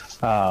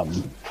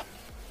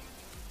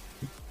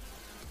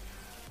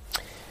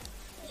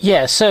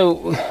 Yeah,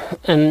 so,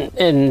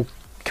 and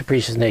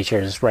Capricious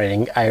Nature's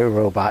writing,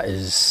 iRobot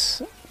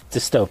is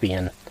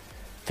dystopian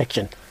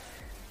fiction.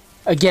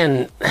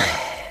 Again,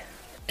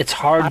 it's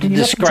hard to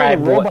describe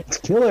what... robots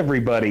kill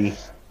everybody.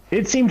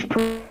 It seems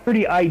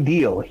pretty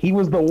ideal. He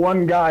was the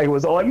one guy who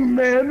was all like,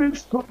 man,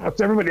 this sucks.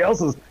 Everybody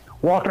else is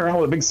walking around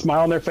with a big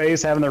smile on their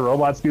face, having their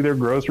robots do their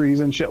groceries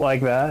and shit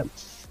like that.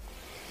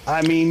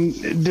 I mean,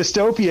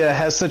 dystopia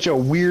has such a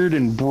weird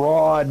and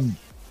broad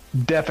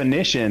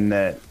definition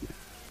that,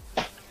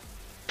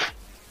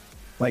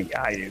 like,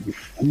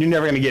 you're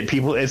never going to get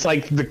people. It's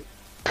like the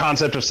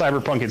concept of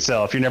cyberpunk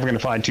itself. You're never going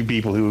to find two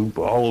people who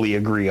wholly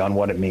agree on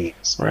what it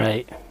means.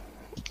 Right.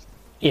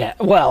 Yeah,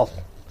 well,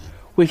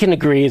 we can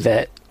agree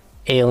that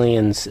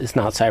Aliens is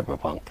not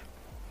cyberpunk,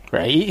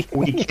 right?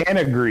 We can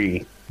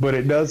agree, but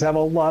it does have a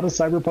lot of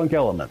cyberpunk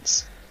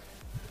elements.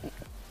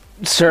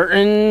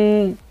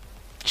 Certain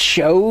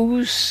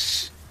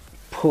shows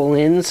pull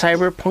in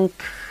cyberpunk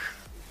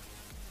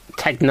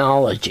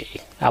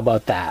technology. How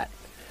about that?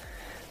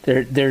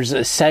 There's a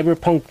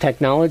cyberpunk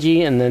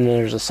technology, and then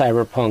there's a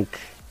cyberpunk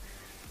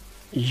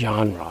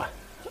genre.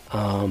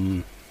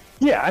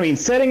 Yeah, I mean,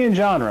 setting and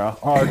genre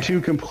are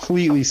two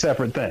completely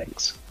separate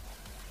things.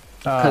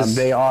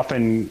 They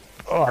often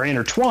are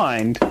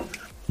intertwined,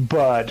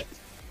 but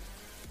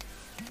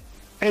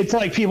it's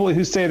like people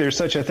who say there's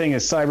such a thing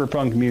as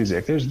cyberpunk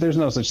music. There's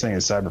no such thing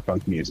as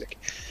cyberpunk music.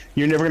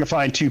 You're never going to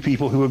find two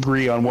people who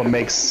agree on what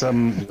makes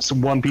some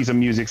one piece of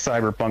music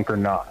cyberpunk or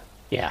not.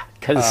 Yeah,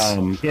 because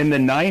in the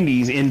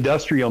 90s,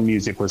 industrial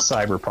music was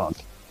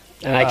cyberpunk.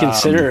 And I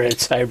consider it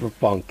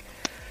cyberpunk,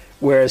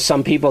 whereas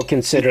some people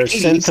consider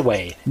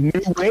synthwave. New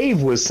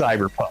wave was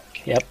cyberpunk.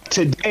 Yep.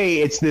 Today,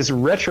 it's this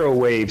retro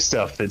wave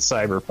stuff that's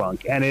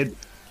cyberpunk, and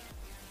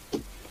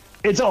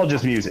it's all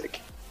just music.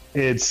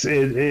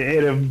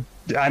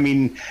 I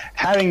mean,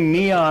 having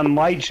neon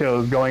light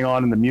shows going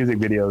on in the music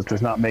videos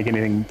does not make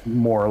anything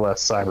more or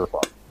less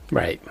cyberpunk.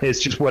 Right. It's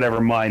just whatever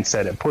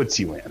mindset it puts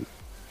you in.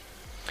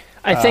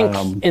 I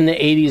think in the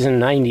 80s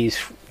and 90s,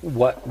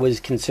 what was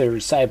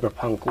considered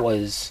cyberpunk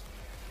was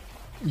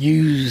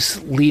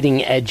use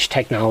leading edge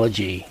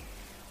technology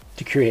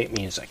to create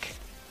music,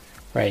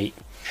 right?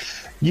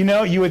 You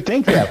know, you would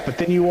think that, but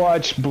then you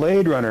watch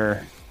Blade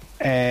Runner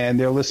and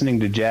they're listening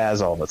to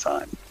jazz all the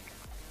time.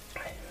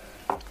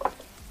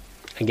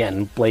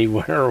 Again, Blade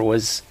Runner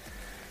was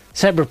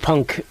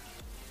cyberpunk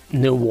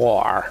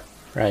noir,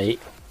 right?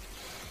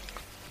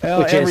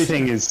 Well,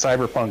 everything is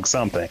cyberpunk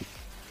something.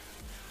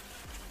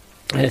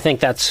 And I think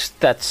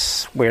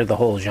that's where the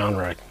whole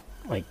genre,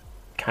 like,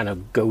 kind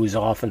of goes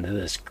off into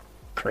this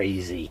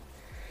crazy.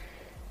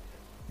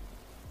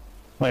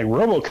 Like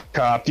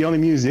RoboCop, the only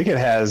music it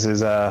has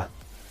is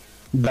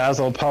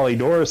Basil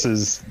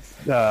Polydoris's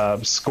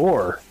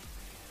score,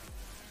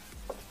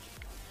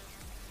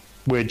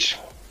 which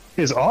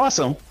is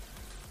awesome,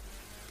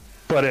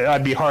 but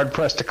I'd be hard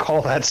pressed to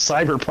call that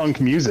cyberpunk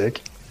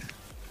music.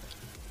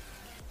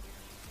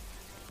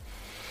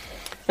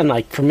 And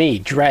like for me,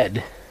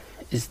 Dread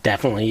is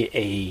definitely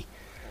a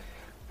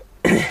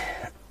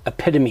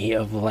epitome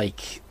of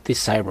like the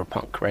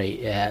cyberpunk,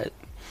 right?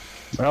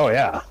 Oh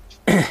yeah.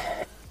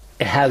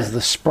 It has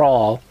the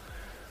sprawl,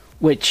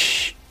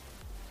 which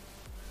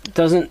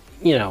doesn't,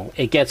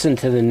 it gets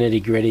into the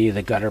nitty gritty,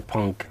 the gutter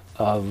punk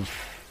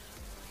of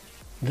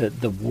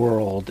the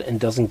world and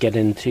doesn't get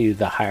into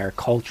the higher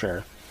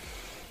culture.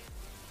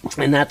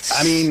 And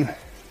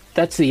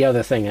that's the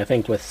other thing I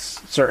think with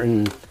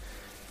certain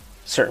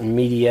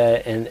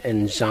media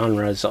and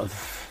genres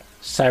of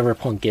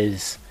cyberpunk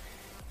is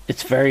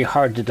it's very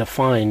hard to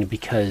define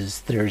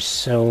because there's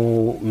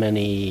so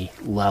many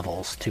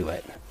levels to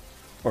it,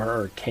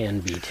 or can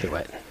be to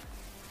it.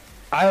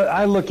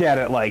 I look at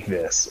it like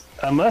this.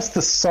 Unless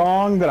the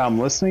song that I'm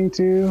listening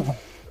to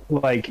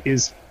like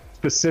is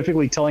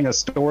specifically telling a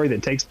story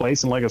that takes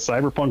place in like a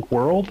cyberpunk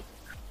world,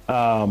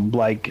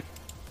 like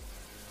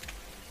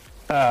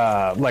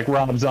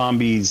Rob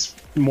Zombie's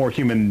More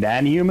Human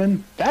Than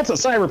Human, that's a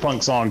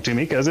cyberpunk song to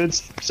me because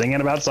it's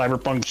singing about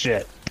cyberpunk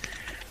shit.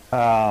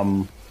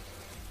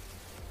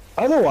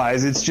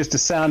 Otherwise, it's just a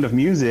sound of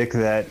music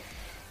that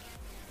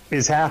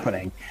is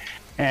happening.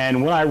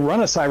 And when I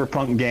run a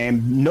cyberpunk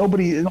game,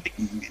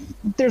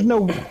 there's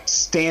no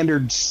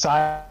standard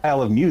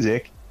style of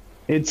music.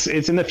 It's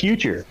in the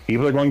future.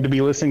 People are going to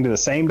be listening to the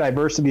same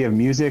diversity of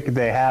music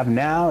they have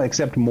now,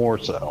 except more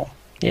so.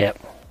 Yep.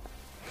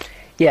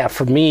 Yeah,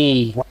 for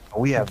me,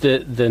 we have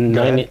the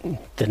 9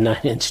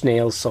 Inch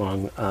Nails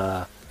song,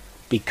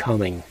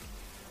 "Becoming."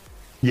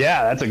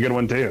 Yeah, that's a good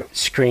one too.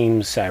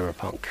 Screams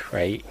cyberpunk,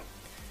 right?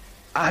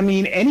 I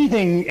mean,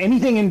 anything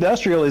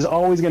industrial is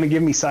always going to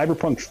give me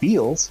cyberpunk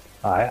feels.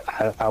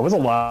 I was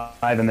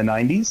alive in the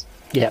 90s.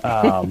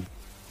 Yeah.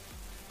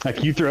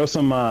 Like you throw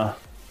some,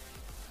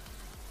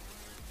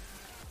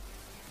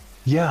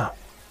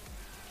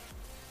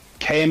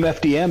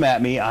 KMFDM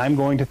at me, I'm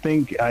going to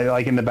think,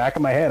 like in the back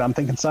of my head, I'm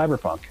thinking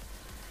cyberpunk.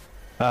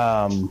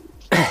 Yeah,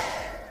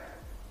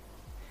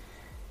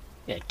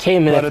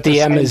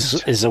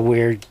 KMFDM is a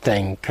weird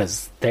thing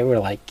because they were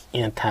like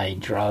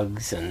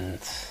anti-drugs and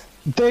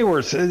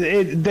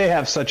they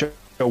have such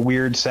a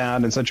weird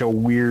sound and such a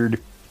weird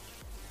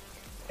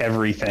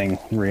everything,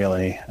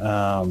 really.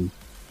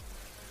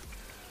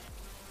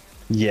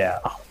 Yeah,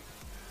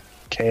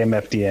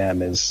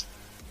 KMFDM is.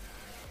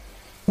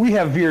 We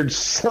have veered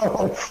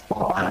so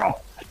far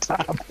off the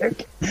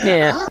topic.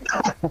 Yeah,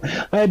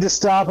 I had to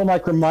stop and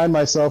like remind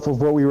myself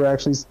of what we were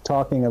actually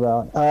talking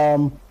about.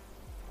 Well,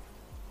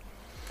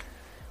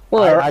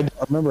 I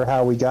don't remember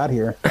how we got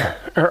here.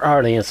 Our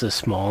audience is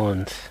small,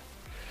 and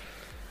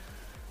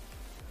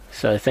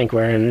so I think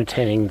we're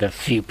entertaining the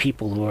few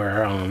people who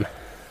are on,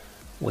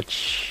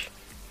 which...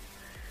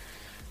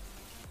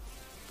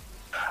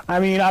 I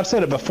mean, I've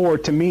said it before,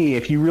 to me,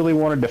 if you really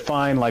wanted to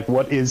define, like,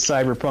 what is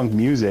cyberpunk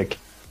music,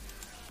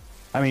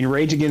 I mean,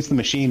 Rage Against the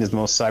Machine is the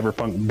most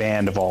cyberpunk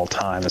band of all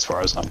time, as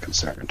far as I'm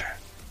concerned.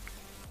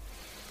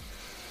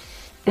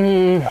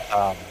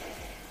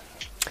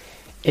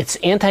 It's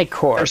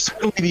anti-core. They're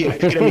certainly the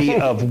epitome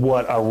of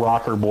what a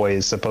rocker boy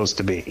is supposed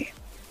to be.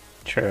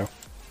 True.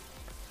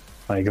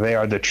 Like, they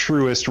are the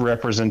truest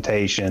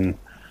representation.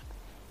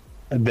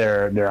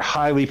 They're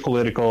highly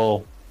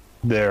political.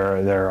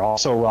 They're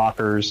also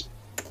rockers.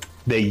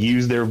 They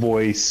use their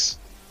voice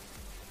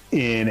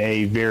in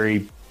a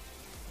very,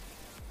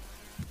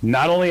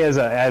 not only as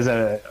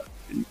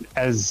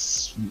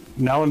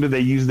not only do they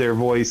use their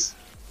voice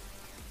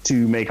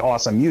to make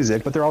awesome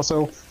music, but they're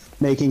also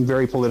making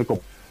very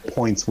political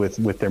points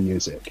with their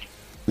music.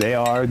 They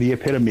are the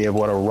epitome of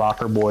what a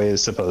rocker boy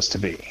is supposed to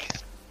be.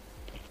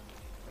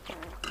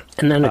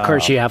 And then, of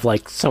course, you have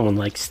like someone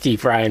like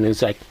Steve Ryan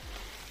who's like,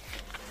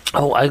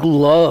 "Oh, I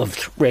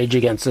loved Rage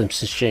Against the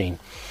Machine.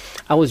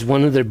 I was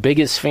one of their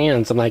biggest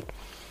fans." I'm like,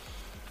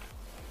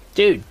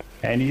 dude,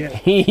 and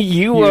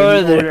you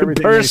are the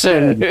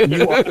person.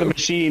 You are the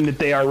machine that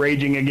they are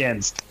raging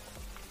against.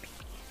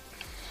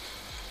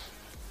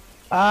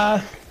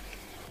 Alice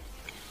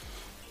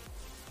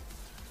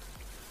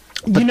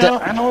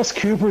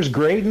Cooper's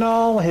great and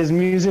all. His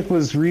music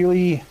was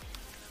really...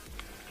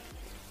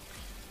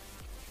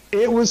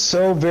 It was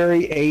so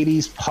very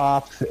 80s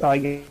pop.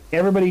 Like,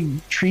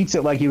 everybody treats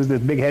it like he was this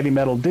big heavy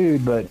metal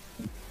dude, but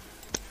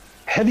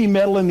heavy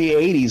metal in the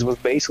 80s was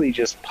basically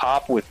just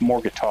pop with more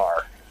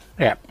guitar.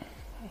 Yeah,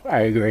 I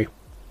agree.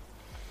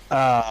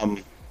 Now,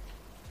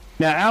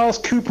 Alice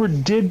Cooper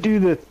did do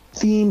the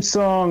theme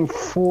song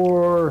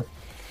for...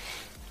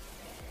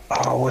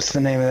 Oh, what's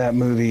the name of that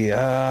movie?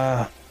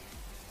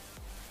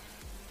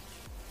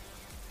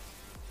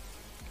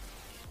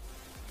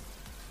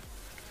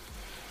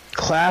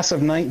 Class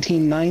of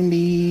 1990.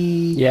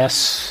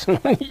 Yes.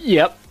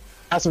 Yep.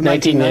 Class of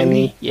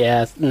 1990.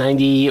 Yeah,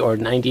 90 or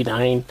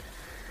 99.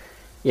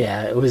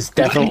 Yeah, it was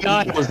definitely...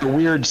 99 was the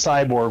weird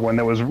cyborg one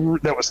that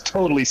was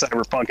totally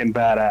cyberpunk and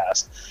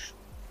badass.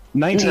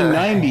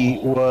 1990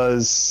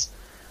 was...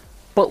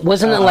 But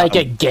wasn't it like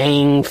a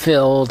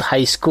gang-filled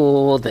high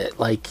school that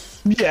like...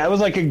 Yeah, it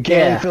was like a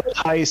gang-filled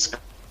high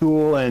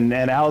school, and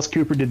Alice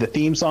Cooper did the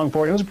theme song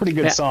for it. It was a pretty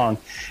good song.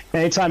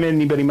 Anytime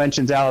anybody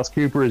mentions Alice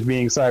Cooper as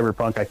being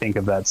cyberpunk, I think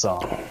of that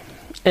song.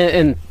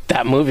 And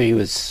that movie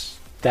was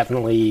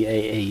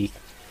definitely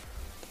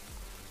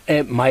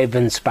it might have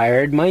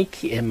inspired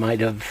Mike. It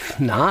might have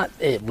not.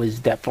 It was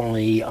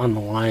definitely on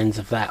the lines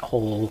of that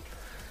whole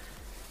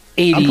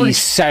 80s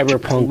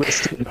cyberpunk.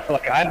 Listed,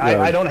 like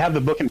I don't have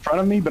the book in front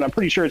of me, but I'm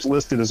pretty sure it's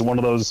listed as one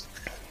of those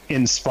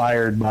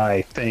inspired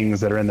by things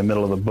that are in the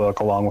middle of the book,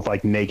 along with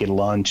like Naked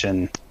Lunch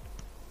and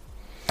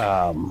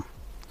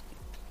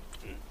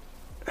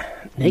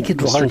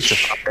Naked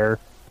Lunch.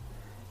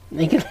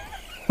 Naked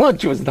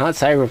Lunch was not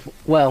cyberpunk.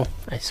 Well,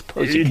 I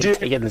suppose you could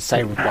take it in the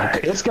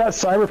cyberpunk. It's got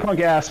cyberpunk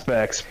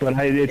aspects, but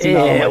it's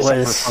not on my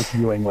cyberpunk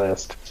viewing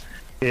list.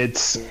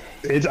 It's.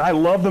 I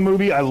love the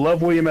movie. I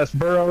love William S.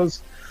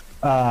 Burroughs.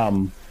 I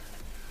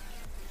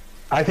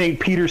think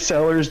Peter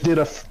Sellers did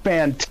a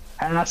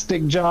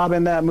fantastic job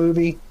in that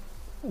movie.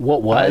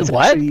 What?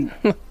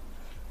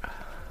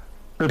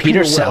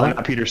 Peter Sellers?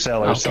 Not Peter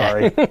Sellers,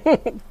 okay.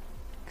 sorry.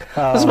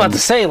 I was about to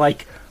say,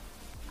 like,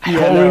 I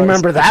don't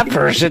remember that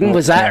version.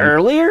 Was that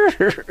earlier?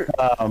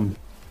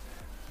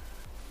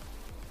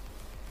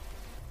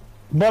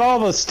 But all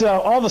the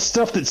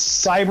stuff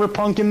that's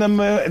cyberpunk in the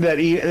movie that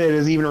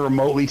is even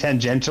remotely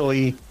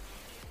tangentially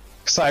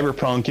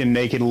cyberpunk in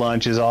Naked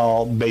Lunch is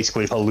all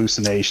basically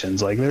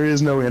hallucinations. Like, there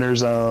is no inner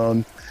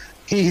zone.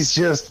 He's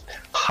just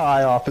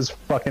high off his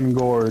fucking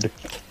gourd.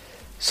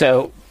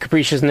 So,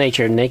 Capricious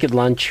Nature, Naked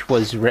Lunch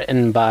was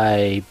written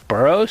by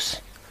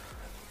Burroughs.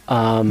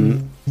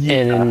 And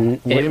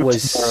it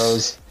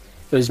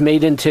was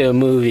made into a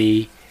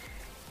movie,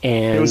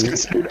 and it was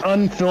considered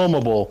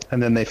unfilmable,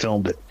 and then they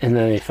filmed it.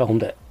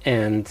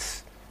 And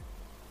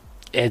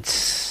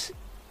it's,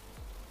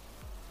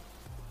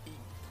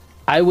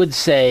 I would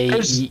say,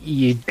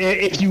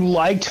 if you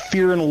liked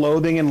Fear and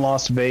Loathing in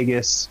Las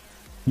Vegas,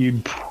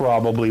 you'd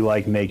probably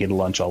like Naked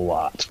Lunch a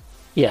lot.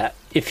 Yeah,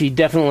 if you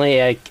definitely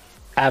like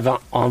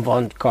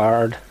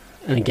avant-garde,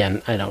 and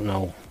again, I don't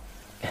know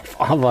if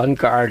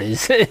avant-garde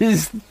is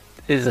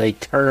a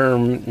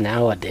term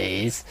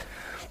nowadays,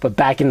 but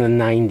back in the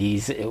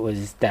 90s, it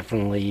was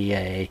definitely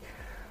a,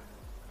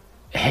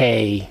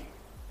 hey,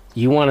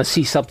 you want to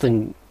see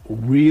something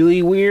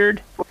really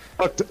weird?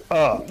 Fucked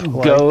up.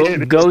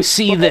 Go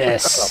see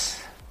this.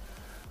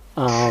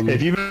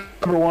 If you've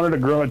ever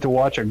wanted to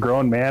watch a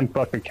grown man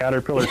fuck a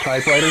Caterpillar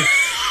typewriter,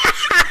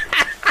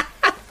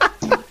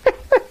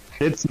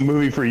 it's the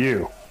movie for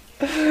you.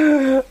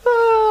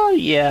 Oh,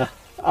 yeah.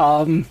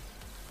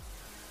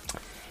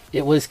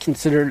 It was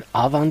considered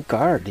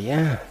avant-garde,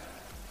 yeah.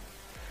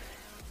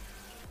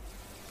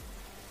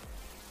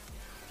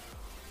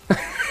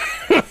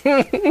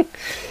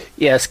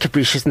 Yes,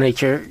 Capricious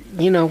Nature.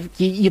 You know,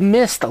 you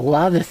missed a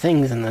lot of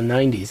things in the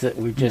 90s that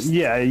were just...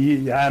 Yeah,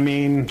 I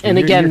mean... And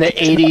again, the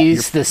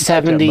 80s, the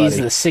 70s,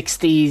 the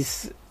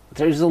 60s,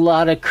 there's a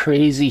lot of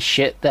crazy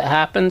shit that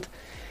happened.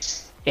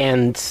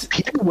 And...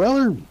 Peter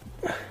Weller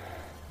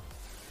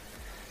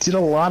did a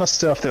lot of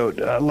stuff, though.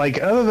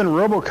 Like, other than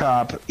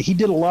RoboCop, he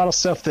did a lot of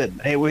stuff that,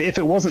 if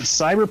it wasn't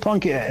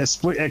cyberpunk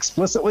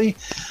explicitly...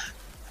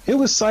 It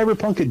was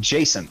cyberpunk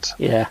adjacent.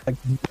 Yeah. Like,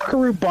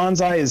 Buckaroo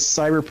Banzai is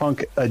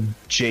cyberpunk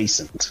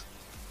adjacent.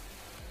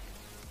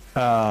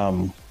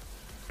 Not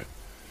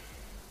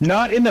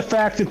in the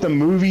fact that the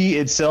movie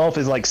itself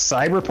is like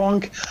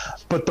cyberpunk,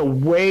 but the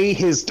way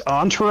his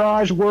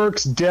entourage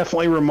works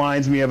definitely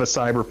reminds me of a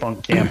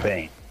cyberpunk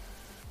campaign.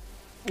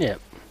 Yeah.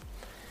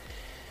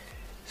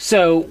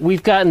 So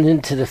we've gotten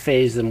into the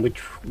phase in which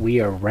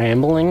we are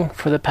rambling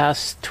for the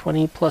past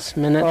 20 plus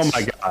minutes. Oh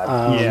my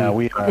god! Yeah,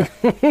 we are.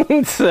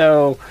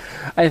 So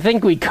I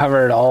think we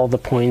covered all the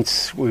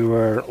points we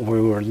were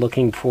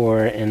looking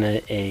for in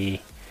a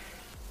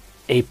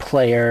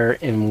player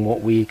and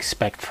what we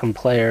expect from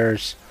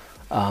players.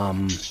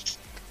 I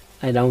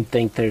don't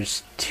think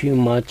there's too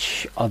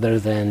much other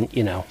than,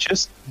 you know,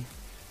 just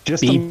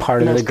be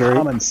part of the group.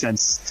 Common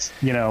sense,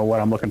 you know,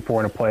 what I'm looking for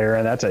in a player,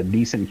 and that's a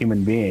decent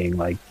human being.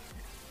 Like,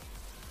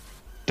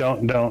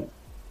 don't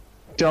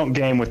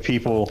game with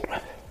people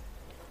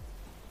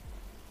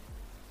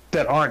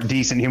that aren't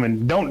decent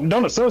human.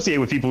 Don't associate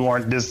with people who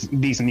aren't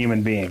decent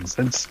human beings.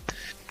 It's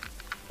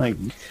like,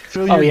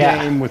 fill your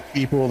game with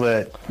people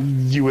that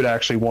you would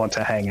actually want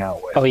to hang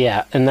out with. Oh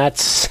yeah, and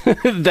that's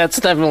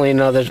that's definitely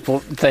another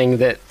thing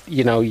that,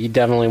 you know, you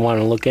definitely want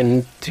to look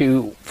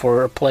into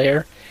for a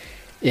player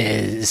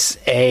is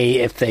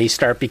if they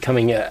start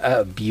becoming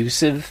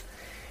abusive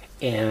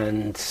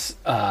and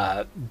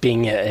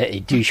being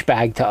a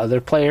douchebag to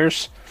other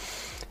players.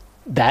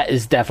 That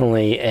is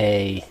definitely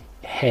a,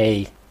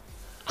 hey,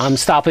 I'm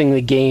stopping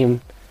the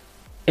game,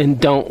 and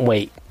don't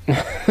wait.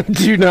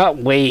 Do not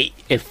wait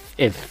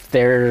if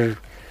they're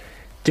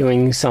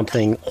doing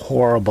something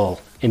horrible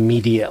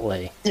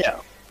immediately. Yeah.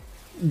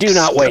 Do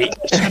not wait.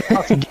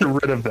 Get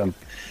rid of them.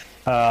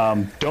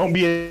 Don't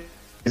be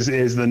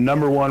is the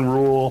number one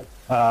rule.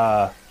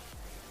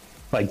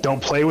 Like,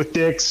 don't play with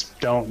dicks.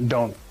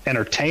 Don't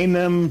entertain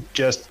them.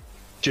 Just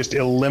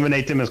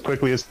eliminate them as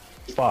quickly as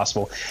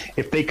possible.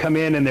 If they come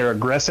in and they're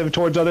aggressive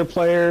towards other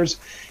players,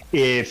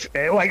 I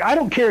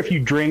don't care if you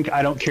drink,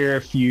 I don't care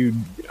if you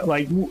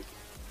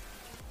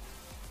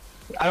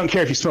I don't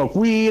care if you smoke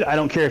weed, I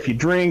don't care if you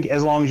drink,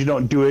 as long as you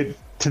don't do it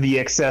to the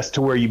excess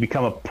to where you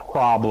become a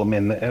problem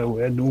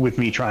with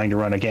me trying to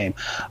run a game.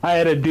 I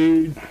had a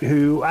dude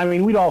who, I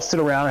mean, we'd all sit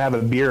around and have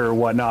a beer or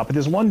whatnot, but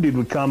this one dude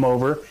would come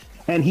over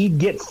and he'd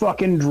get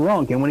fucking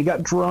drunk. And when he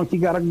got drunk, he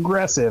got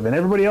aggressive. And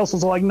everybody else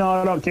was like,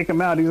 no, don't kick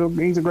him out.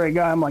 He's a great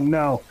guy. I'm like,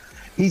 no.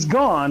 He's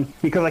gone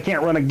because I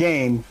can't run a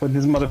game with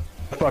this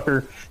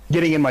motherfucker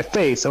getting in my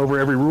face over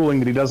every ruling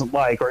that he doesn't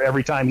like or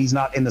every time he's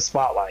not in the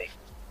spotlight.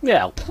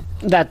 Yeah,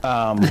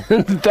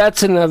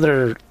 that's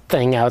another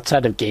thing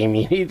outside of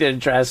gaming you need to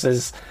address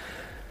is,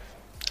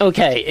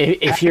 okay,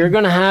 if you're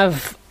going to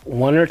have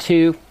one or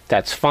two,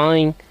 that's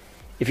fine.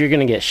 If you're going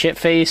to get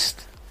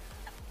shit-faced,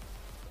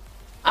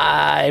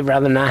 I'd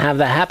rather not have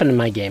that happen in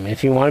my game.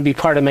 If you want to be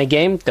part of my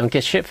game, don't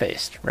get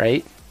shit-faced,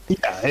 right?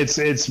 Yeah,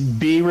 it's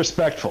be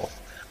respectful.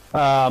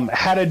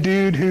 Had a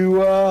dude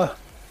who...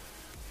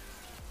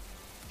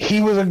 he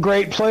was a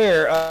great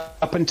player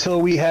up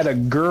until we had a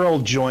girl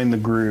join the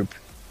group.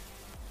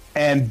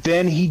 And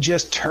then he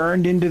just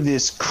turned into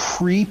this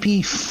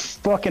creepy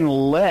fucking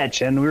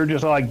lech, and we were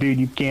just like, dude,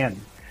 you can't.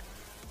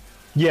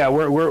 Yeah,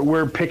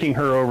 we're picking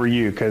her over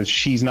you because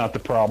she's not the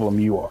problem,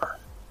 you are.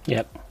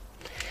 Yep.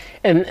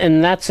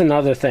 And that's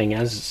another thing,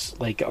 as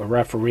like a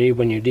referee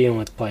when you're dealing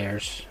with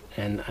players,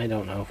 and I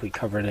don't know if we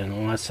covered it in the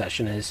last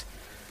session, is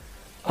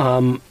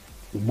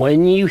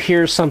when you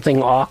hear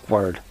something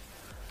awkward,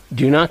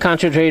 do not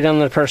concentrate on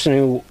the person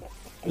who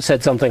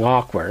said something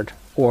awkward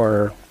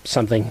or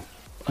something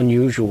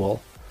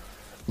unusual.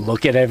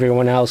 Look at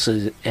everyone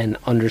else's and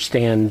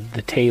understand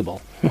the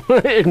table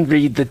and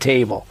read the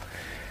table.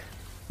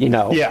 You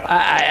know, yeah.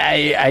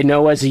 I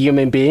know as a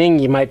human being,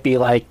 you might be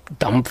like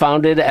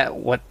dumbfounded at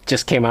what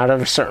just came out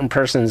of a certain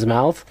person's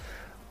mouth,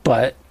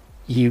 but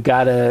you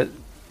gotta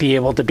be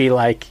able to be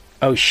like,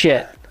 oh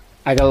shit,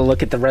 I gotta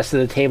look at the rest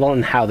of the table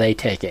and how they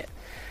take it.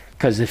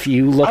 Because if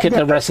you look at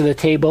the rest of the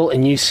table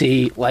and you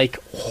see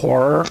like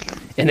horror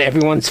in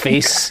everyone's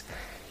face,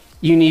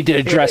 you need to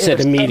address it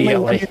immediately.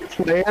 One of your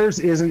players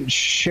isn't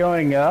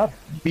showing up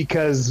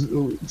because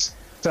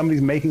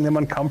somebody's making them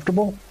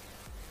uncomfortable.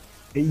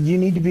 You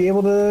need to be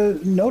able to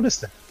notice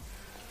them.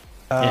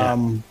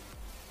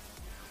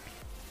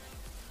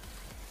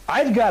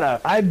 I've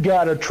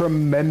got a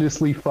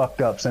tremendously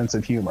fucked up sense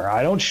of humor.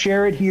 I don't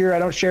share it here. I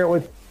don't share it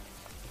with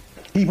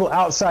people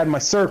outside my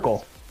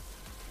circle.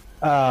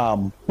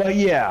 But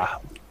yeah,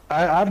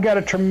 I've got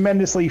a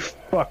tremendously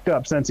fucked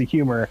up sense of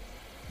humor.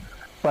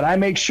 But I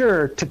make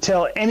sure to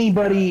tell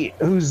anybody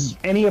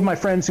any of my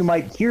friends who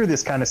might hear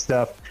this kind of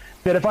stuff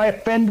that if I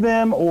offend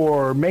them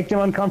or make them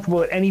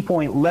uncomfortable at any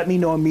point, let me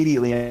know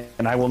immediately,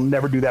 and I will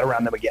never do that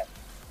around them again.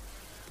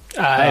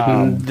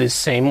 I'm the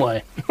same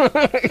way.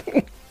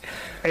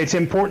 It's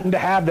important to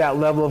have that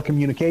level of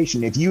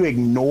communication. If you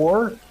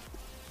ignore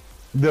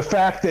the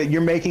fact that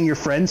you're making your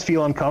friends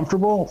feel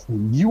uncomfortable,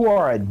 you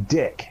are a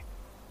dick.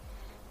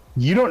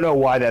 You don't know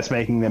why that's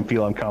making them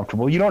feel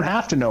uncomfortable. You don't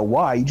have to know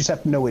why. You just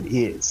have to know it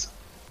is.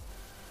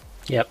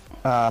 Yep.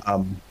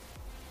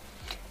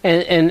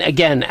 And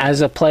again,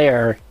 as a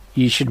player,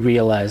 you should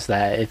realize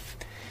that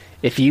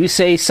if you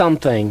say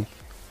something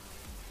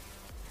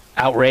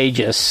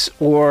outrageous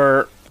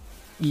or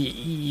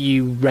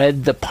you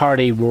read the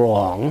party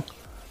wrong,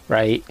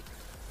 right?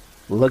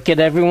 Look at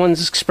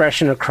everyone's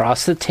expression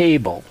across the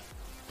table,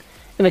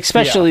 and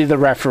especially the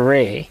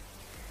referee.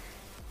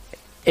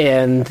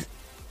 And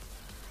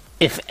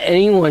if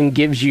anyone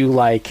gives you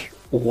like,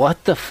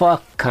 what the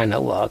fuck kind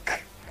of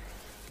look,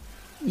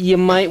 you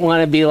might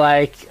want to be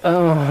like,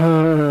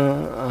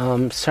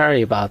 oh,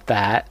 sorry about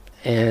that,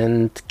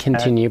 and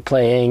continue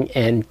playing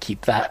and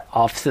keep that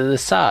off to the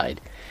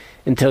side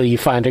until you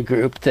find a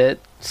group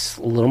that's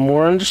a little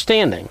more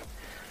understanding.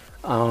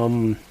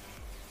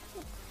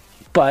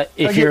 But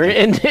if you're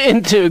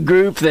into a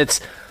group that's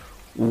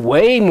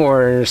way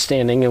more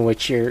understanding, in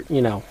which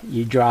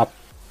you drop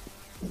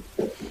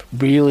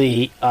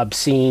really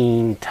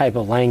obscene type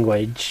of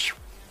language,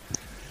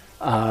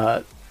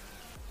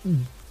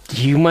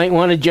 you might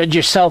want to judge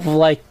yourself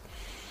like,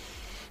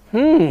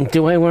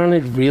 do I want to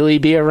really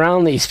be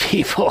around these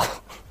people?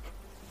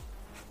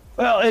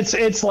 Well,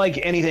 it's like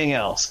anything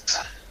else.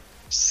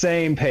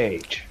 Same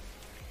page.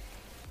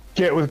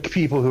 Get with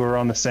people who are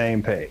on the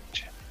same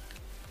page.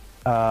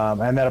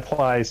 And that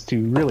applies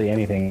to really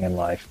anything in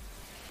life.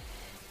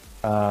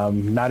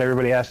 Not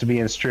everybody has to be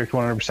in strict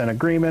 100%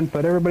 agreement,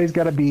 but everybody's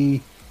got to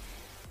be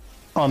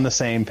on the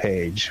same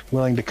page,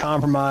 willing to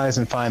compromise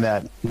and find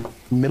that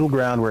middle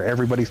ground where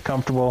everybody's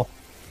comfortable,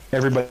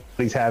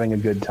 everybody's having a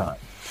good time.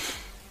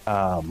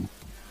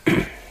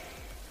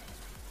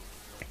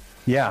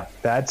 Yeah,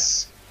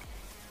 that's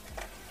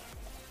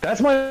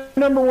my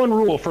number one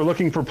rule for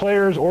looking for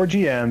players or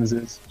GMs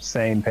is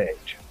same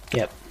page.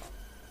 Yep.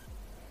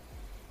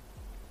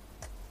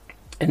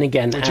 And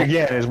again, which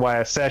again is why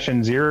a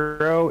session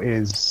 0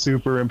 is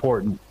super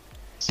important,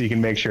 so you can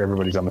make sure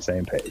everybody's on the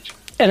same page.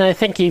 And I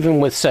think even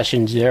with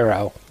session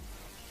 0,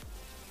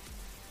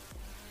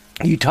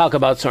 you talk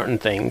about certain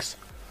things,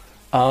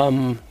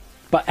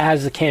 but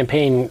as the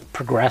campaign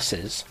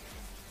progresses,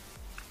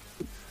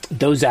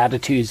 those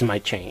attitudes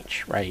might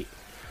change, right?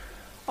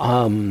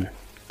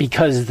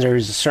 because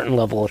there's a certain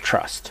level of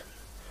trust.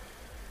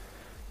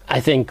 I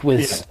think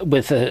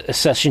with a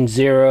session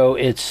 0,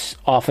 it's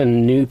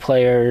often new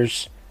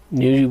players,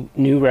 new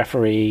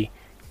referee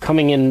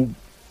coming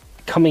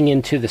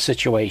into the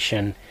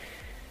situation,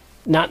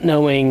 not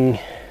knowing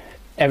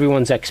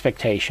everyone's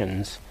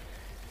expectations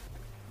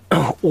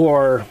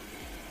or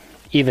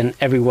even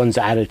everyone's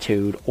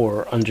attitude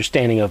or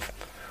understanding of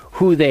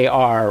who they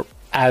are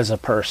as a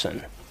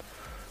person,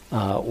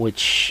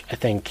 which I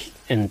think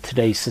in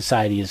today's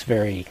society is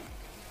very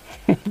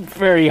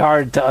very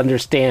hard to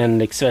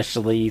understand,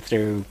 especially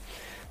through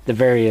the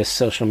various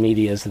social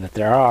medias that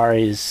there are.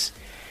 Is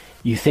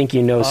you think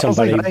you know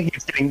somebody. I think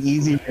it's getting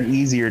easier and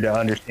easier to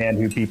understand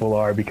who people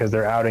are because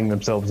they're outing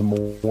themselves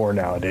more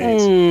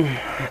nowadays.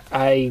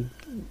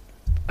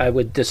 I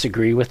would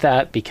disagree with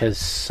that, because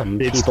some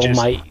people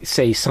might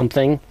say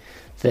something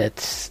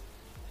that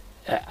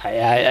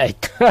I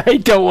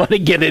don't want to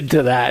get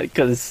into that,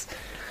 because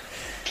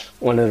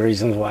one of the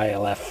reasons why I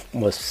left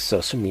was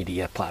social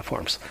media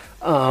platforms.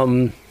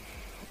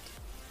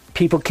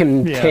 People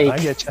can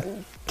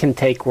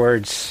take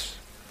words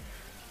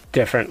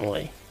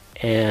differently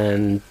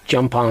and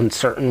jump on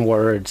certain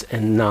words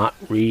and not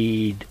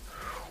read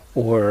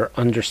or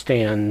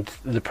understand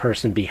the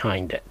person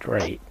behind it,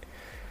 right?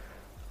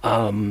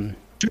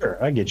 Sure,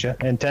 I get you.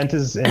 Intent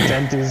is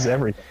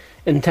everything.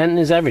 Intent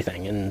is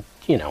everything, and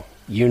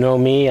you know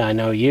me, I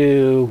know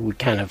you. We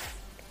kind of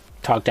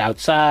talked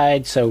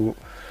outside, so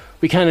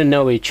we kind of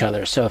know each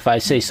other. So if I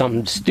say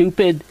something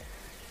stupid,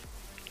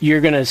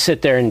 you're gonna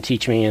sit there and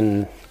teach me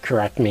and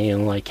correct me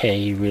and like, hey,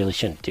 you really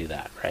shouldn't do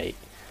that, right?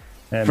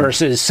 And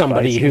versus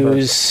somebody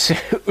who's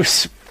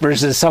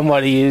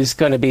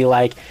going to be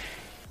like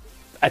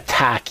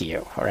attack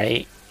you,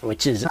 right?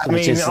 Which is a little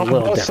different. On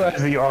both sides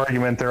of the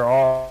argument, there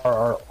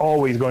are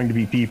always going to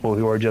be people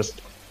who are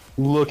just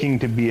looking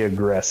to be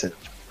aggressive.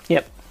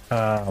 Yep.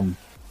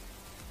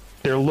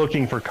 They're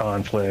looking for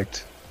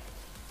conflict,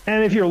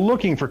 and if you're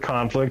looking for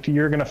conflict,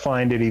 you're going to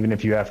find it even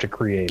if you have to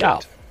create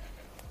it.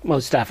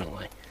 Most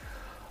definitely.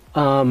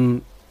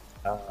 And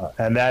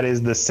that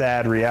is the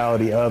sad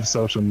reality of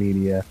social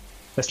media,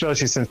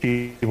 especially since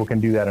people can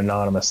do that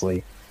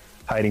anonymously,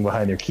 hiding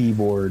behind their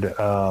keyboard.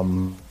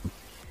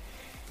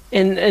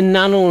 And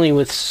not only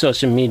with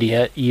social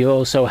media, you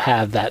also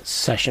have that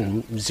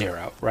session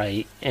 0,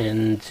 right?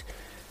 And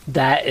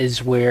that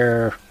is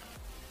where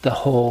the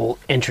whole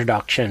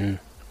introduction,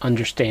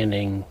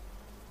 understanding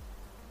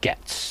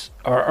gets,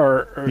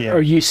 or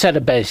you set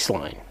a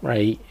baseline,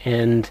 right?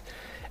 And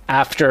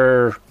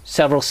after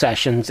several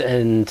sessions,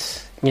 and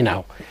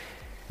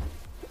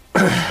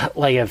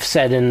like I've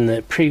said in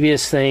the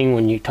previous thing,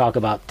 when you talk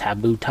about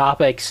taboo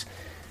topics,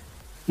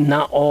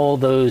 not all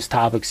those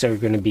topics are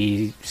going to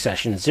be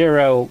session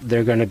 0.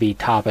 They're going to be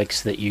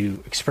topics that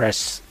you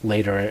express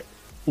later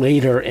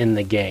in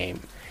the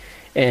game.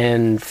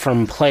 And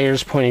from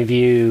players' point of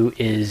view,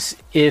 is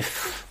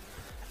if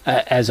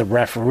as a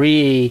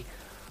referee,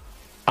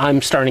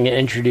 I'm starting to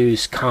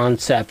introduce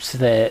concepts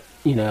that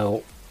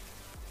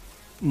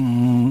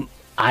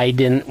I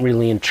didn't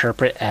really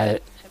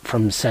interpret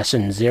from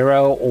session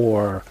 0,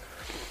 or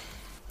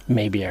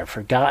maybe I've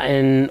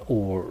forgotten,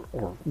 or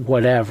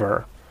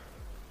whatever.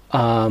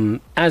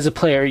 As a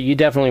player, you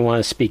definitely want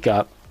to speak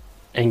up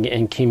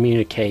and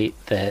communicate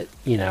that,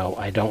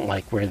 I don't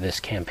like where this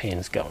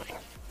campaign's going.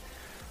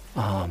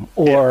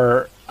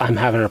 Or I'm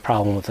having a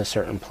problem with a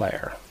certain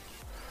player.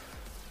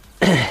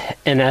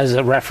 And as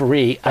a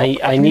referee,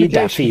 I need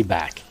that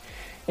feedback.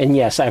 And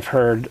yes, I've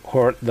heard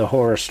the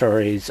horror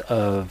stories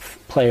of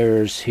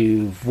players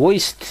who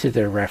voiced to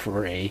their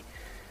referee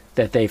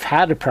that they've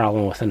had a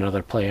problem with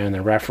another player, and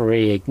the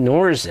referee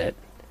ignores it.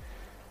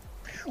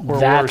 Or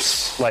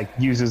worse,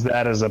 uses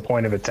that as a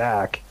point of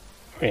attack.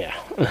 Yeah.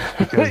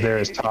 Because they're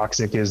as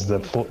toxic as the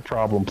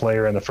problem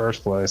player in the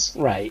first place.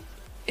 Right.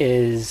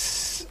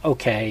 Is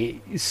okay.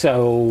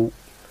 So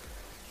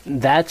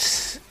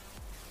that's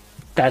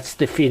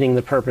defeating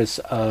the purpose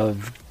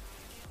of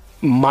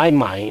my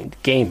mind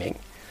gaming.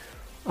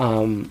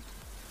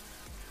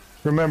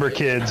 Remember,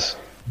 kids,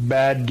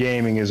 bad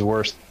gaming is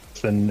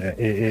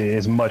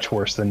much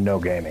worse than no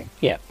gaming.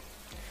 Yeah.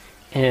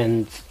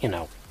 And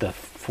the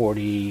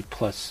 40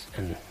 plus,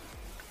 and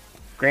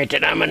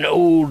granted I'm an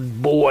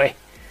old boy,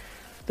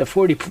 the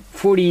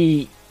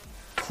 40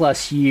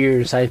 plus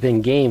years I've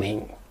been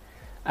gaming,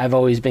 I've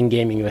always been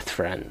gaming with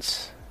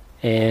friends.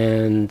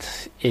 And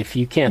if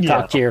you can't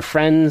talk to your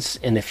friends,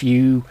 and if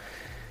you,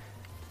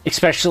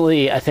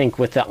 especially I think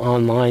with the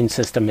online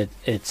system,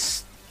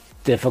 it's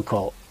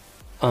difficult.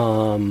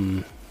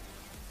 I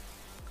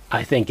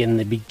think in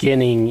the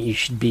beginning you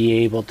should be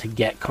able to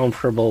get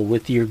comfortable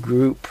with your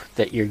group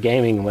that you're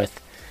gaming with,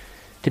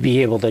 to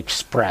be able to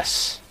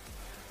express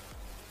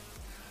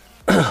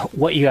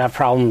what you have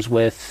problems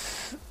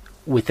with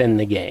within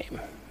the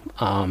game.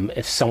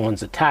 If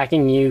someone's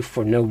attacking you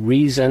for no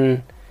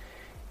reason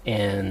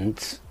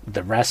and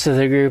the rest of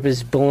the group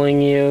is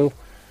bullying you,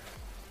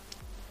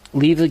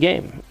 leave the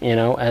game.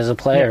 As a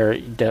player,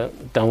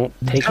 don't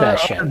take that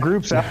shit. There are other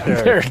groups out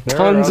there. There are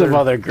tons of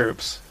other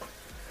groups.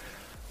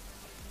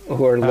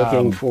 who are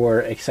looking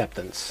for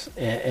acceptance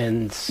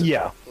and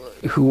Yeah.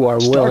 who are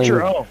Start willing.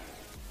 your own.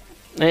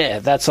 Yeah,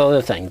 that's the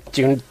other thing.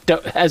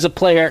 As a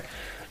player,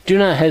 do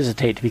not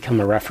hesitate to become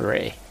a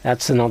referee.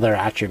 That's another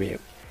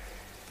attribute.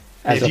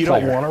 If you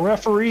don't want a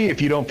referee,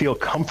 if you don't feel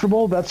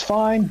comfortable, that's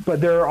fine.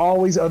 But there are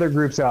always other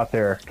groups out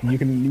there.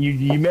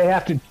 You may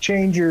have to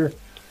change your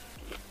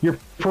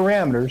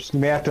parameters. You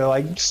may have to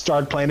like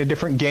start playing a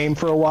different game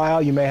for a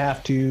while. You may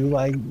have to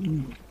like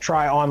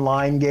try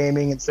online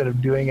gaming instead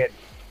of doing it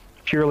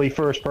purely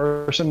first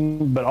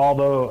person. But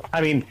although,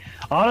 I mean,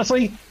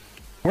 honestly,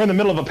 we're in the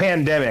middle of a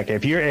pandemic.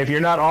 If you're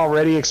not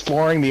already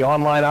exploring the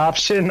online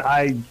option,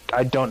 I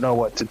don't know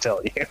what to tell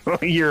you.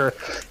 You're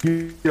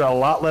a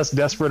lot less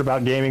desperate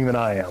about gaming than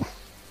I am.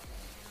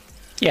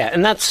 Yeah,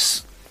 and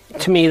that's,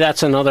 to me,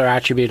 that's another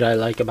attribute I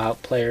like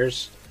about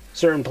players.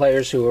 Certain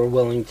players who are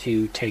willing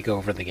to take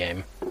over the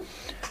game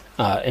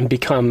and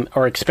become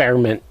or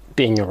experiment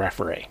being a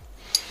referee.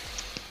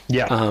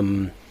 Yeah.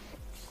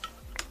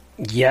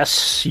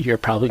 Yes, you're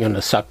probably going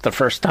to suck the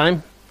first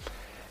time.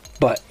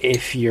 But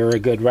if you're a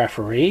good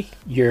referee,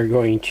 you're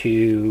going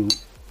to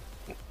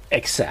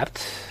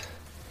accept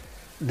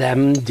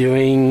them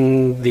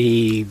doing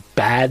the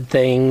bad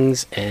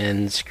things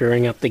and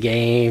screwing up the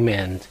game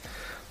and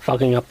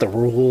fucking up the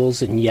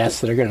rules. And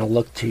yes, they're going to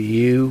look to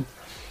you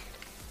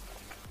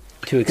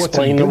to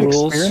explain the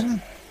rules.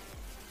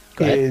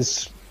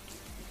 Is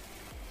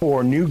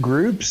for new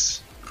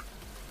groups.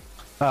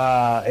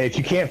 If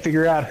you can't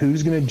figure out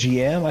who's going to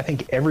GM, I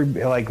think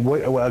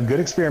a good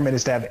experiment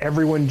is to have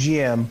everyone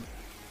GM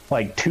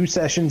like 2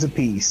 sessions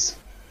apiece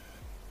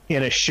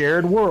in a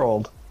shared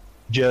world.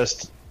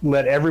 Just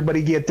let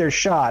everybody get their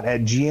shot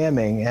at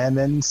GMing and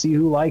then see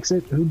who likes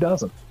it, who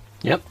doesn't.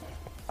 Yep.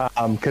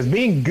 Because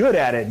being good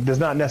at it does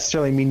not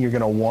necessarily mean you're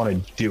going to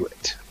want to do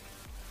it.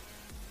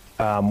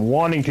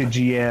 Wanting to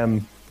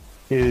GM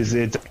is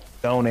its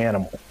own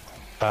animal.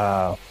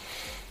 But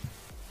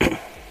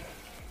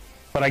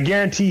I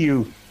guarantee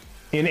you,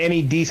 in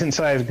any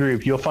decent-sized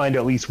group, you'll find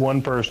at least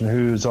one person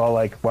who's all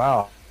like,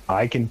 "Wow,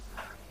 I get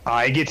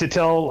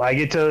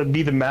to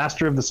be the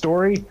master of the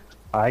story.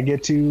 I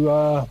get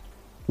to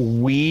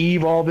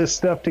weave all this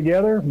stuff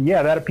together."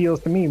 Yeah, that appeals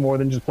to me more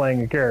than just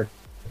playing a character.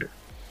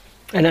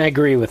 And I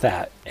agree with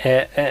that.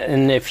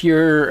 And if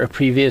you're a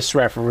previous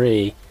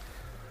referee,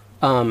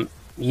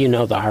 you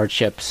know the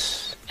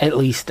hardships, at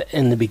least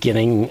in the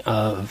beginning,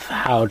 of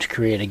how to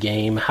create a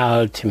game,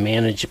 how to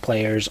manage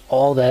players,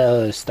 all that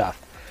other stuff.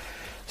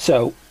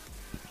 So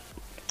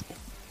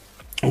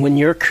when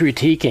you're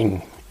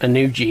critiquing a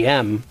new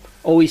GM,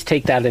 always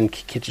take that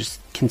into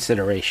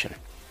consideration.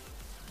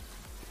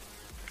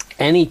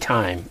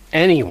 Anytime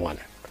anyone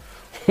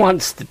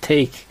wants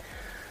to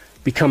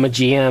become a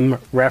GM,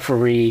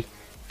 referee,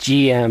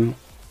 GM,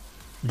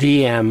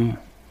 DM,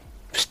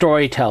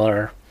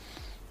 storyteller,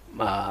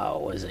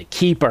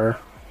 keeper,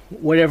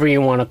 whatever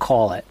you want to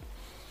call it,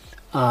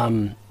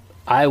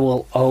 I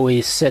will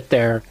always sit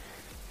there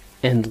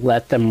and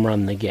let them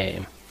run the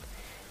game.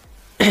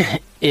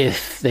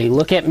 If they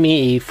look at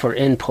me for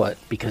input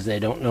because they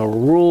don't know a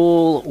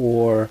rule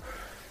or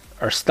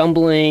are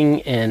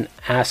stumbling and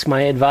ask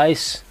my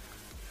advice,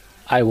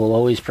 I will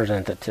always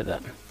present it to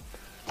them.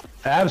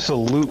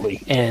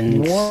 Absolutely.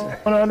 And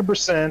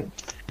 100%.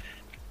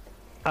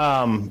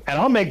 And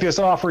I'll make this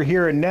offer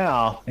here and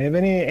now. If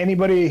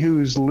anybody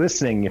who's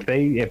listening, if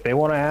they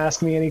want to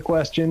ask me any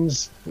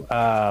questions,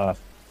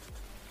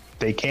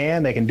 they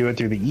can do it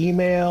through the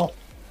email.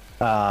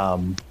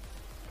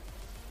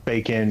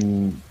 They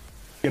can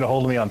get a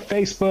hold of me on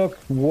Facebook,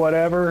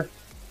 whatever.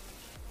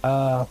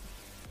 I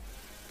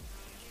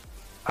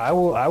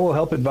will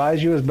help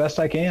advise you as best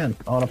I can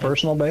on a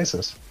personal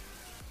basis.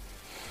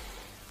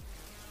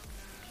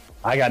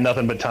 I got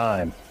nothing but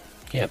time.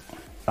 Yep.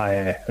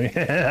 I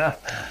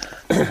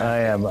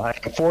am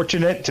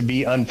fortunate to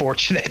be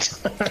unfortunate.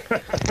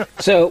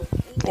 So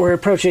we're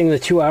approaching the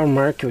 2-hour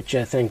mark, which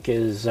I think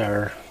is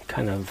our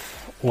kind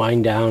of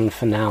wind down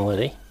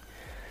finality.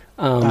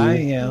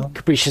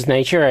 Capricious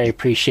Nature, I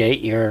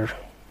appreciate your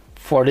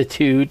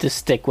fortitude to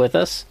stick with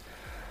us.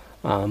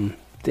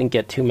 Didn't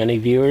get too many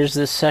viewers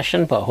this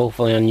session, but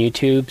hopefully on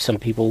YouTube some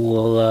people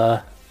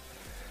will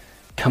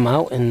come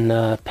out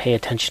and pay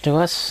attention to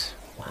us.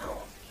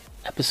 Wow.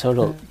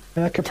 Episode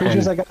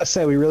Capricious, 10. I gotta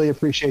say, we really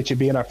appreciate you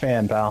being our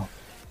fan, pal.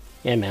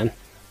 Yeah, man.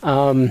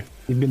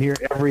 You've been here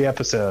every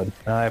episode.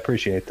 I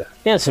appreciate that.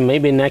 Yeah, so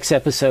maybe next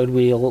episode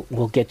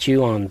we'll get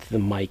you on the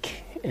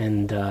mic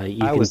and you can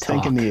talk. I was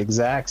thinking the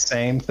exact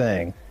same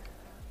thing.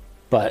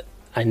 But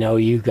I know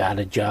you got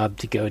a job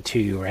to go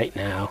to right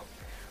now,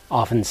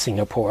 off in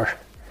Singapore.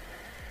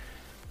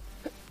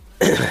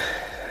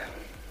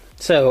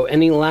 So,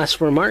 any last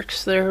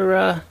remarks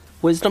there,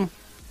 Wisdom?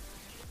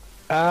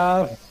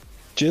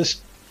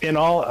 Just in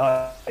all,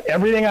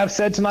 everything I've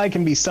said tonight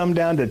can be summed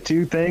down to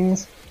 2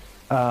 things.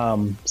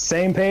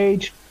 Same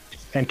page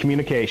and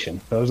communication.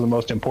 Those are the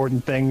most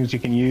important things you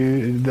can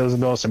use. Those are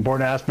the most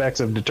important aspects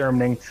of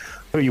determining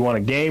who you want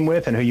to game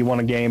with and who you want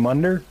to game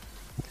under.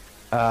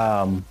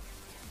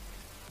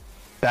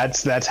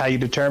 that's how you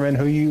determine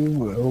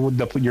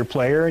your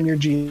player and your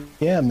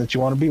GM that you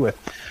want to be with.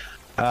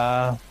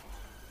 As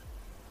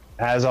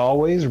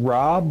always,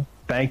 Rob,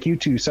 thank you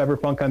to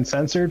Cyberpunk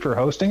Uncensored for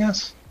hosting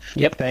us.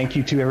 Yep. Thank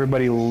you to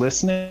everybody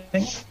listening.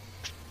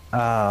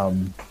 I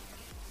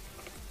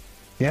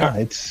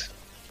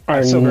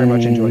so very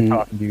much enjoyed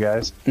talking to you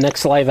guys.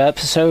 Next live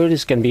episode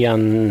is going to be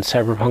on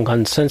Cyberpunk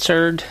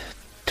Uncensored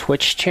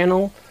Twitch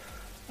channel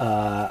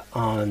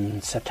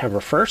on September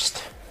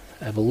 1st,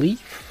 I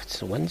believe.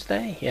 It's a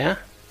Wednesday, yeah.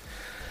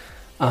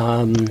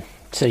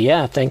 So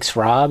yeah, thanks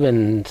Rob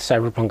and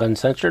Cyberpunk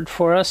Uncensored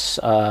for us.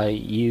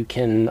 You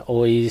can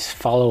always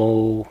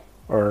follow,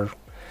 or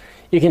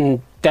you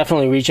can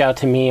definitely reach out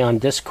to me on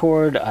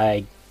Discord.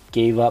 I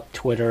gave up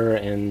Twitter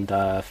and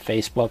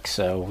Facebook,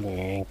 so you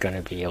ain't going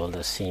to be able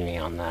to see me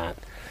on that.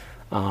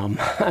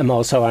 I'm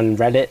also on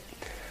Reddit,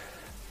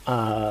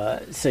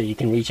 so you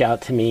can reach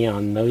out to me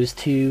on those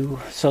two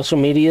social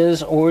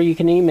medias, or you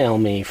can email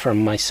me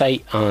from my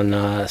site on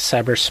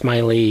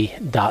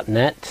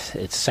cybersmiley.net.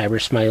 It's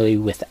cybersmiley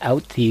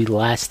without the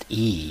last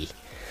E.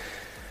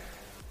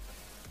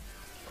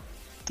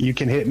 You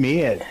can hit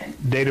me at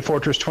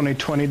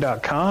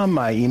datafortress2020.com.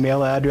 My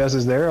email address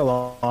is there,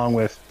 along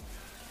with...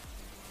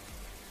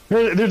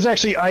 There's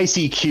actually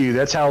ICQ.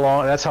 That's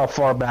how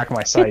far back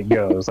my site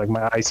goes. Like,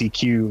 my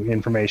ICQ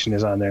information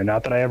is on there.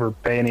 Not that I ever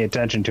pay any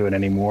attention to it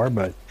anymore,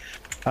 but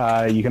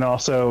you can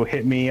also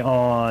hit me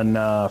on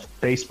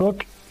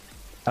Facebook.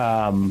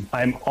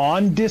 I'm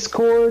on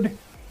Discord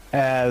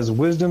as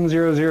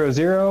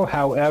Wisdom000.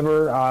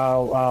 However,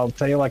 I'll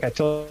tell you, like I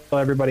tell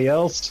everybody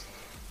else,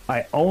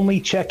 I only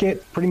check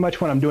it pretty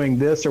much when I'm doing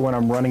this or when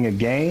I'm running a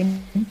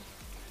game.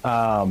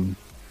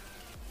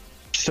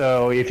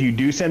 So if you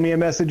do send me a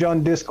message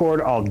on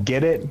Discord, I'll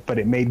get it, but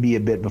it may be a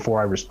bit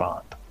before I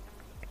respond.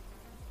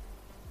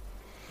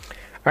 All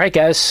right,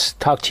 guys.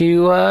 Talk to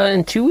you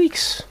in 2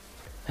 weeks.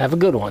 Have a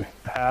good one.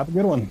 Have a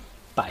good one.